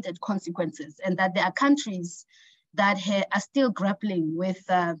consequences, and that there are countries that are still grappling with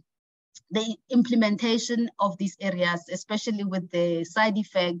the implementation of these areas, especially with the side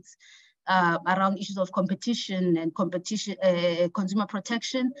effects around issues of competition and consumer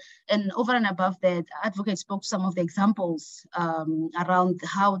protection. And over and above that, advocates spoke to some of the examples around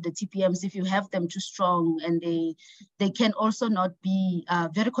how the TPMs, if you have them too strong, and they can also not be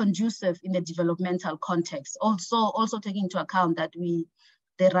very conducive in the developmental context. Also taking into account that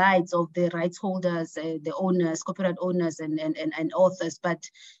the rights of the rights holders, the owners, copyright owners, and authors, but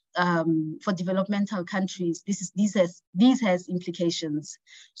for developmental countries, this has implications.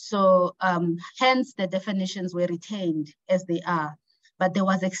 So hence the definitions were retained as they are, but there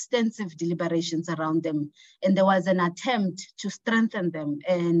was extensive deliberations around them, and there was an attempt to strengthen them,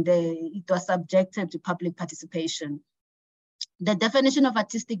 and it was subjected to public participation. The definition of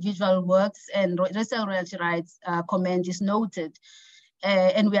artistic visual works and resale royalty rights comment is noted.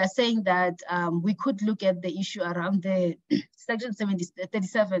 And we are saying that we could look at the issue around the Section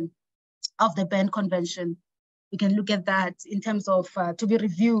 37 of the Berne Convention, we can look at that in terms of to be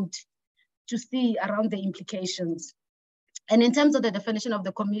reviewed to see around the implications. And in terms of the definition of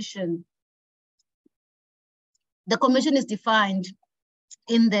the commission is defined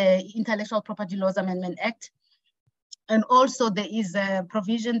in the Intellectual Property Laws Amendment Act. And also there is a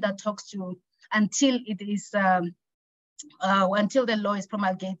provision that talks to until it is, until the law is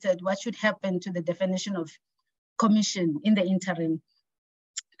promulgated, what should happen to the definition of commission in the interim.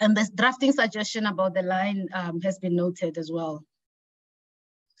 And this drafting suggestion about the line has been noted as well.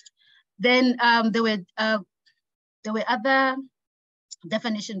 Then there were other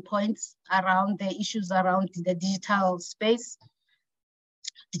definition points around the issues around the digital space,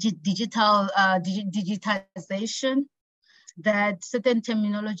 digitization, that certain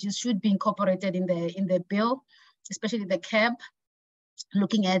terminologies should be incorporated in the bill, especially the CAB,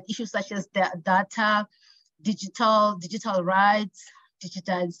 looking at issues such as the data, digital rights,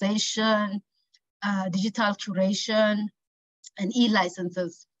 digitization, digital curation, and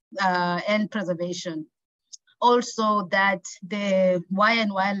e-licenses and preservation. Also that the wire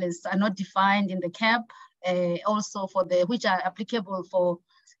and wireless are not defined in the CAB, also for which are applicable for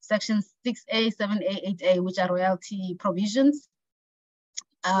Section 6A, 7A, 8A, which are royalty provisions.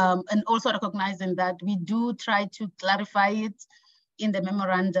 And also recognizing that we do try to clarify it in the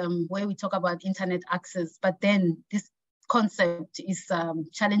memorandum where we talk about internet access, but then this concept is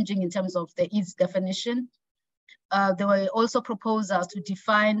challenging in terms of its definition. There were also proposals to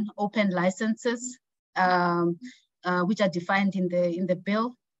define open licenses, which are defined in the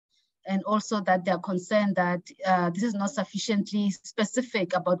bill, and also that they are concerned that this is not sufficiently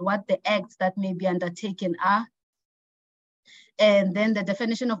specific about what the acts that may be undertaken are. And then the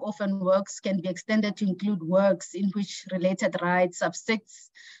definition of orphan works can be extended to include works in which related rights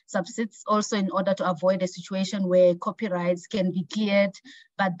subsists also in order to avoid a situation where copyrights can be cleared,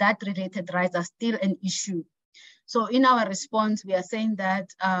 but that related rights are still an issue. So in our response, we are saying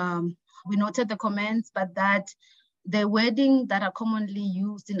that we noted the comments, but that the wording that are commonly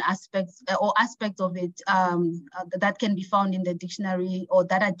used in aspects of it that can be found in the dictionary or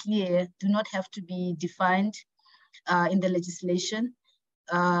that are clear do not have to be defined in the legislation.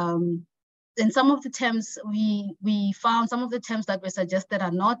 And some of the terms, we found some of the terms that were suggested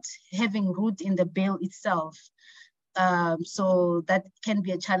are not having root in the bill itself. So that can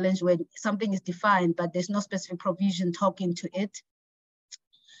be a challenge when something is defined, but there's no specific provision talking to it.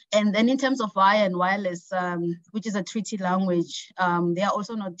 And then in terms of wire and wireless, which is a treaty language, they are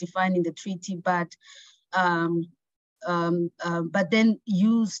also not defined in the treaty, but then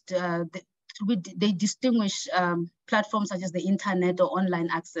used, they distinguish platforms such as the internet or online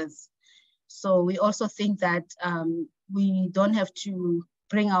access. So we also think that we don't have to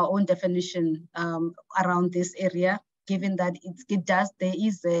bring our own definition around this area, given that there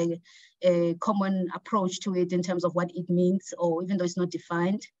is a common approach to it in terms of what it means, or even though it's not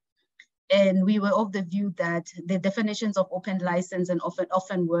defined. And we were of the view that the definitions of open license and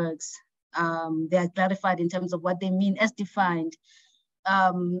orphan works, they are clarified in terms of what they mean as defined.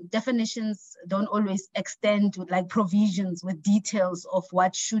 Definitions don't always extend to like provisions with details of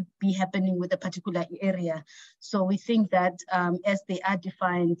what should be happening with a particular area. So we think that as they are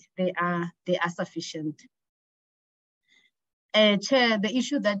defined, they are sufficient. Chair, the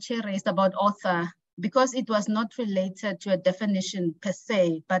issue that Chair raised about author, because it was not related to a definition per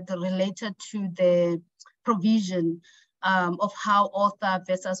se, but related to the provision of how author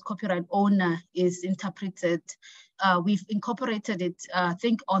versus copyright owner is interpreted. We've incorporated it, I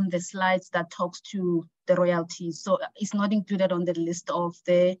think, on the slides that talks to the royalties. So it's not included on the list of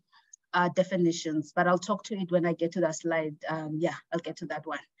the definitions, but I'll talk to it when I get to that slide. Yeah, I'll get to that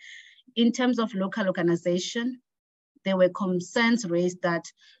one. In terms of local organization, there were concerns raised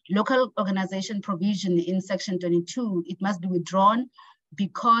that local organization provision in Section 22, it must be withdrawn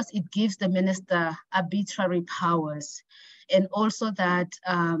because it gives the minister arbitrary powers. And also that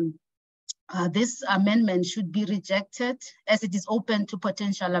this amendment should be rejected as it is open to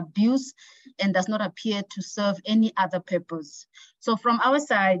potential abuse and does not appear to serve any other purpose. So from our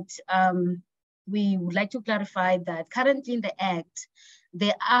side, we would like to clarify that currently in the Act,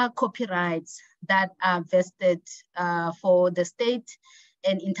 there are copyrights that are vested for the state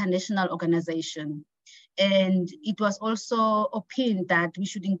and international organization. And it was also opined that we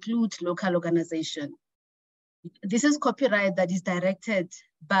should include local organization. This is copyright that is directed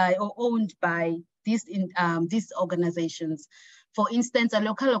by or owned by these organizations. For instance, a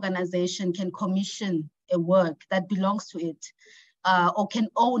local organization can commission a work that belongs to it, or can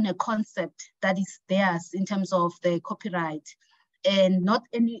own a concept that is theirs in terms of the copyright, and not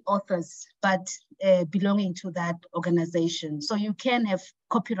any authors, but belonging to that organization. So you can have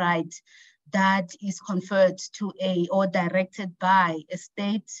copyright that is conferred to or directed by a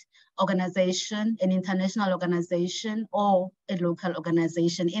state organization, an international organization, or a local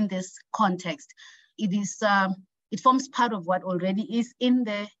organization. In this context, it forms part of what already is in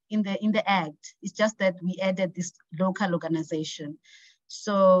the Act. It's just that we added this local organization.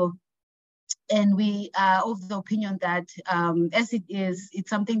 So, and we are of the opinion that as it is, it's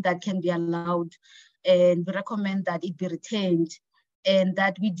something that can be allowed, and we recommend that it be retained, and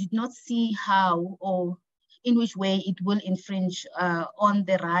that we did not see how or in which way it will infringe on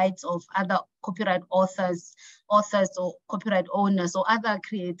the rights of other copyright authors or copyright owners or other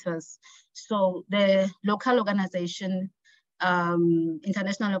creators. So the local organization,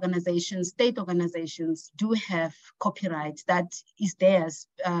 international organizations, state organizations do have copyright that is theirs,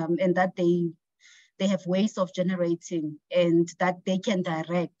 and that they have ways of generating and that they can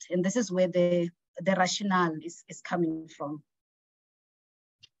direct. And this is where the rationale is coming from.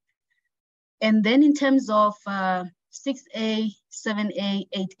 And then in terms of 6A, 7A,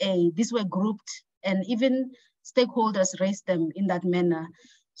 8A, these were grouped, and even stakeholders raised them in that manner.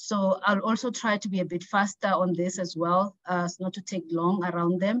 So I'll also try to be a bit faster on this as well, so not to take long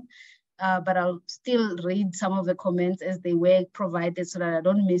around them, but I'll still read some of the comments as they were provided so that I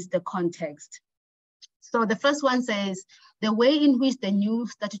don't miss the context. So the first one says, the way in which the new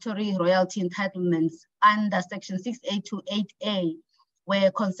statutory royalty entitlements under Section 6A to 8A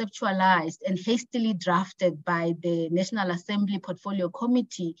were conceptualized and hastily drafted by the National Assembly Portfolio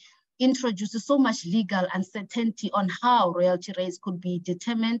Committee introduces so much legal uncertainty on how royalty rates could be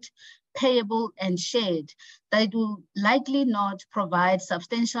determined, payable, and shared that it will likely not provide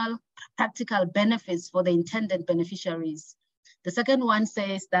substantial practical benefits for the intended beneficiaries. The second one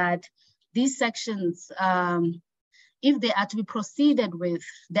says that these sections, if they are to be proceeded with,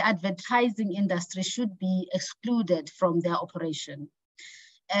 the advertising industry should be excluded from their operation.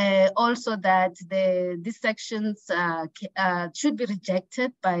 Also that these sections should be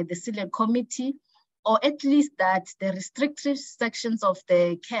rejected by the Select Committee, or at least that the restrictive sections of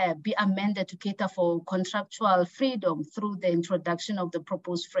the CAB be amended to cater for contractual freedom through the introduction of the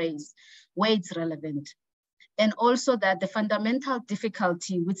proposed phrase where it's relevant. And also that the fundamental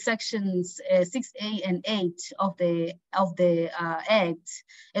difficulty with sections 6A and 8 of the Act,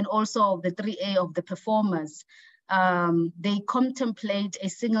 and also of the 3A of the performers, they contemplate a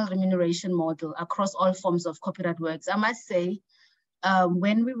single remuneration model across all forms of copyright works. I must say,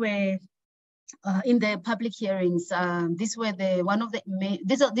 when we were in the public hearings, this was one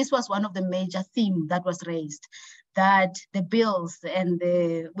of the major themes that was raised, that the bills and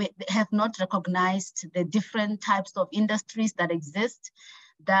have not recognized the different types of industries that exist,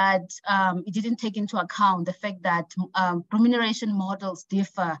 that it didn't take into account the fact that remuneration models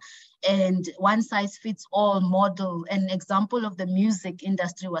differ, and one size fits all model. An example of the music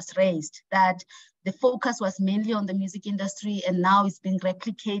industry was raised, that the focus was mainly on the music industry, and now it's being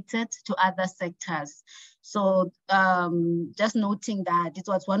replicated to other sectors. So just noting that it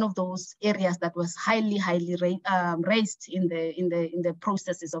was one of those areas that was highly raised in the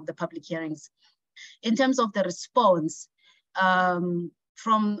processes of the public hearings. In terms of the response,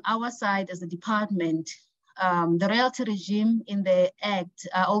 from our side as a department, the royalty regime in the Act,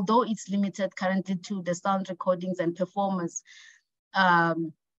 although it's limited currently to the sound recordings and performers,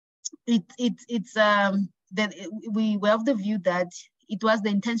 we were of the view that it was the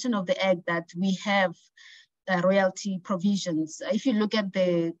intention of the Act that we have royalty provisions. If you look at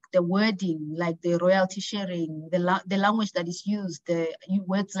the wording, like the royalty sharing, the language that is used, the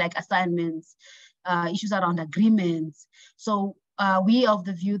words like assignments, issues around agreements. So we are of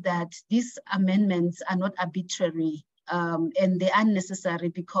the view that these amendments are not arbitrary, and they are necessary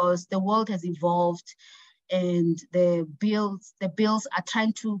because the world has evolved, and the bills are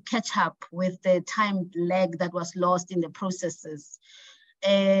trying to catch up with the time lag that was lost in the processes.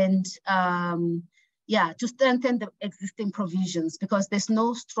 And to strengthen the existing provisions, because there's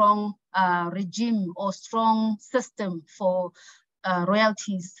no strong regime or strong system for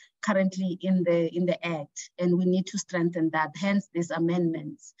royalties currently in the Act, and we need to strengthen that, hence these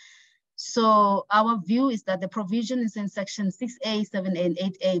amendments. So our view is that the provisions in section 6A, 7A, and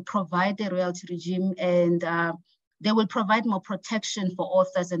 8A provide a royalty regime, and they will provide more protection for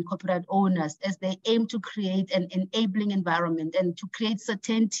authors and copyright owners as they aim to create an enabling environment and to create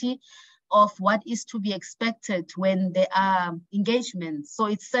certainty of what is to be expected when there are engagements. So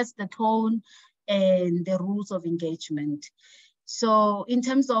it sets the tone and the rules of engagement. So in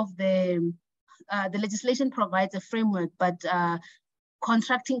terms of the legislation provides a framework, but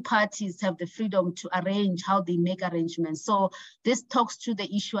contracting parties have the freedom to arrange how they make arrangements. So this talks to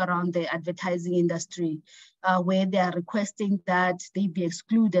the issue around the advertising industry, where they are requesting that they be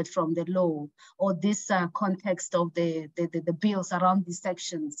excluded from the law, or this context of the bills around these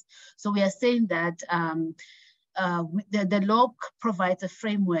sections. So we are saying that the law provides a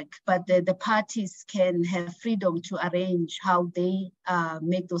framework, but the parties can have freedom to arrange how they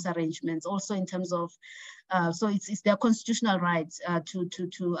make those arrangements. Also in terms of, so it's their constitutional rights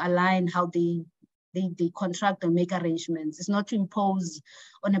to align how they contract and make arrangements. It's not to impose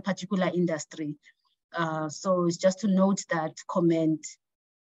on a particular industry. So it's just to note that comment.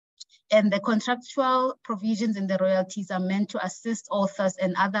 And the contractual provisions in the royalties are meant to assist authors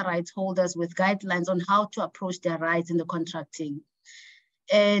and other rights holders with guidelines on how to approach their rights in the contracting.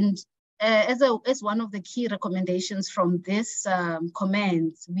 And as one of the key recommendations from this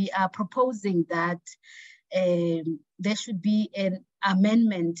comments, we are proposing that there should be an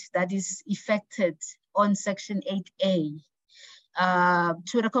amendment that is effected on Section 8A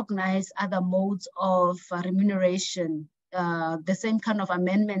to recognize other modes of remuneration. The same kind of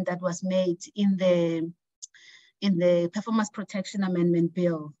amendment that was made in the Performance Protection Amendment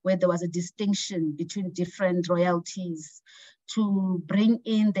Bill, where there was a distinction between different royalties to bring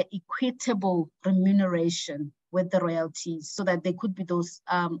in the equitable remuneration with the royalties, so that there could be those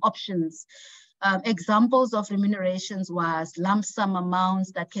options. Examples of remunerations was lump sum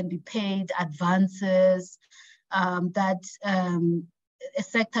amounts that can be paid, advances, that a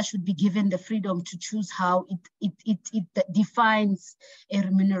sector should be given the freedom to choose how it defines a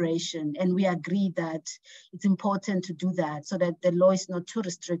remuneration. And we agree that it's important to do that so that the law is not too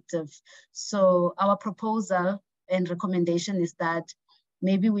restrictive. So our proposal and recommendation is that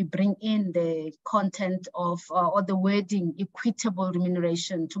maybe we bring in the content of, or the wording, equitable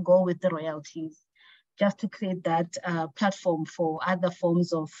remuneration to go with the royalties, just to create that platform for other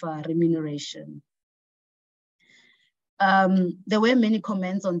forms of remuneration. There were many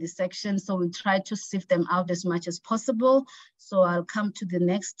comments on this section, so we tried to sift them out as much as possible. So I'll come to the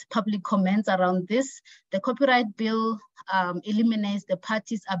next public comments around this. The Copyright Bill eliminates the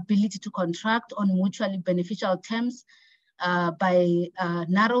parties' ability to contract on mutually beneficial terms by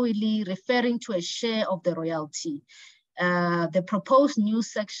narrowly referring to a share of the royalty. The proposed new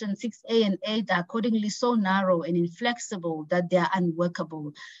section 6A and 8 are accordingly so narrow and inflexible that they are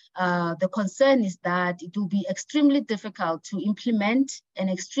unworkable. The concern is that it will be extremely difficult to implement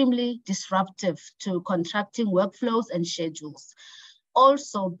and extremely disruptive to contracting workflows and schedules.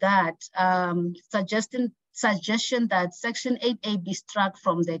 Also that suggestion that Section 8A be struck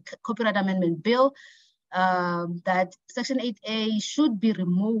from the Copyright Amendment Bill, that Section 8A should be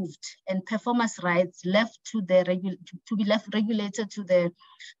removed and performance rights left to be left regulated to the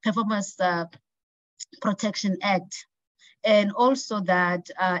Performance Protection Act. And also that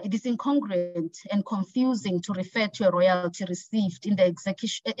it is incongruent and confusing to refer to a royalty received in the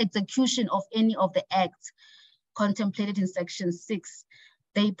execution of any of the acts contemplated in Section 6.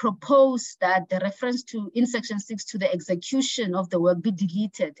 They propose that the reference in Section 6 to the execution of the work be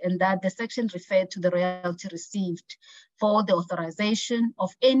deleted, and that the section referred to the royalty received for the authorization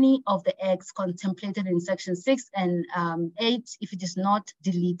of any of the acts contemplated in Section 6 and 8 if it is not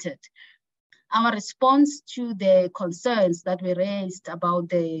deleted. Our response to the concerns that were raised about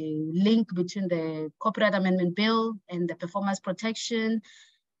the link between the Copyright Amendment Bill and the performance protection,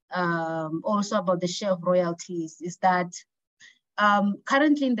 also about the share of royalties, is that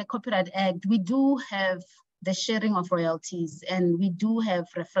currently in the Copyright Act, we do have the sharing of royalties and we do have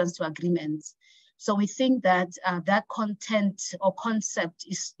reference to agreements. So we think that that content or concept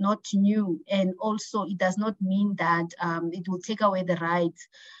is not new, and also it does not mean that it will take away the rights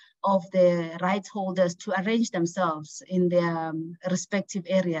of the rights holders to arrange themselves in their respective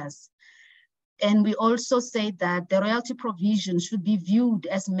areas. And we also say that the royalty provision should be viewed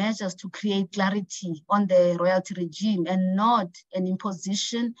as measures to create clarity on the royalty regime and not an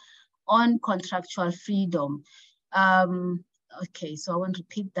imposition on contractual freedom. Okay, so I want to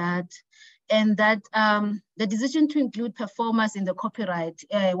repeat that. And that the decision to include performers in the copyright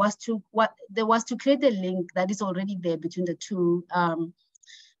was to create a link that is already there between the two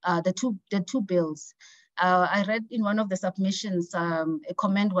bills. I read in one of the submissions, a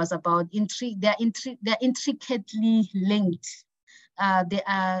comment was about they're intricately linked. They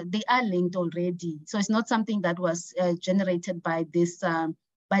are linked already. So it's not something that was generated by this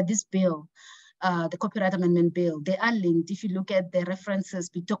bill, the Copyright Amendment Bill. They are linked. If you look at the references,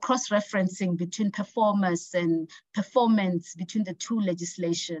 the cross-referencing between performers and performance between the two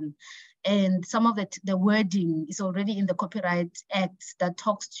legislation, and some of the wording is already in the Copyright Act that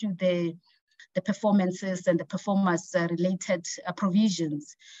talks to the the performances and the performance-related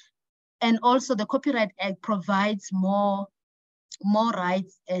provisions. And also the Copyright Act provides more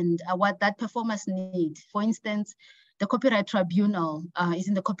rights and what that performers need. For instance, the Copyright Tribunal is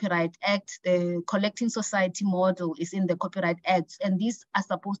in the Copyright Act, the Collecting Society model is in the Copyright Act, and these are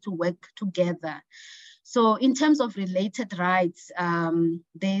supposed to work together. So in terms of related rights,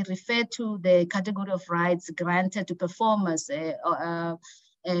 they refer to the category of rights granted to performers,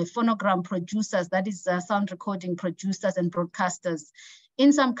 phonogram producers, that is sound recording producers and broadcasters.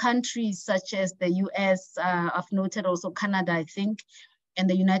 In some countries, such as the US, I've noted also Canada, I think, and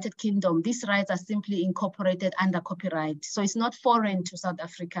the United Kingdom, these rights are simply incorporated under copyright. So it's not foreign to South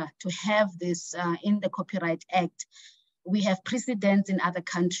Africa to have this in the Copyright Act. We have precedents in other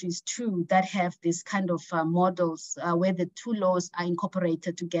countries too that have this kind of models where the two laws are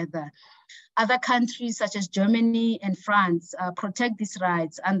incorporated together. Other countries such as Germany and France protect these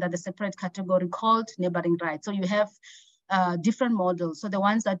rights under the separate category called neighboring rights. So you have different models. So the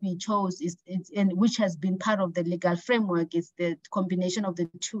ones that we chose which has been part of the legal framework is the combination of the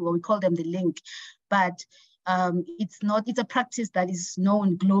two, or we call them the link. But it's a practice that is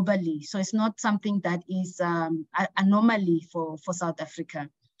known globally. So it's not something that is an anomaly for South Africa.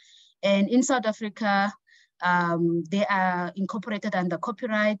 And in South Africa, they are incorporated under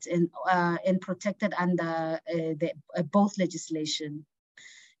copyright and protected under both legislation.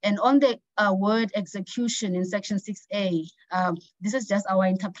 And on the word execution in Section 6A, this is just our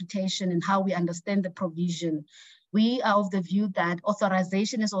interpretation and how we understand the provision. We are of the view that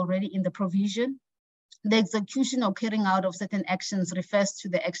authorization is already in the provision. The execution or carrying out of certain actions refers to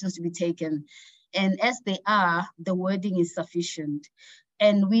the actions to be taken. And as they are, the wording is sufficient.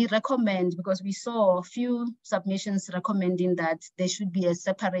 And we recommend, because we saw a few submissions recommending that there should be a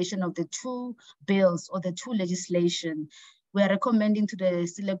separation of the two bills or the two legislation. We are recommending to the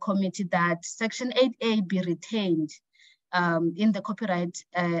Select Committee that Section 8A be retained in the Copyright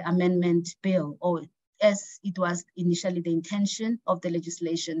Amendment Bill, or as it was initially the intention of the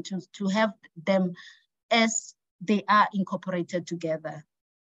legislation, to have them as they are incorporated together.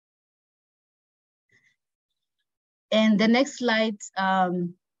 And the next slide,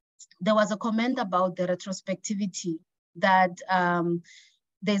 there was a comment about the retrospectivity, that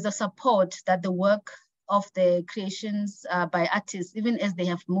there's a support that the work of the creations by artists, even as they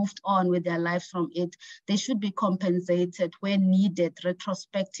have moved on with their lives from it, they should be compensated where needed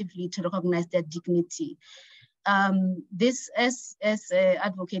retrospectively to recognize their dignity. This, as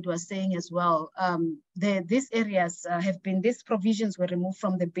advocate was saying as well, these areas these provisions were removed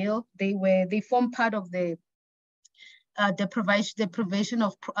from the bill. They form part of the provision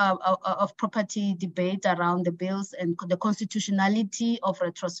of property debate around the bills and the constitutionality of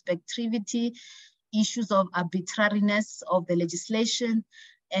retrospectivity, issues of arbitrariness of the legislation.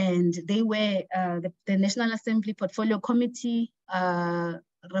 And they were, the National Assembly Portfolio Committee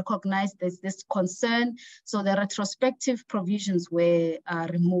recognized this concern. So the retrospective provisions were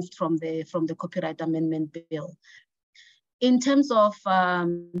removed from the Copyright Amendment Bill. In terms of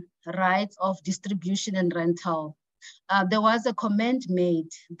rights of distribution and rental, there was a comment made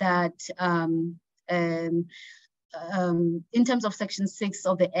that in terms of Section 6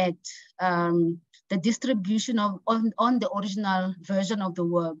 of the Act, the distribution on the original version of the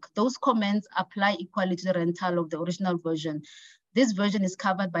work, those comments apply equally to the rental of the original version. This version is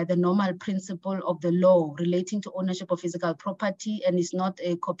covered by the normal principle of the law relating to ownership of physical property and is not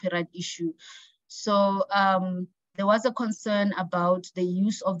a copyright issue. So there was a concern about the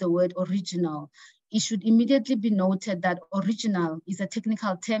use of the word original. It should immediately be noted that original is a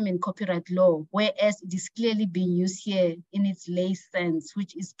technical term in copyright law, whereas it is clearly being used here in its lay sense,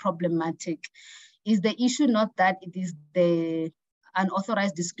 which is problematic. Is the issue not that it is the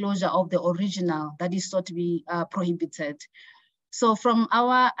unauthorized disclosure of the original that is sought to be prohibited? So from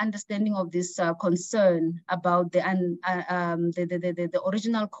our understanding of this concern about the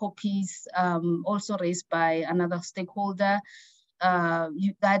original copies also raised by another stakeholder,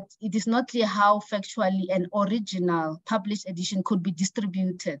 that it is not clear how factually an original published edition could be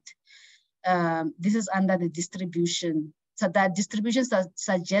distributed. This is under the distribution. So that distribution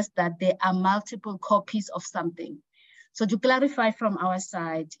suggests that there are multiple copies of something. So to clarify from our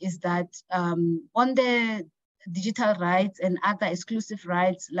side is that on the digital rights and other exclusive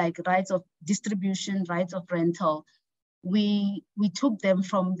rights like rights of distribution, rights of rental, we took them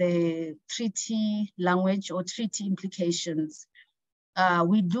from the treaty language or treaty implications.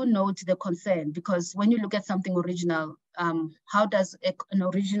 We do note the concern, because when you look at something original, how does an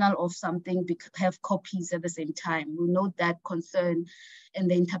original of something have copies at the same time? We note that concern and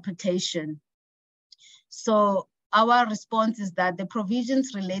the interpretation. So our response is that the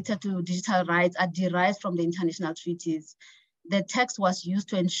provisions related to digital rights are derived from the international treaties. The text was used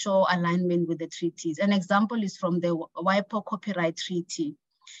to ensure alignment with the treaties. An example is from the WIPO Copyright Treaty.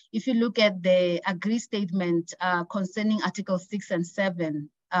 If you look at the agree statement concerning Article 6 and 7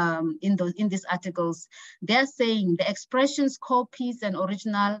 in these articles, they're saying the expressions, copies, and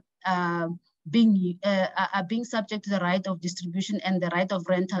original are being subject to the right of distribution and the right of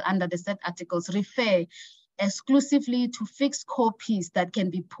rental under the said articles refer exclusively to fixed copies that can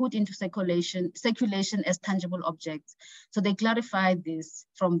be put into circulation as tangible objects. So they clarified this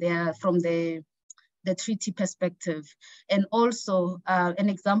from the treaty perspective. And also an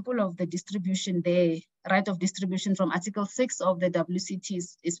example of the distribution there, right of distribution from Article 6 of the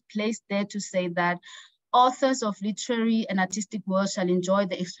WCT is placed there to say that authors of literary and artistic works shall enjoy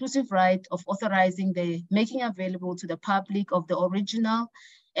the exclusive right of authorizing the making available to the public of the original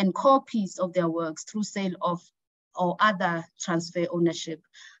and copies of their works through sale of or other transfer ownership.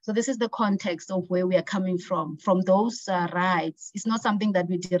 So this is the context of where we are coming from those rights. It's not something that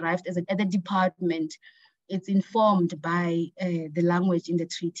we derived as a department. It's informed by the language in the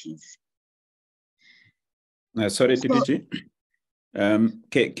treaties. Sorry, DPG.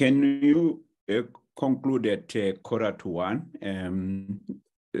 Can you conclude at quarter to 1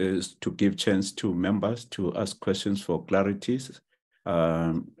 to give chance to members to ask questions for clarities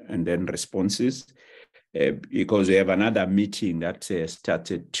and then responses? Because we have another meeting that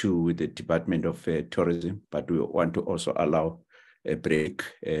started too with the Department of Tourism, but we want to also allow a break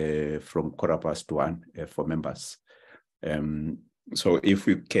from 1:15 for members. So if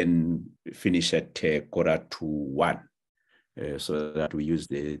we can finish at 1:45, so that we use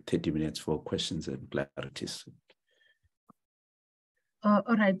the 30 minutes for questions and clarities.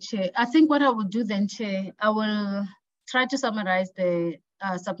 All right, Chair. I think what I will do then, Chair, I will try to summarize the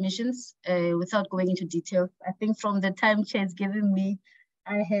submissions without going into detail. I think from the time Chair has given me,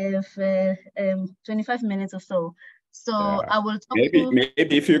 I have 25 minutes or so. So I will talk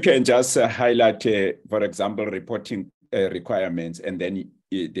maybe if you can just highlight, for example, reporting requirements and then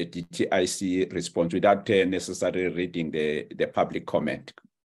the DTIC response without necessarily reading the public comment,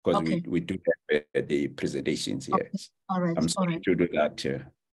 because we do have the presentations here. Okay. All right. I'm sorry to do that.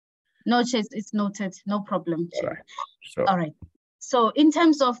 No, Chair, it's noted. No problem. All right. So, all right. So in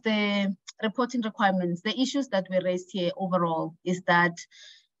terms of the reporting requirements, the issues that we raised here overall is that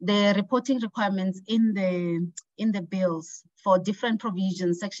the reporting requirements in the bills for different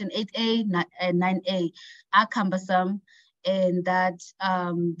provisions, Section 8A and 9A, are cumbersome, and that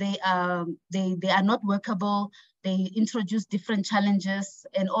they are not workable. They introduce different challenges,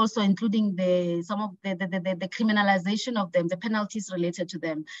 and also including some of the criminalization of them, the penalties related to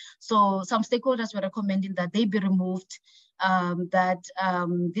them. So some stakeholders were recommending that they be removed, that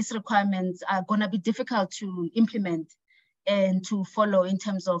these requirements are going to be difficult to implement and to follow in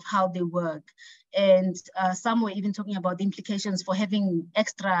terms of how they work. And some were even talking about the implications for having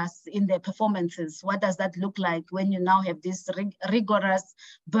extras in their performances. What does that look like when you now have this rigorous,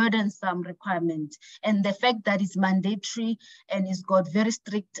 burdensome requirement? And the fact that it's mandatory and it's got very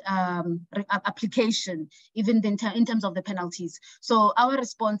strict application, even in terms of the penalties. So our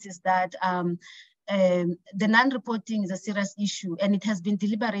response is that the non-reporting is a serious issue, and it has been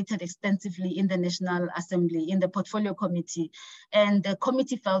deliberated extensively in the National Assembly, in the Portfolio Committee. And the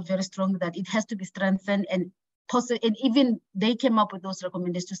committee felt very strongly that it has to be strengthened, and even they came up with those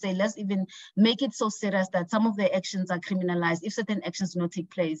recommendations to say, let's even make it so serious that some of the actions are criminalized if certain actions do not take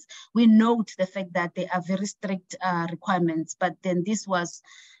place. We note the fact that there are very strict requirements, but then this was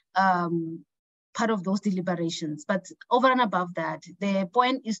part of those deliberations. But over and above that, the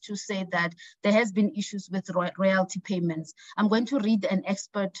point is to say that there has been issues with royalty payments. I'm going to read an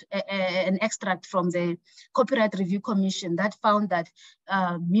extract from the Copyright Review Commission that found that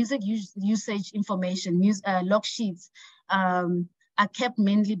music usage information, log sheets, are kept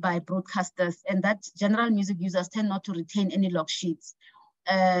mainly by broadcasters, and that general music users tend not to retain any log sheets.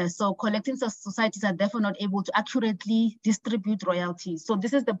 So collecting societies are therefore not able to accurately distribute royalties. So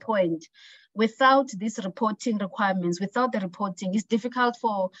this is the point. Without these reporting requirements, without the reporting, it's difficult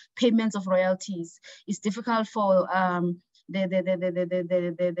for payments of royalties. It's difficult for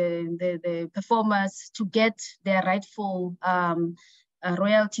the performers to get their rightful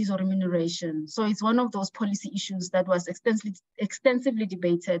royalties or remuneration. So it's one of those policy issues that was extensively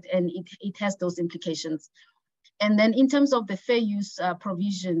debated, and it has those implications. And then in terms of the fair use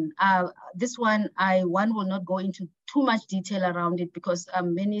provision, this one will not go into too much detail around it, because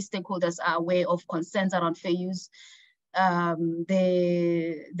many stakeholders are aware of concerns around fair use.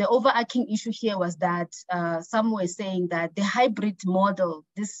 the overarching issue here was that some were saying that the hybrid model,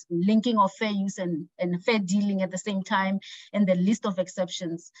 this linking of fair use and fair dealing at the same time, and the list of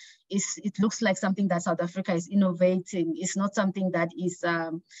exceptions, it looks like something that South Africa is innovating. It's not something that is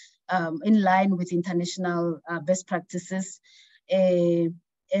in line with international best practices.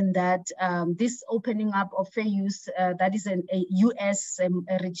 And that this opening up of fair use, that is a US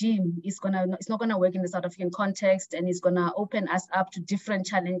regime, it's not gonna work in the South African context, and it's gonna open us up to different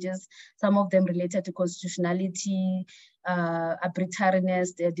challenges, some of them related to constitutionality,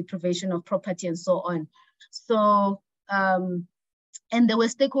 arbitrariness, the deprivation of property, and so on. So, and there were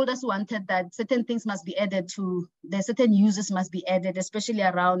stakeholders who wanted that certain things must be added to, certain uses must be added, especially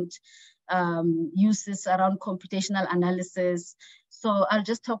around uses around computational analysis. So I'll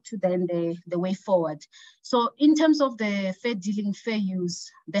just talk to them the way forward. So in terms of the fair dealing, fair use,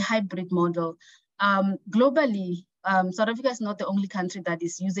 the hybrid model, globally, South Africa is not the only country that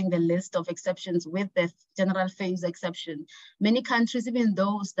is using the list of exceptions with the general fair use exception. Many countries, even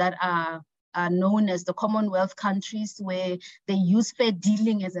those that are known as the Commonwealth countries, where they use fair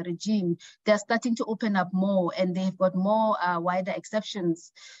dealing as a regime, they're starting to open up more, and they've got more wider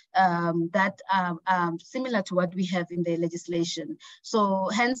exceptions that are similar to what we have in the legislation. So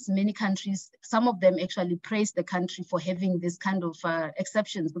hence many countries, some of them actually praise the country for having this kind of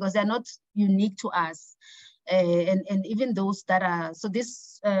exceptions, because they're not unique to us. And even those that are, so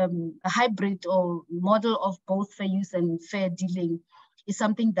this hybrid or model of both fair use and fair dealing is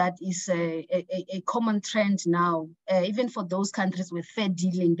something that is a common trend now. Even for those countries with fair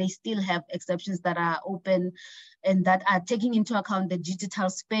dealing, they still have exceptions that are open and that are taking into account the digital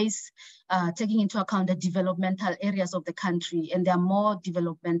space, taking into account the developmental areas of the country, and they are more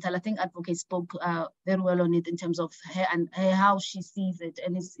developmental. I think Advocate spoke very well on it in terms of her and how she sees it,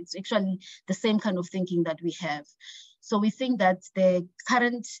 and it's actually the same kind of thinking that we have. So we think that the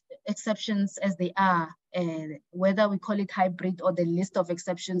current exceptions as they are, whether we call it hybrid or the list of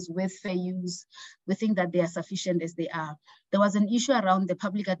exceptions with fair use, we think that they are sufficient as they are. There was an issue around the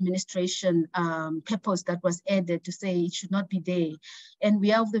public administration purpose that was added to say it should not be there. And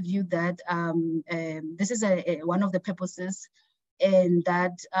we are of the view that this is one of the purposes, and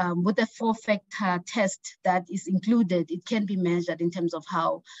that with the 4-factor test that is included, it can be measured in terms of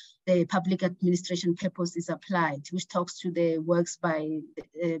how the public administration purpose is applied, which talks to the works by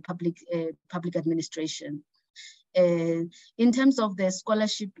public administration. In terms of the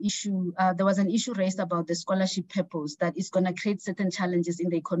scholarship issue, there was an issue raised about the scholarship purpose that is going to create certain challenges in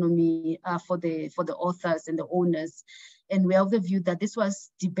the economy for the authors and the owners. And we are of the view that this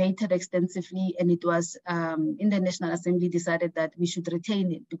was debated extensively, and it was in the National Assembly decided that we should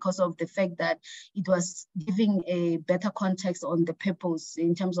retain it because of the fact that it was giving a better context on the purpose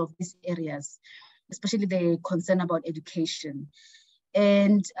in terms of these areas, especially the concern about education.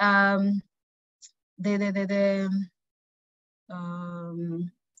 And the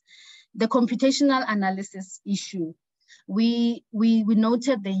computational analysis issue, we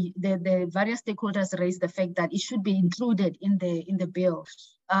noted the various stakeholders raised the fact that it should be included in the bill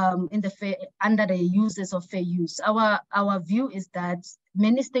under the uses of fair use. Our view is that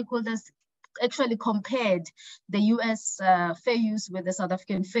many stakeholders actually compared the US fair use with the South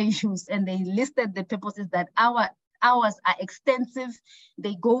African fair use, and they listed the purposes that ours are extensive.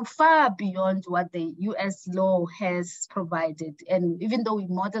 They go far beyond what the US law has provided. And even though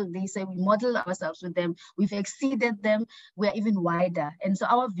they say we model ourselves with them, we've exceeded them, we're even wider. And so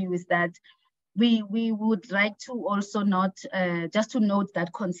our view is that we would like to also not, just to note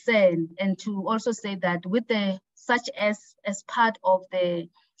that concern, and to also say that with such as part of the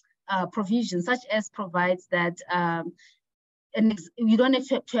provision, such as provides that and you don't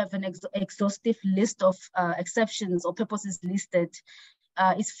have to have an exhaustive list of exceptions or purposes listed.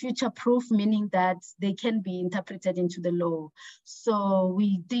 It's future-proof, meaning that they can be interpreted into the law. So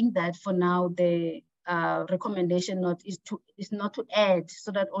we think that for now, the recommendation is not to add,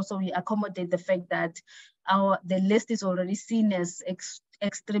 so that also we accommodate the fact that the list is already seen as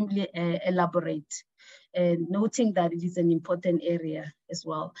extremely elaborate, and noting that it is an important area as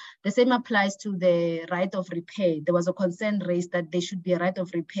well. The same applies to the right of repair. There was a concern raised that there should be a right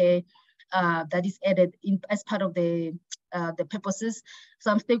of repair that is added as part of the purposes.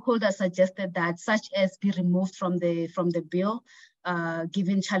 Some stakeholders suggested that such as be removed from the bill,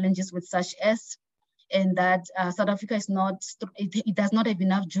 given challenges with such as, and that South Africa is not, it does not have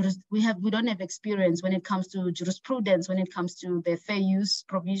enough we don't have experience when it comes to jurisprudence, when it comes to the fair use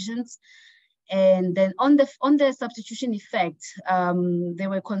provisions. And then on the substitution effect, there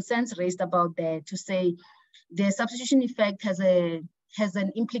were concerns raised about that, to say the substitution effect has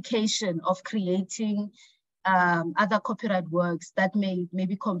an implication of creating other copyright works that may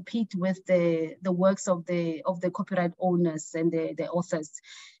maybe compete with the works of the copyright owners and the authors,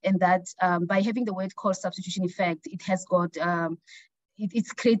 and that by having the word called substitution effect, it has got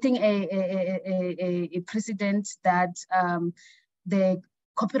it's creating a precedent that the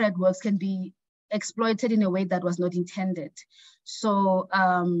copyright works can be exploited in a way that was not intended. So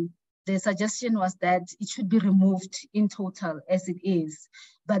the suggestion was that it should be removed in total as it is.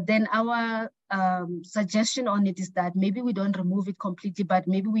 But then our suggestion on it is that maybe we don't remove it completely, but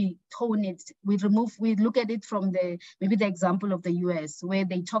maybe we tone it. We look at it from maybe the example of the US, where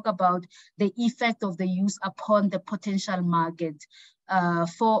they talk about the effect of the use upon the potential market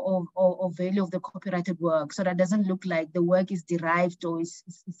for or value of the copyrighted work. So that doesn't look like the work is derived or is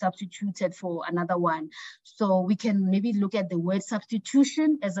substituted for another one. So we can maybe look at the word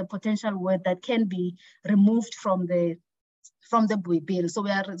substitution as a potential word that can be removed from the bill. So we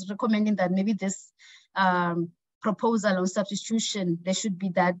are recommending that maybe this proposal on substitution, there should be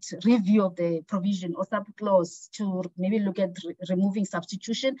that review of the provision or subclause to maybe look at removing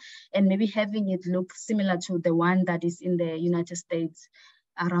substitution and maybe having it look similar to the one that is in the United States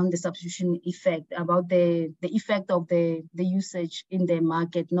around the substitution effect, about the effect of the usage in the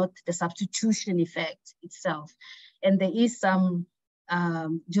market, not the substitution effect itself. And there is some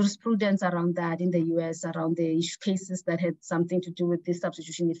jurisprudence around that in the US, around the cases that had something to do with this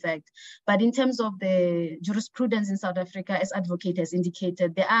substitution effect. But in terms of the jurisprudence in South Africa, as advocate has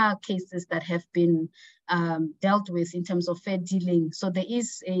indicated, there are cases that have been dealt with in terms of fair dealing. So there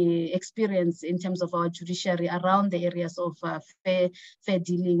is a experience in terms of our judiciary around the areas of fair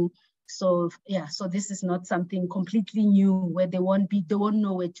dealing. So yeah, so this is not something completely new where they won't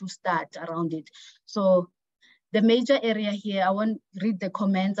know where to start around it. So the major area here, I won't read the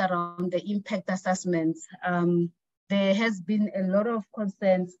comments around the impact assessments. There has been a lot of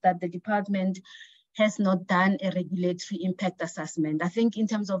concerns that the department has not done a regulatory impact assessment. I think in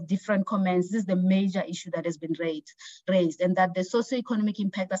terms of different comments, this is the major issue that has been raised, and that the socioeconomic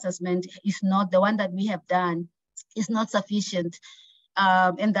impact assessment is not, the one that we have done is not sufficient,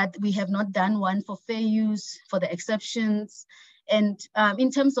 and that we have not done one for fair use, for the exceptions. And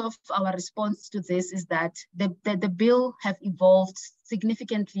in terms of our response to this is that the bill have evolved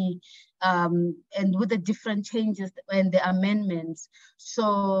significantly and with the different changes and the amendments.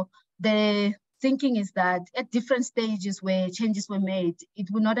 So the thinking is that at different stages where changes were made, it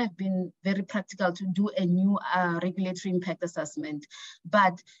would not have been very practical to do a new regulatory impact assessment.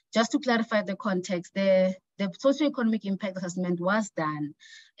 But just to clarify the context, the socioeconomic impact assessment was done,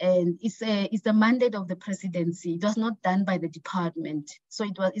 and it's the mandate of the presidency. It was not done by the department, so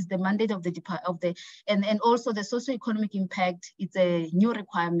it's the mandate of the and also the socioeconomic impact. It's a new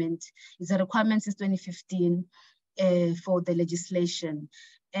requirement. It's a requirement since 2015 for the legislation.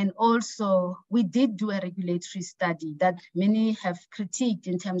 And also, we did do a regulatory study that many have critiqued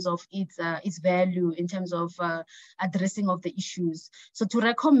in terms of its value, in terms of addressing of the issues. So to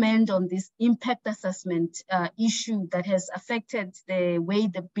recommend on this impact assessment issue that has affected the way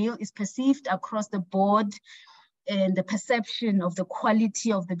the bill is perceived across the board and the perception of the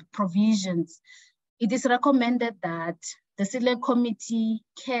quality of the provisions, it is recommended that the Select Committee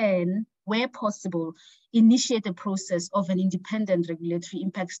can, where possible, initiate a process of an independent regulatory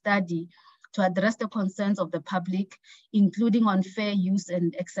impact study to address the concerns of the public, including on fair use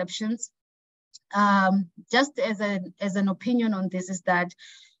and exceptions. Just as an opinion on this is that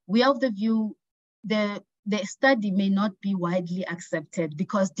we are of the view the study may not be widely accepted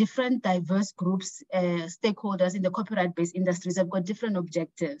because different diverse groups, stakeholders in the copyright-based industries have got different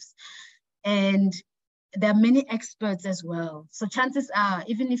objectives. And there are many experts as well. So chances are,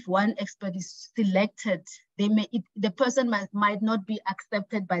 even if one expert is selected, the person might not be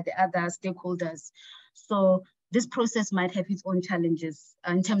accepted by the other stakeholders. So this process might have its own challenges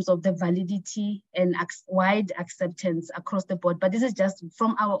in terms of the validity and wide acceptance across the board. But this is just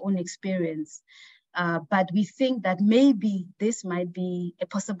from our own experience. But we think that maybe this might be a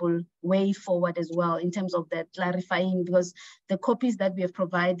possible way forward as well in terms of that clarifying, because the copies that we have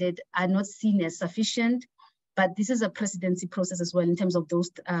provided are not seen as sufficient, but this is a presidency process as well in terms of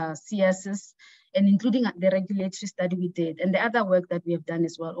those CSs, and including the regulatory study we did, and the other work that we have done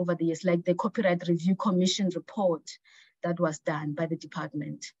as well over the years, like the Copyright Review Commission report that was done by the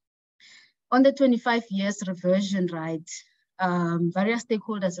department. On the 25 years reversion right, various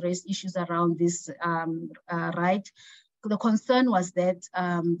stakeholders raised issues around this right. The concern was that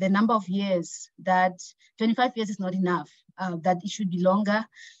the number of years, that 25 years is not enough, that it should be longer,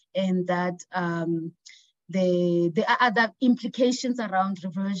 and that there are other implications around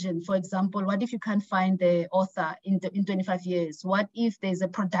reversion. For example, what if you can't find the author in 25 years? What if there's a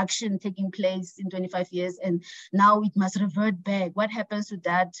production taking place in 25 years and now it must revert back? What happens to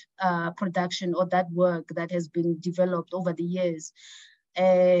that production or that work that has been developed over the years?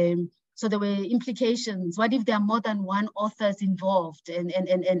 So there were implications. What if there are more than one authors involved, and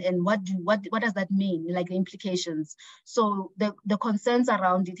what does that mean? Like the implications. So the concerns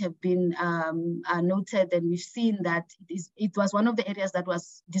around it have been noted, and we've seen that it was one of the areas that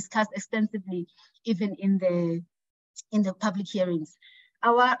was discussed extensively, even in the public hearings.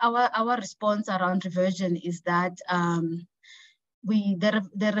 Our response around reversion is that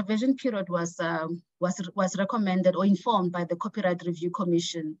the revision period was recommended or informed by the Copyright Review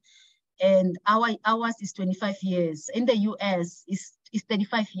Commission. And ours is 25 years. In the US, is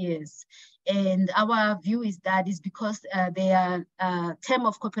 35 years. And our view is that is because their term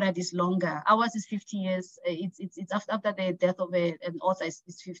of copyright is longer. Ours is 50 years. It's after the death of an author,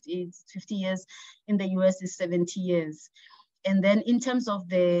 it's 50 years. In the US, is 70 years. And then in terms of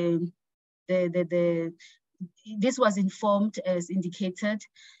this was informed as indicated.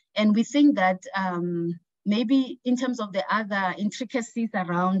 And we think that maybe in terms of the other intricacies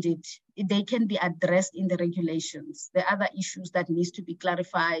around it, they can be addressed in the regulations. There are other issues that needs to be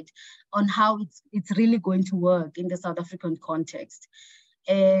clarified on how it's really going to work in the South African context.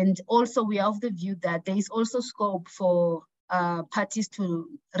 And also we are of the view that there is also scope for parties to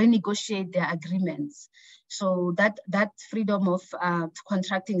renegotiate their agreements. So that freedom of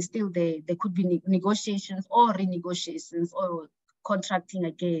contracting is still there. There could be negotiations or renegotiations or contracting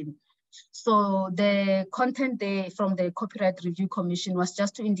again. So the content there from the Copyright Review Commission was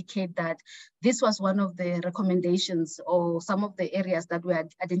just to indicate that this was one of the recommendations or some of the areas that were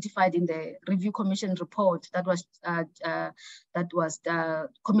identified in the Review Commission report that was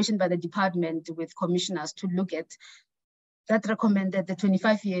commissioned by the department with commissioners to look at. That recommended the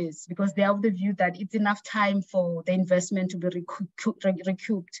 25 years because they are of the view that it's enough time for the investment to be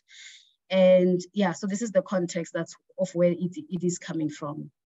recouped. And yeah, so this is the context of where it is coming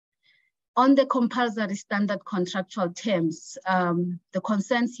from. On the compulsory standard contractual terms, the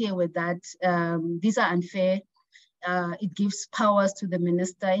concerns here were that these are unfair. It gives powers to the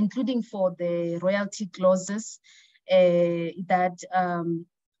minister, including for the royalty clauses,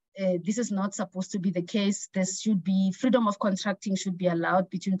 this is not supposed to be the case. There should be freedom of contracting should be allowed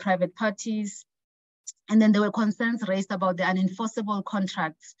between private parties. And then there were concerns raised about the unenforceable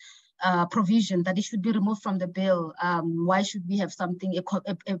contracts provision, that it should be removed from the bill. Why should we have something,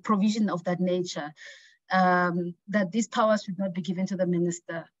 a provision of that nature, that these powers should not be given to the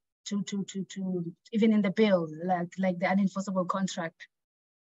minister to even in the bill, like the unenforceable contract.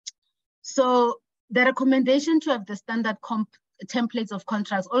 So the recommendation to have the standard templates of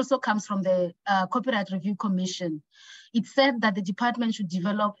contracts also comes from the Copyright Review Commission. It said that the department should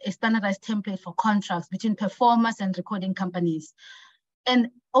develop a standardized template for contracts between performers and recording companies.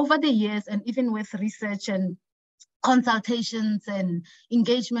 And over the years, and even with research and consultations and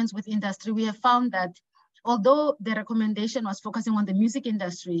engagements with industry, we have found that although the recommendation was focusing on the music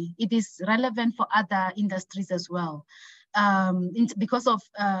industry, it is relevant for other industries as well. Because of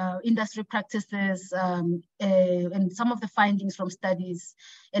industry practices and some of the findings from studies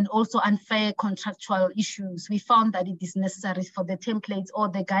and also unfair contractual issues, we found that it is necessary for the templates or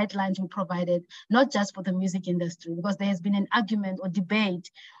the guidelines we provided, not just for the music industry, because there has been an argument or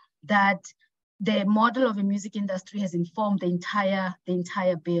debate that the model of the music industry has informed the entire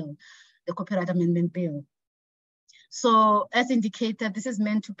bill, the Copyright Amendment Bill. So as indicated, this is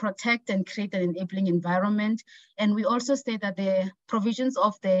meant to protect and create an enabling environment. And we also state that the provisions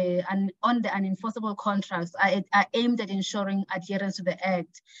of on the unenforceable contracts are aimed at ensuring adherence to the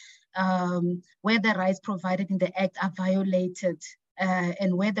Act, where the rights provided in the Act are violated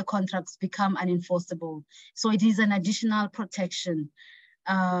and where the contracts become unenforceable. So it is an additional protection.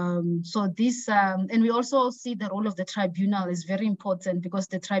 So this, and we also see the role of the tribunal is very important because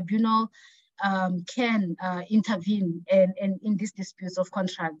the tribunal can intervene in these disputes of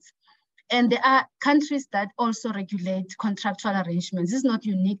contracts. And there are countries that also regulate contractual arrangements. This is not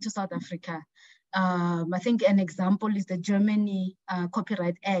unique to South Africa. I think an example is the Germany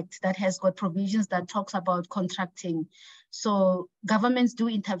Copyright Act that has got provisions that talks about contracting. So governments do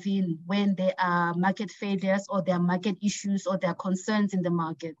intervene when there are market failures or there are market issues or there are concerns in the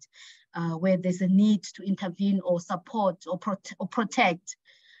market where there's a need to intervene or support or protect.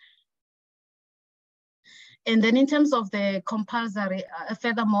 And then in terms of the compulsory,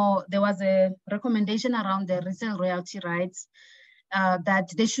 furthermore, there was a recommendation around the resale royalty rights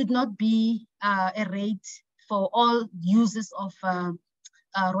that there should not be a rate for all uses of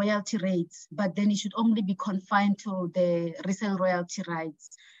royalty rates, but then it should only be confined to the resale royalty rights.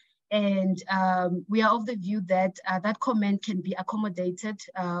 And we are of the view that that comment can be accommodated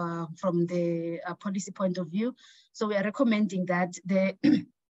from the policy point of view. So we are recommending that the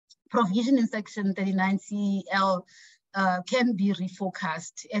provision in section 39 CEL can be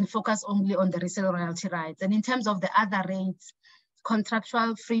refocused and focus only on the resale royalty rights. And in terms of the other rates,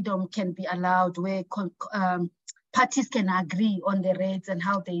 contractual freedom can be allowed where parties can agree on the rates and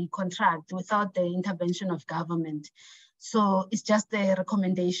how they contract without the intervention of government. So it's just a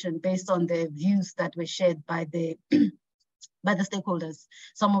recommendation based on the views that were shared by the by the stakeholders,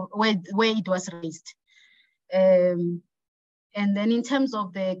 where it was raised. And then in terms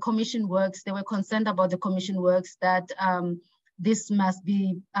of the commission works, they were concerned about the commission works that this must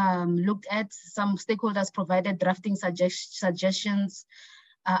be looked at. Some stakeholders provided drafting suggestions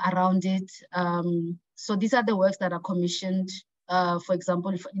around it. So these are the works that are commissioned, for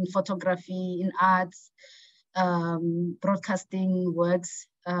example, in photography, in arts, broadcasting works.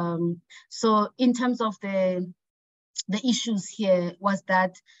 So in terms of the issues here was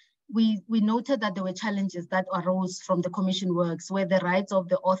that we noted that there were challenges that arose from the commission works where the rights of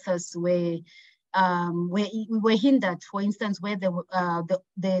the authors were hindered. For instance, where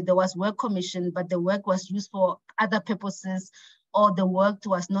there was work commissioned, but the work was used for other purposes, or the work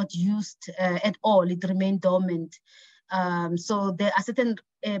was not used at all, it remained dormant. So there are certain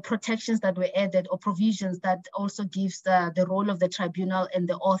protections that were added, or provisions that also gives the role of the tribunal and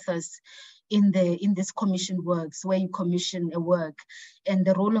the authors in this commission works, where you commission a work, and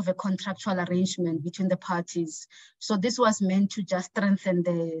the role of a contractual arrangement between the parties. So this was meant to just strengthen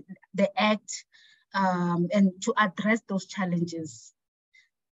the act and to address those challenges.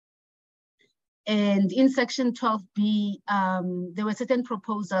 And in section 12B, there were certain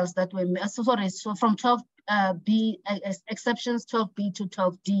proposals that were, so from 12B, exceptions 12B to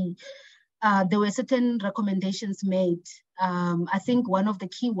 12D, there were certain recommendations made. I think one of the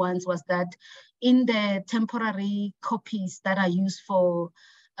key ones was that in the temporary copies that are used for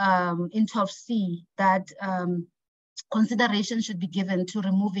in 12C, that consideration should be given to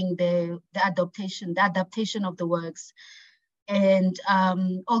removing the adaptation of the works. And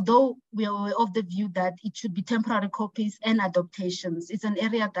although we are of the view that it should be temporary copies and adaptations, it's an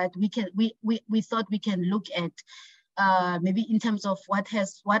area that we thought we can look at. Maybe in terms of what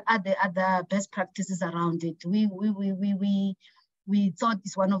are the other best practices around it. We thought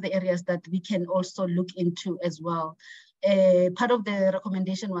it's one of the areas that we can also look into as well. Part of the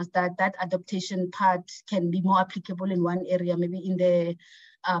recommendation was that adaptation part can be more applicable in one area, maybe in the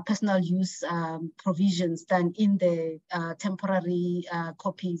personal use provisions than in the temporary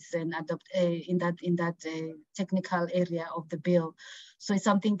copies and in that technical area of the bill. So it's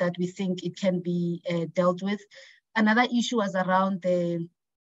something that we think it can be dealt with. Another issue was around the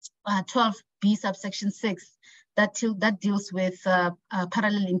 12B subsection 6 that deals with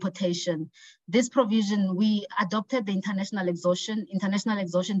parallel importation. This provision, we adopted the international exhaustion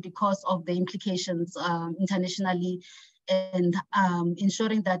because of the implications internationally, and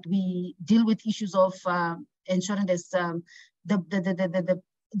ensuring that we deal with issues of ensuring there's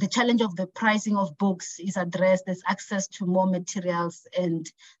the challenge of the pricing of books is addressed, there's access to more materials,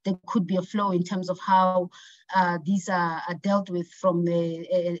 and there could be a flow in terms of how these are dealt with from the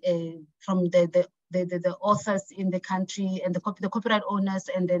authors in the country and the copyright owners,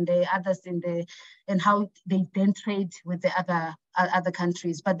 and then the others and how they then trade with the other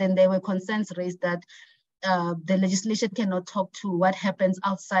countries. But then there were concerns raised that the legislation cannot talk to what happens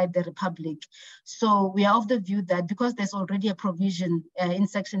outside the Republic. So we are of the view that because there's already a provision in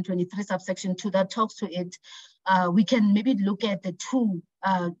section 23 subsection 2 that talks to it, we can maybe look at the two,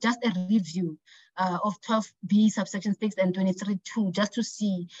 just a review of 12B subsection 6 and 23.2, just to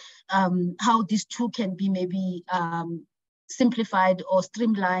see how these two can be maybe simplified or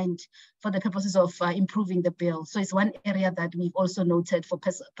streamlined for the purposes of improving the bill. So it's one area that we've also noted for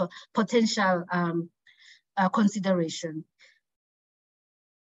potential consideration.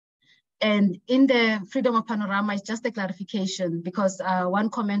 And in the freedom of panorama, it's just a clarification, because one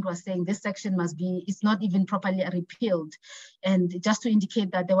comment was saying this section it's not even properly repealed. And just to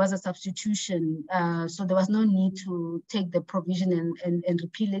indicate that there was a substitution, so there was no need to take the provision and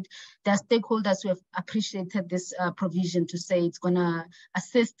repeal it. There are stakeholders who have appreciated this provision to say it's gonna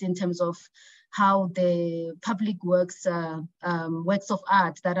assist in terms of how the public works, works of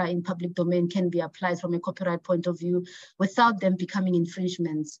art that are in public domain can be applied from a copyright point of view without them becoming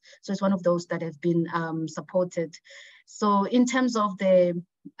infringements. So it's one of those that have been supported. So in terms of the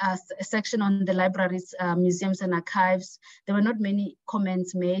section on the libraries, museums and archives, there were not many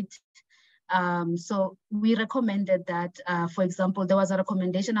comments made. So we recommended that, for example, there was a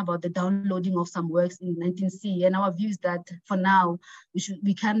recommendation about the downloading of some works in 19C, and our view is that for now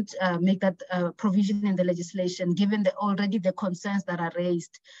we can't make that provision in the legislation, given already the concerns that are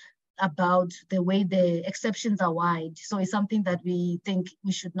raised about the way the exceptions are wide. So it's something that we think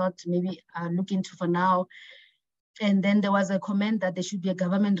we should not maybe look into for now. And then there was a comment that there should be a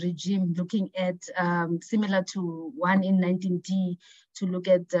government regime looking at similar to one in 19D to look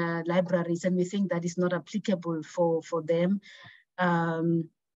at libraries, and we think that is not applicable for them. And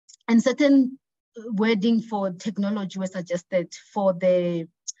certain wording for technology was suggested for the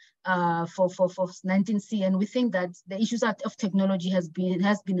for 19C, and we think that the issues of technology has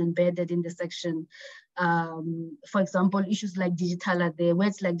been embedded in the section. For example, issues like digital are there,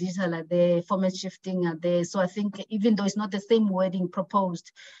 words like digital are there, format shifting are there. So I think even though it's not the same wording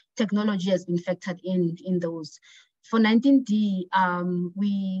proposed, technology has been factored in those. For 19D,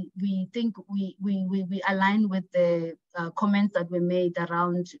 we think we align with the comments that were made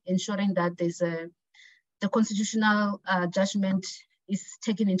around ensuring that there's the constitutional judgment is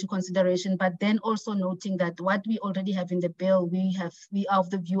taken into consideration, but then also noting that what we already have in the bill, we are of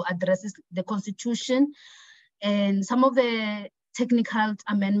the view addresses the Constitution and some of the technical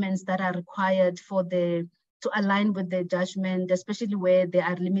amendments that are required to align with the judgment, especially where there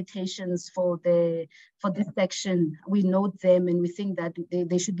are limitations for this section. We note them and we think that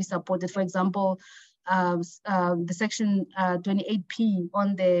they should be supported. For example, the section 28P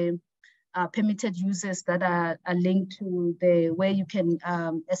on the permitted uses that are linked to the where you can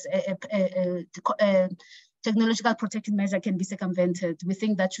technological protective measure can be circumvented. We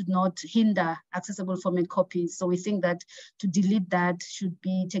think that should not hinder accessible format copies. So we think that to delete that should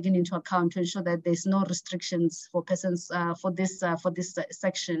be taken into account to ensure that there's no restrictions for persons for this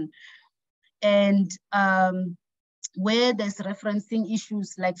section. And where there's referencing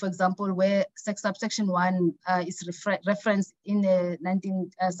issues, like for example, where subsection 1 is referenced in the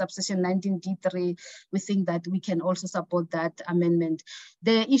subsection 19D3, we think that we can also support that amendment.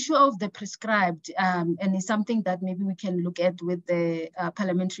 The issue of the prescribed, and it's something that maybe we can look at with the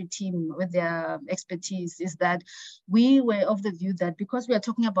parliamentary team, with their expertise, is that we were of the view that because we are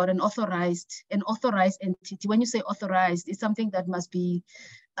talking about an authorized entity, when you say authorized, it's something that must be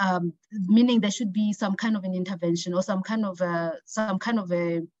meaning there should be some kind of an intervention or some kind of a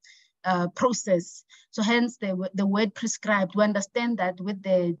process. So hence the word prescribed, we understand that with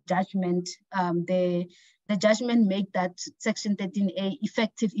the judgment, the judgment make that section 13A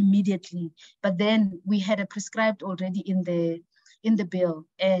effective immediately, but then we had a prescribed already in the bill,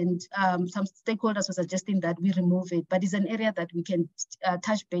 and some stakeholders were suggesting that we remove it, but it's an area that we can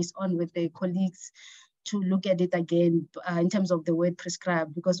touch base on with the colleagues to look at it again in terms of the word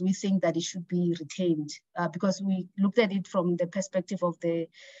prescribed, because we think that it should be retained, because we looked at it from the perspective of the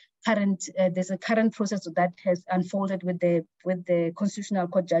current, there's a current process that has unfolded with the Constitutional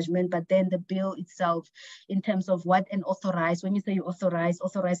Court judgment, but then the bill itself in terms of what an authorized, when you say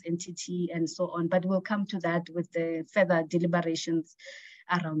authorized entity and so on, but we'll come to that with the further deliberations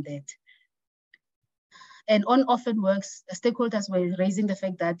around that. And on orphan works, stakeholders were raising the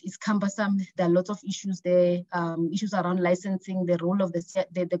fact that it's cumbersome. There are lots of issues there, issues around licensing, the role of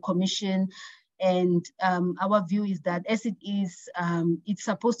the commission. And our view is that as it is, it's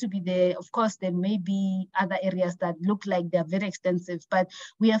supposed to be there. Of course, there may be other areas that look like they're very extensive, but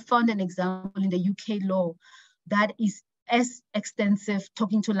we have found an example in the UK law that is as extensive,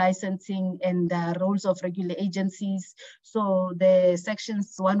 talking to licensing and the roles of regular agencies. So the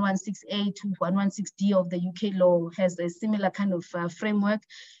sections 116A to 116D of the UK law has a similar kind of framework.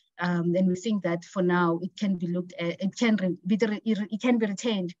 And we think that for now, it can be looked at, it can be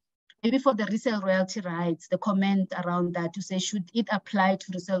retained. Maybe for the resale royalty rights, the comment around that to say, should it apply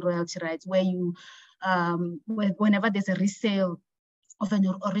to resale royalty rights, where you, whenever there's a resale of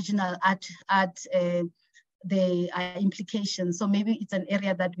an original art, the implications. So maybe it's an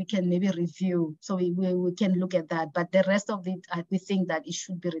area that we can maybe review. So we can look at that. But the rest of it, we think that it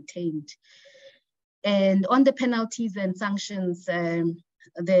should be retained. And on the penalties and sanctions, the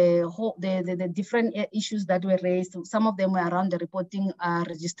different issues that were raised, some of them were around the reporting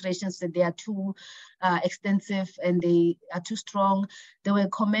registrations, that they are too extensive and they are too strong. There were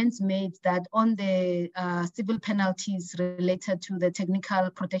comments made that on the civil penalties related to the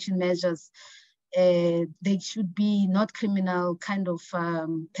technical protection measures, they should be not criminal kind of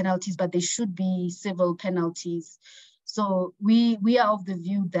penalties, but they should be civil penalties. So we are of the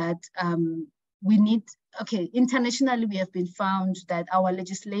view that we need, internationally we have been found that our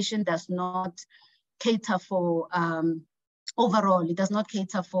legislation does not cater for, overall, it does not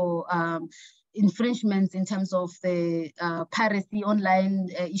cater for infringements in terms of the piracy, online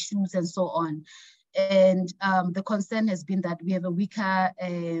issues, and so on. And the concern has been that we have a weaker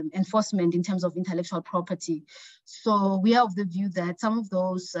enforcement in terms of intellectual property. So we are of the view that some of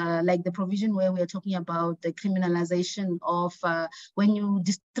those, like the provision where we are talking about the criminalization of when you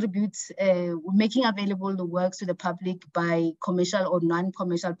distribute, making available the works to the public by commercial or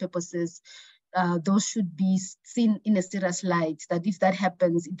non-commercial purposes, those should be seen in a serious light, that if that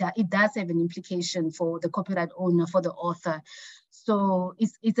happens, it does have an implication for the copyright owner, for the author. So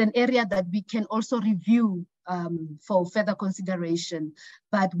it's an area that we can also review for further consideration,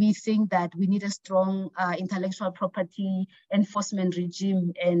 but we think that we need a strong intellectual property enforcement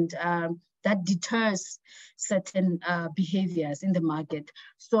regime, and that deters certain behaviors in the market.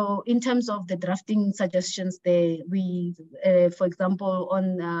 So in terms of the drafting suggestions there, we, for example,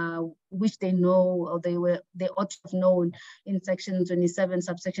 on which they know, or they ought to have known in section 27,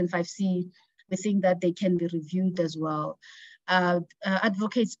 subsection 5C, we think that they can be reviewed as well.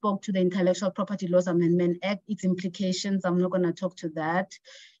 Advocate spoke to the Intellectual Property Laws Amendment Act, its implications. I'm not going to talk to that.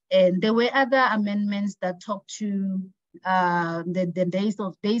 And there were other amendments that talk to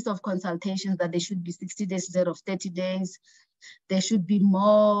the days of consultations, that they should be 60 days instead of 30 days. There should be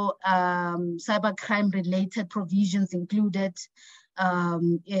more cybercrime related provisions included.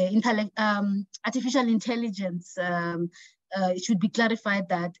 Artificial intelligence, it should be clarified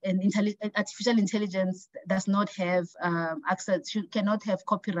that artificial intelligence does not have access, cannot have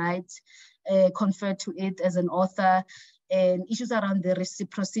copyright conferred to it as an author, and issues around the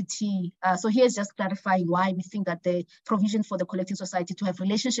reciprocity. So here's just clarifying why we think that the provision for the collecting society to have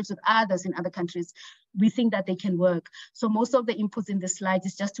relationships with others in other countries, we think that they can work. So most of the inputs in the slide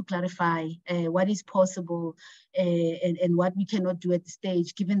is just to clarify what is possible and what we cannot do at this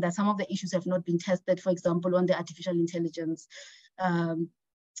stage, given that some of the issues have not been tested, for example, on the artificial intelligence.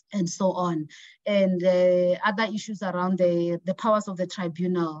 And so on. And other issues around the powers of the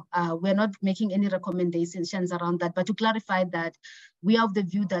tribunal. We're not making any recommendations around that, but to clarify that we are of the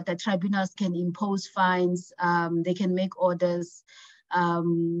view that the tribunals can impose fines, they can make orders,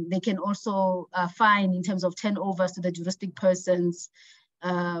 they can also fine in terms of turnovers to the juristic persons,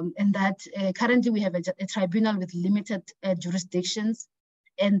 and that currently we have a tribunal with limited jurisdictions,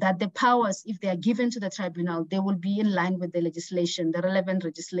 and that the powers, if they are given to the tribunal, they will be in line with the legislation, the relevant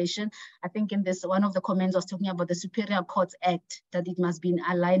legislation. I think in this, one of the comments was talking about the Superior Courts Act, that it must be in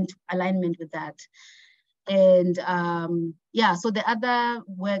alignment with that. And yeah, so the other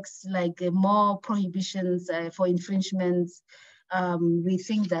works, like more prohibitions for infringements, we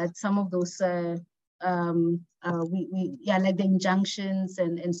think that some of those, like the injunctions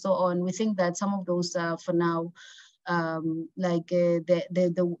and so on, we think that some of those for now, like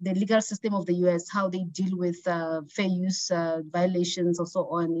the legal system of the US, how they deal with fair use violations or so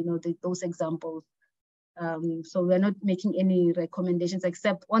on, you know, those examples. So we're not making any recommendations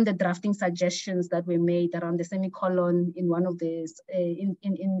except on the drafting suggestions that were made around the semicolon in one of the, in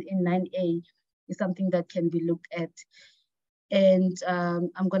 9A is something that can be looked at. And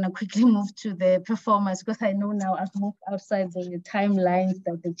I'm gonna quickly move to the performance, because I know now I've moved outside the timelines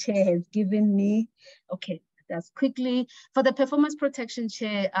that the chair has given me. Okay. Just quickly, for the performance protection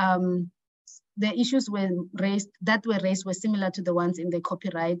chair, the issues that were raised were similar to the ones in the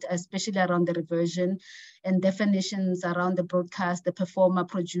copyright, especially around the reversion and definitions around the broadcast, the performer,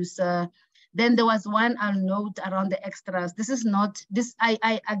 producer. Then there was one I'll note around the extras. This is not,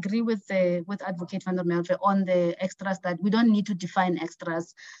 I agree with Advocate van der Merwe on the extras, that we don't need to define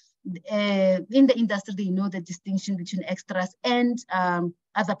extras. In the industry, they know the distinction between extras and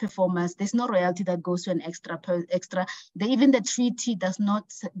other performers. There's no royalty that goes to an extra. Even the treaty does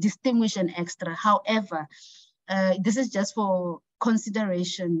not distinguish an extra. However, this is just for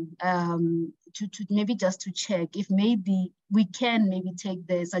consideration, to maybe just to check if maybe we can maybe take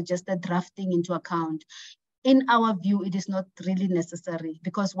the suggested drafting into account. In our view, it is not really necessary,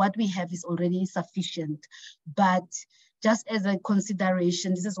 because what we have is already sufficient. But just as a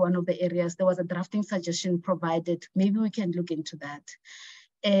consideration, this is one of the areas, there was a drafting suggestion provided. Maybe we can look into that.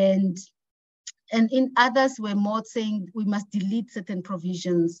 And in others, we're more saying we must delete certain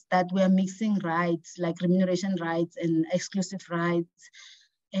provisions that we're mixing rights, like remuneration rights and exclusive rights.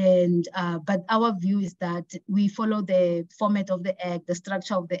 And but our view is that we follow the format of the Act, the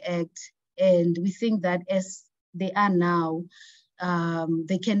structure of the Act, and we think that as they are now,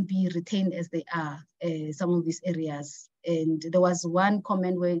 they can be retained as they are, some of these areas. And there was one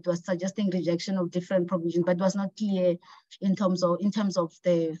comment where it was suggesting rejection of different provisions, but it was not clear in terms of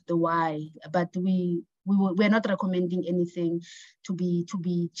the why. But we we're not recommending anything to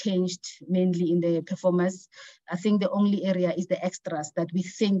be changed, mainly in the performance. I think the only area is the extras that we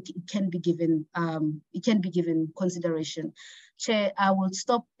think it can be given consideration. Chair, I will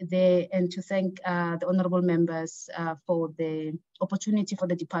stop there and to thank the honourable members for the opportunity for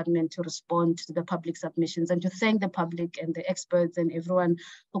the department to respond to the public submissions, and to thank the public and the experts and everyone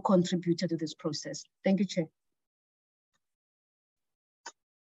who contributed to this process. Thank you, Chair.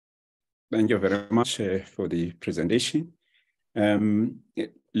 Thank you very much for the presentation.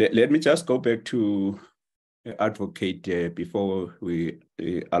 Let me just go back to advocate before we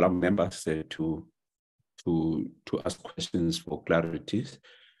allow members to ask questions for clarities.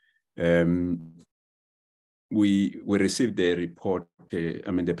 We received the report,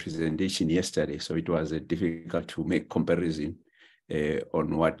 the presentation yesterday, so it was difficult to make comparison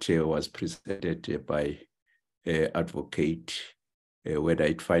on what was presented by advocate, whether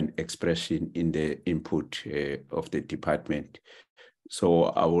it find expression in the input of the department. So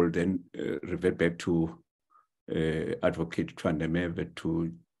I will then revert back to Advocate Twandameve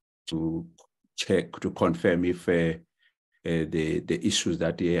to check, to confirm if the issues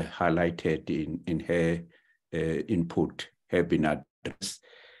that they highlighted in her input have been addressed.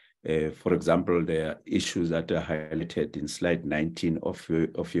 For example, there are issues that are highlighted in slide 19 of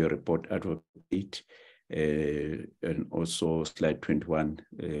your report, Advocate, and also slide 21.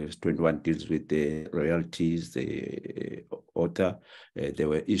 21 deals with the royalties, the author. There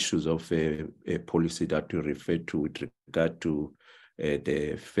were issues of a policy that you referred to with regard to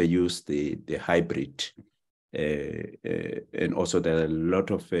the fair use, the hybrid. And also there are a lot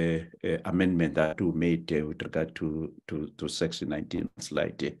of amendments that were made with regard to section 19,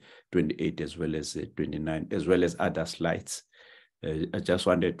 slide 28, as well as 29, as well as other slides. I just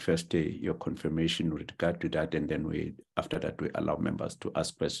wanted first your confirmation with regard to that, and then after that we allow members to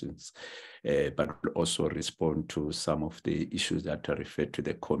ask questions, but also respond to some of the issues that are referred to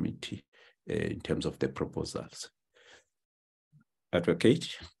the committee in terms of the proposals.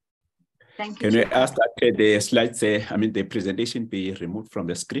 Advocate? Thank you. Can we ask that the slides, the presentation be removed from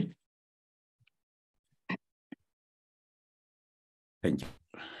the screen? Thank you.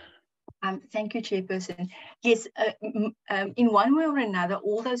 Thank you, Chairperson. Yes, in one way or another,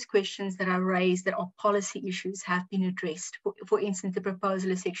 all those questions that are raised that are policy issues have been addressed. For instance, the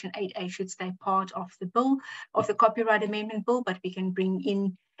proposal of Section 8A should stay part of the bill, of the Copyright Amendment Bill, but we can bring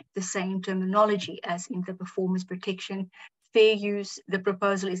in the same terminology as in the performance protection. Fair use, the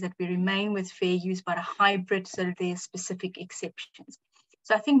proposal is that we remain with fair use, but a hybrid, so that there are specific exceptions.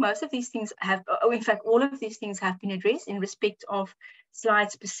 So I think most of these things have, in fact, all of these things have been addressed in respect of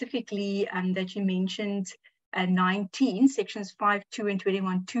slides specifically that you mentioned, 19, sections 5.2 and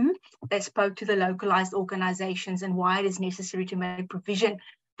 21.2, that spoke to the localized organizations and why it is necessary to make provision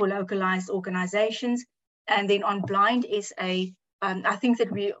for localized organizations. And then on blind SA, I think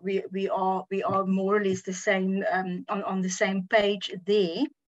that we are more or less the same on the same page there,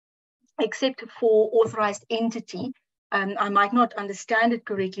 except for authorized entity. I might not understand it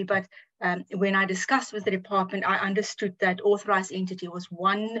correctly, but when I discussed with the department, I understood that authorized entity was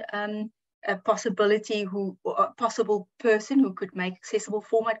one possibility, a possible person who could make accessible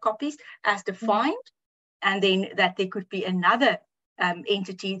format copies as defined, and then that there could be another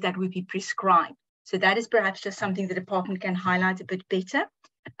entity that would be prescribed. So that is perhaps just something the department can highlight a bit better.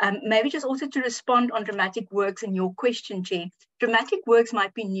 Maybe just also to respond on dramatic works in your question, Chair. Dramatic works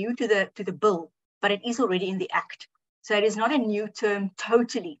might be new to the bill, but it is already in the Act. So it is not a new term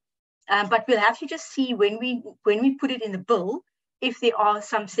totally, but we'll have to just see when we put it in the bill, if there are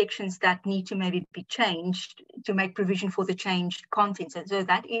some sections that need to maybe be changed to make provision for the changed content. So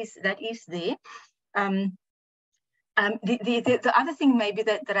that is there. The other thing maybe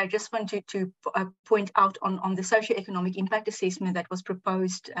that I just wanted to point out on the socioeconomic impact assessment that was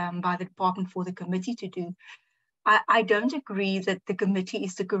proposed by the department for the committee to do, I don't agree that the committee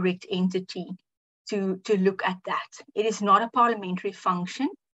is the correct entity to look at that. It is not a parliamentary function.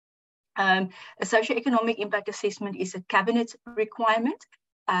 A socioeconomic impact assessment is a cabinet requirement,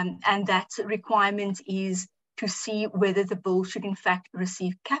 and that requirement is to see whether the bill should in fact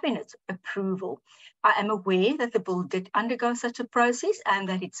receive cabinet approval. I am aware that the bill did undergo such a process and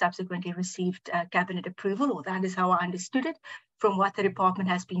that it subsequently received cabinet approval, or that is how I understood it from what the department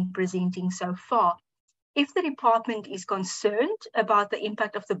has been presenting so far. If the department is concerned about the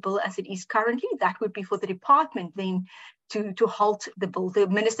impact of the bill as it is currently, that would be for the department then to halt the bill. The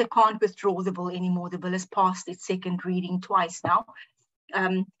minister can't withdraw the bill anymore. The bill has passed its second reading twice now.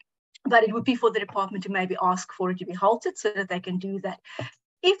 But it would be for the department to maybe ask for it to be halted so that they can do that.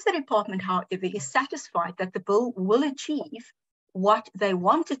 If the department, however, is satisfied that the bill will achieve what they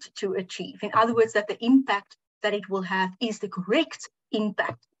wanted to achieve, in other words, that the impact that it will have is the correct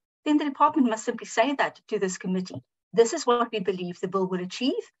impact, then the department must simply say that to this committee. This is what we believe the bill will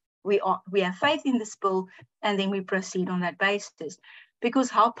achieve. We have faith in this bill, and then we proceed on that basis. Because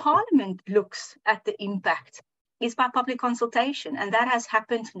how Parliament looks at the impact is by public consultation, and that has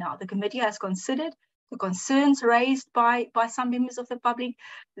happened now. The committee has considered the concerns raised by some members of the public,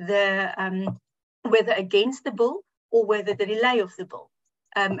 whether against the bill or whether the delay of the bill.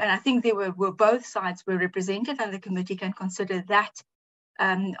 And I think there were both sides were represented, and the committee can consider that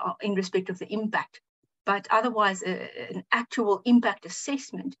in respect of the impact. But otherwise, an actual impact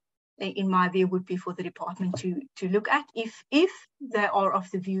assessment, in my view, would be for the department to look at if they are of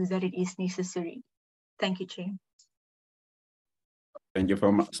the view that it is necessary. Thank you, Chair. Thank you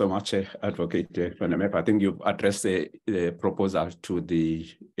so much, Advocate Van der Merwe. I think you've addressed the proposal to the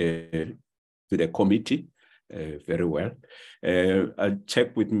committee very well. I'll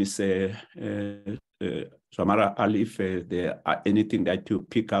check with Ms. Samara Ali if there are anything that you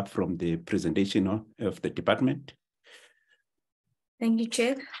pick up from the presentation of the department. Thank you,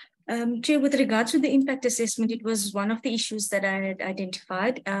 Chair. Chair, with regards to the impact assessment, it was one of the issues that I had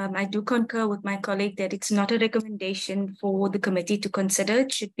identified. I do concur with my colleague that it's not a recommendation for the committee to consider.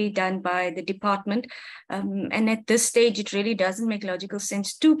 It should be done by the department. And at this stage, it really doesn't make logical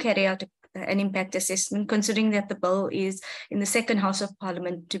sense to carry out an impact assessment, considering that the bill is in the second House of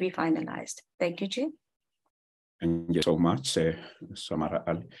Parliament to be finalized. Thank you, Chair. Thank you so much, Samara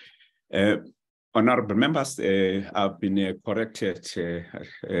Ali. Honorable members, I've been corrected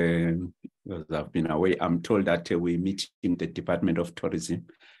because I've been away. I'm told that we meet in the Department of Tourism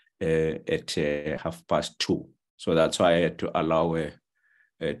at 2:30. So that's why I had to allow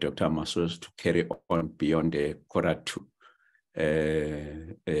Dr. Masos to carry on beyond the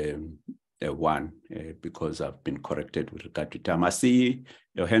 1 because I've been corrected with regard to time. I see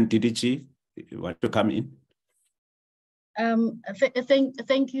your hand, DDG. You want to come in?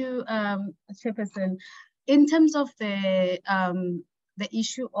 Thank you, Chairperson. In terms of the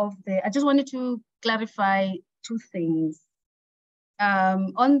issue of I just wanted to clarify two things.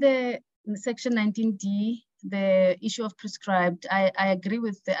 On the section 19D, the issue of prescribed, I agree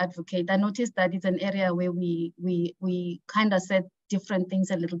with the advocate. I noticed that it's an area where we kind of said different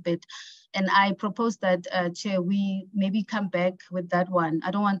things a little bit. And I propose that, Chair, we maybe come back with that one.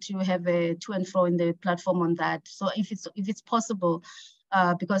 I don't want to have a to and fro in the platform on that. So if it's possible,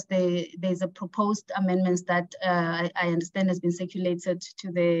 because there's a proposed amendments that I understand has been circulated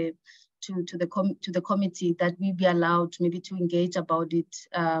to the committee, that we be allowed maybe to engage about it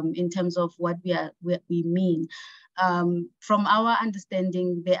in terms of what we mean. From our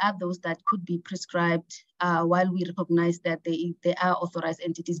understanding, there are those that could be prescribed while we recognize that they are authorized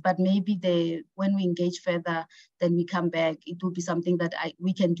entities, but maybe when we engage further, then we come back, it will be something that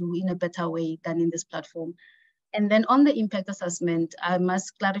we can do in a better way than in this platform. And then on the impact assessment, I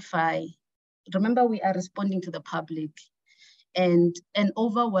must clarify, remember we are responding to the public, and an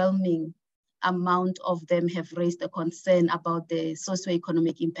overwhelming amount of them have raised a concern about the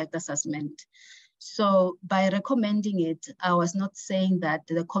socioeconomic impact assessment. So by recommending it, I was not saying that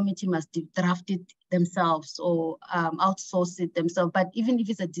the committee must draft it themselves or outsource it themselves, but even if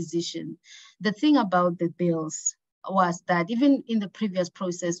it's a decision, the thing about the bills was that even in the previous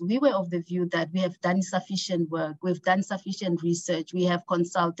process, we were of the view that we have done sufficient work, we've done sufficient research, we have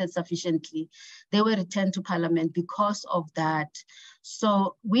consulted sufficiently. They were returned to Parliament because of that.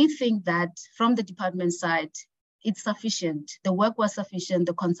 So we think that from the department side, it's sufficient. The work was sufficient.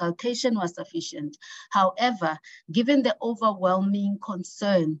 The consultation was sufficient. However, given the overwhelming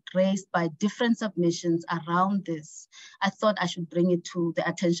concern raised by different submissions around this, I thought I should bring it to the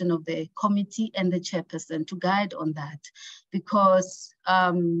attention of the committee and the chairperson to guide on that, because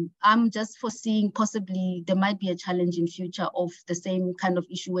I'm just foreseeing possibly there might be a challenge in future of the same kind of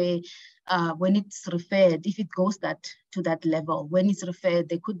issue where when it's referred, if it goes to that level, when it's referred,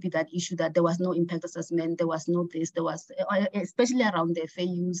 there could be that issue that there was no impact assessment, there was no this, there was, especially around the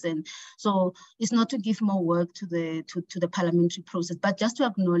FAUs. And so it's not to give more work to the parliamentary process, but just to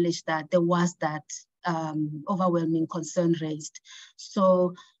acknowledge that there was that overwhelming concern raised.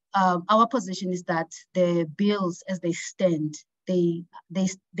 So our position is that the bills as they stand, they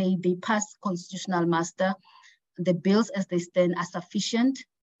pass constitutional muster. The bills as they stand are sufficient.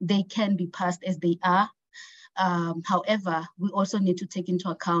 They can be passed as they are. However, we also need to take into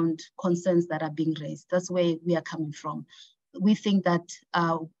account concerns that are being raised. That's where we are coming from. We think that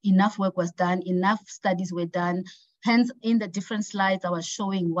enough work was done, enough studies were done. Hence, in the different slides, I was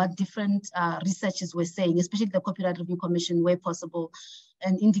showing what different researchers were saying, especially the Copyright Review Commission, where possible.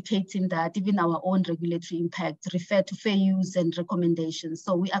 and indicating that even our own regulatory impact refer to fair use and recommendations.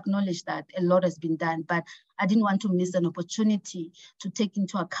 So we acknowledge that a lot has been done, but I didn't want to miss an opportunity to take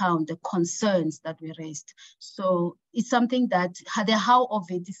into account the concerns that we raised. So it's something that the how of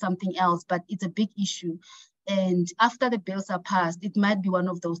it is something else, but it's a big issue. And after the bills are passed, it might be one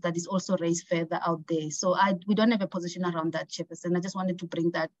of those that is also raised further out there. So we don't have a position around that, Chairperson. I just wanted to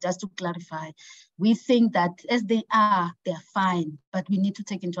bring that just to clarify. We think that as they are, they're fine, but we need to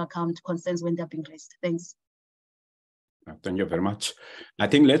take into account concerns when they're being raised. Thanks. Thank you very much. I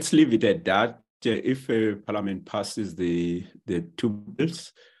think let's leave it at that. If Parliament passes the two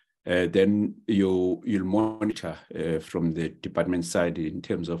bills, then you'll monitor from the department side in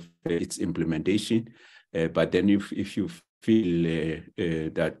terms of its implementation. But then if you feel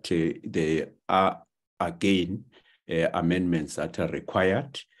that there are again amendments that are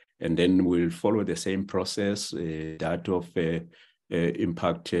required, and then we'll follow the same process, that of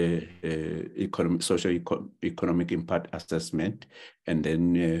impact, socio-economic impact assessment, and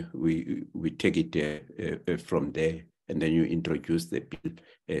then we take it from there, and then you introduce the bill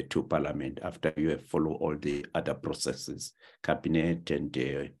to Parliament after you have followed all the other processes, Cabinet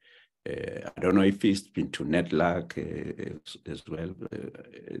and I don't know if it's been to NEDLAC as well,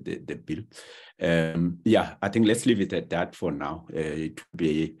 the bill. Yeah, I think let's leave it at that for now. It will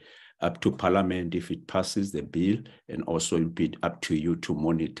be up to Parliament if it passes the bill, and also it will be up to you to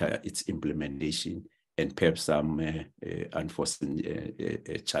monitor its implementation and perhaps some unforeseen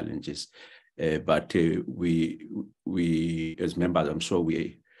challenges. But we as members, I'm sure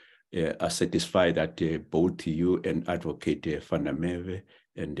we are satisfied that both you and Advocate Vandermerwe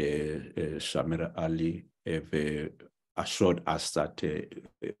and Shamira Ali have assured us that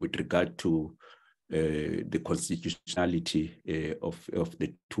with regard to the constitutionality of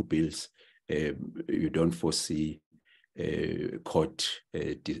the two bills, you don't foresee court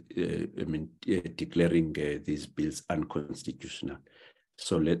declaring these bills unconstitutional.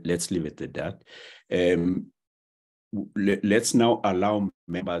 So let's leave it at that. Let's now allow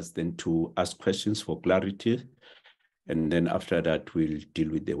members then to ask questions for clarity. And then after that, we'll deal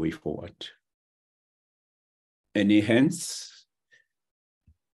with the way forward. Any hands?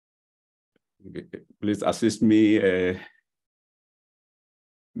 Please assist me,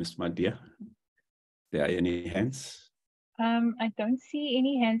 Ms. Madia. There are any hands? I don't see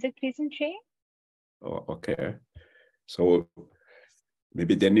any hands at present, Chair. Oh, okay. So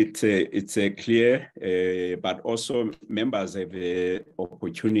maybe then it's clear, but also members have an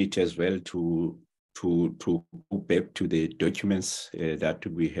opportunity as well to go back to the documents that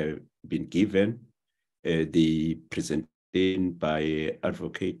we have been given, the presentation by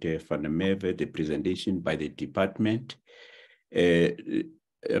Advocate Vandermerwe, the presentation by the department.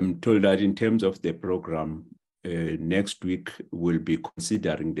 I'm told that in terms of the program, next week we'll be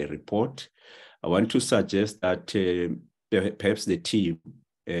considering the report. I want to suggest that perhaps the team,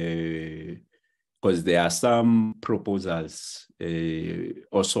 because there are some proposals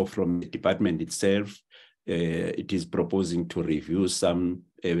also from the department itself. It is proposing to review some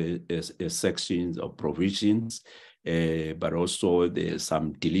sections or provisions, but also there's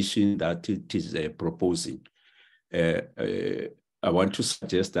some deletion that it is proposing. I want to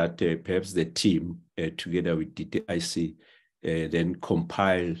suggest that perhaps the team, together with DTIC, then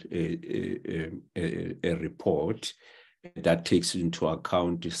compile a report that takes into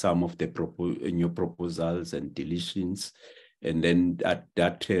account some of the new proposals and deletions, and then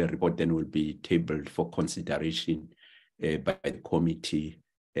that report then will be tabled for consideration by the committee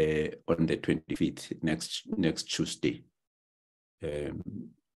on the 25th, next Tuesday.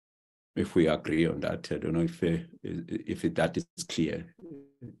 If we agree on that, I don't know if that is clear,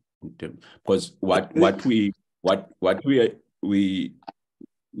 because what we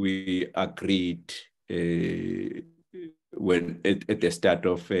agreed when at the start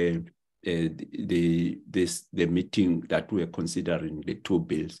of the meeting that we are considering the two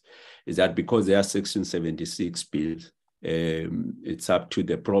bills, is that because there are Section 76 bills, it's up to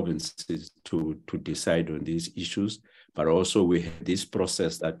the provinces to decide on these issues. But also we have this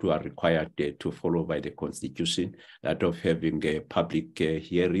process that we are required to follow by the Constitution, that of having public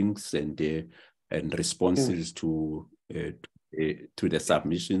hearings and responses to the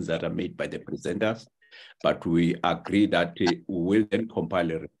submissions that are made by the presenters. But we agree that we will then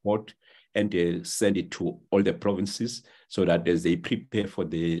compile a report and send it to all the provinces so that as they prepare for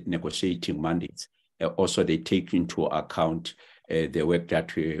the negotiating mandates, also they take into account the work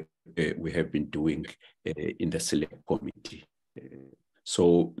that we have been doing in the select committee.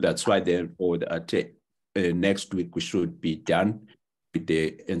 So that's why therefore that next week we should be done with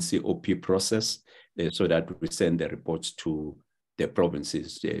the NCOP process so that we send the reports to the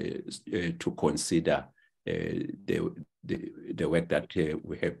provinces to consider the work that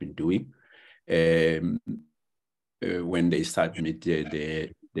we have been doing when they submit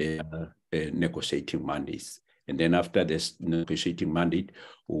the negotiating mandates. And then after this negotiating mandate,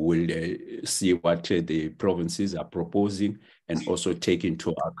 we will see what the provinces are proposing, and also take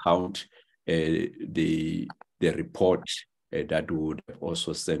into account the report that we would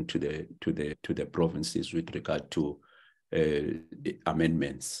also send to the provinces with regard to the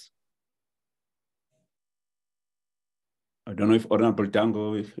amendments. I don't know if Honorable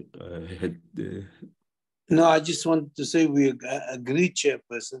Dango had. No, I just wanted to say we agree,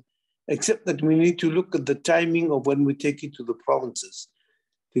 Chairperson, except that we need to look at the timing of when we take it to the provinces,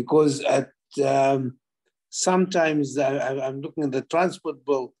 because at sometimes I'm looking at the transport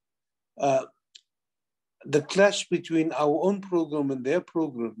bill. The clash between our own program and their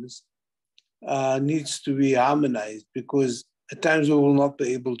programs needs to be harmonized, because at times we will not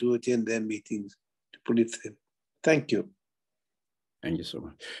be able to attend their meetings, to put it thin. Thank you. Thank you so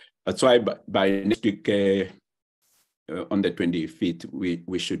much. That's why by next week, on the 25th,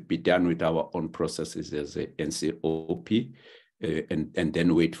 we should be done with our own processes as a NCOP, and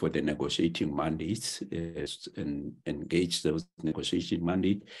then wait for the negotiating mandates and engage those negotiating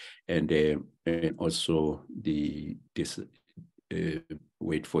mandates, and also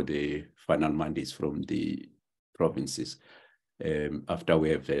wait for the final mandates from the provinces after we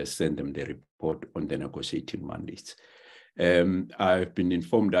have sent them the report on the negotiating mandates. I've been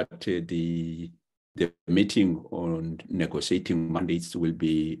informed that the meeting on negotiating mandates will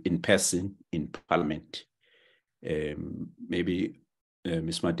be in person in Parliament. Maybe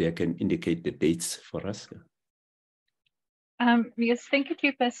Ms. Madia can indicate the dates for us. Yes, thank you,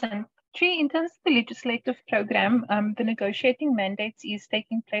 Chairperson. In terms of the legislative program, the negotiating mandates is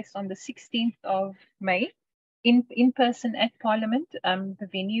taking place on the 16th of May in person at Parliament. The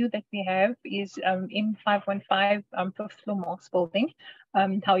venue that we have is M515, 5th floor Marks Building.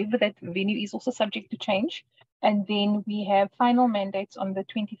 However, that venue is also subject to change. And then we have final mandates on the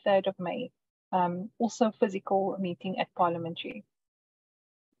 23rd of May. Also physical meeting at Parliament.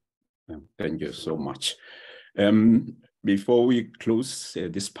 Thank you so much. Before we close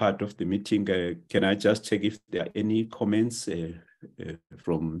this part of the meeting, can I just check if there are any comments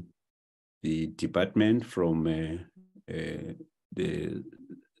from the department, from the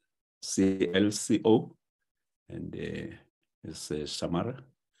CLCO, and Samara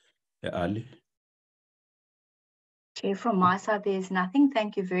Ali? Chair, from my side, there's nothing.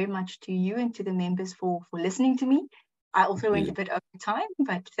 Thank you very much to you and to the members for listening to me. I also went a bit over time,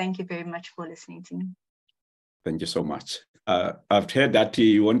 but thank you very much for listening to me. Thank you so much. I've heard that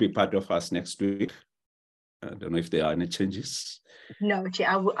you won't be part of us next week. I don't know if there are any changes. No, Chair,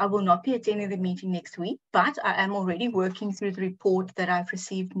 I will not be attending the meeting next week, but I am already working through the report that I've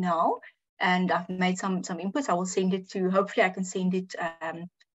received now, and I've made some inputs. I will send it to, hopefully I can send it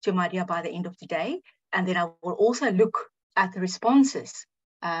to Madia by the end of the day. And then I will also look at the responses,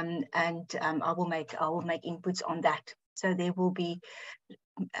 and I will make inputs on that. So there will be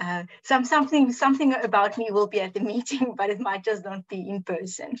something about me will be at the meeting, but it might just not be in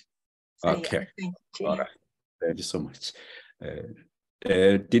person. So, okay. Yeah, thank you. All right. Thank you so much.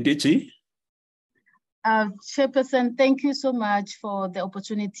 DDG? Chairperson, thank you so much for the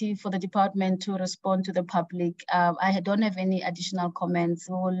opportunity for the department to respond to the public. I don't have any additional comments.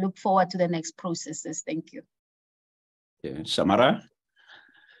 We will look forward to the next processes. Thank you. Yeah. Samara?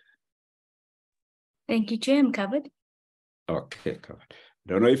 Thank you, Chair. I'm covered. Okay, covered. I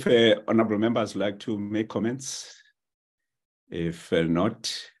don't know if honorable members would like to make comments. If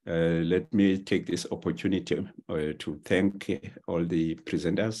not, let me take this opportunity to thank all the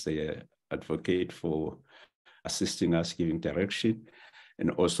presenters, the advocate for assisting us, giving direction,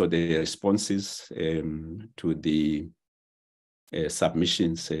 and also the responses to the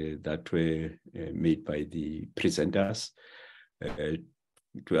submissions that were made by the presenters.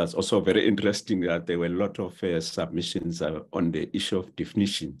 It was also very interesting that there were a lot of submissions on the issue of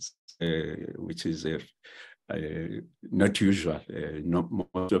definitions, which is not usual.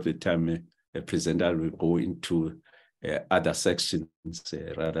 Most of the time, a presenter will go into other sections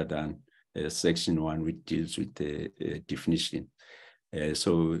rather than section 1, which deals with the definition.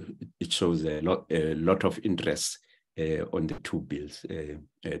 So it shows a lot of interest on the two bills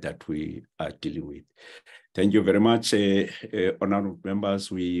that we are dealing with. Thank you very much, honorable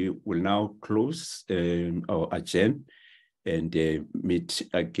members. We will now close our agenda and meet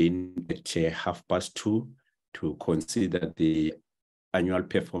again at 2:30 to consider the annual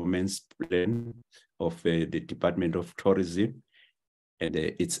performance plan of the Department of Tourism and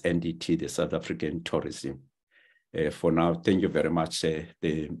its entity, the South African Tourism. For now, thank you very much.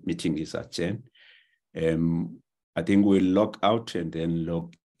 The meeting is adjourned. I think we'll log out and then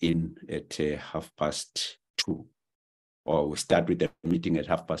log in at 2:30. Or we start with the meeting at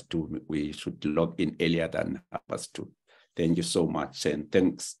 2:30. We should log in earlier than 2:30. Thank you so much. And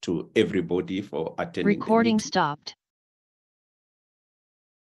thanks to everybody for attending. Recording stopped.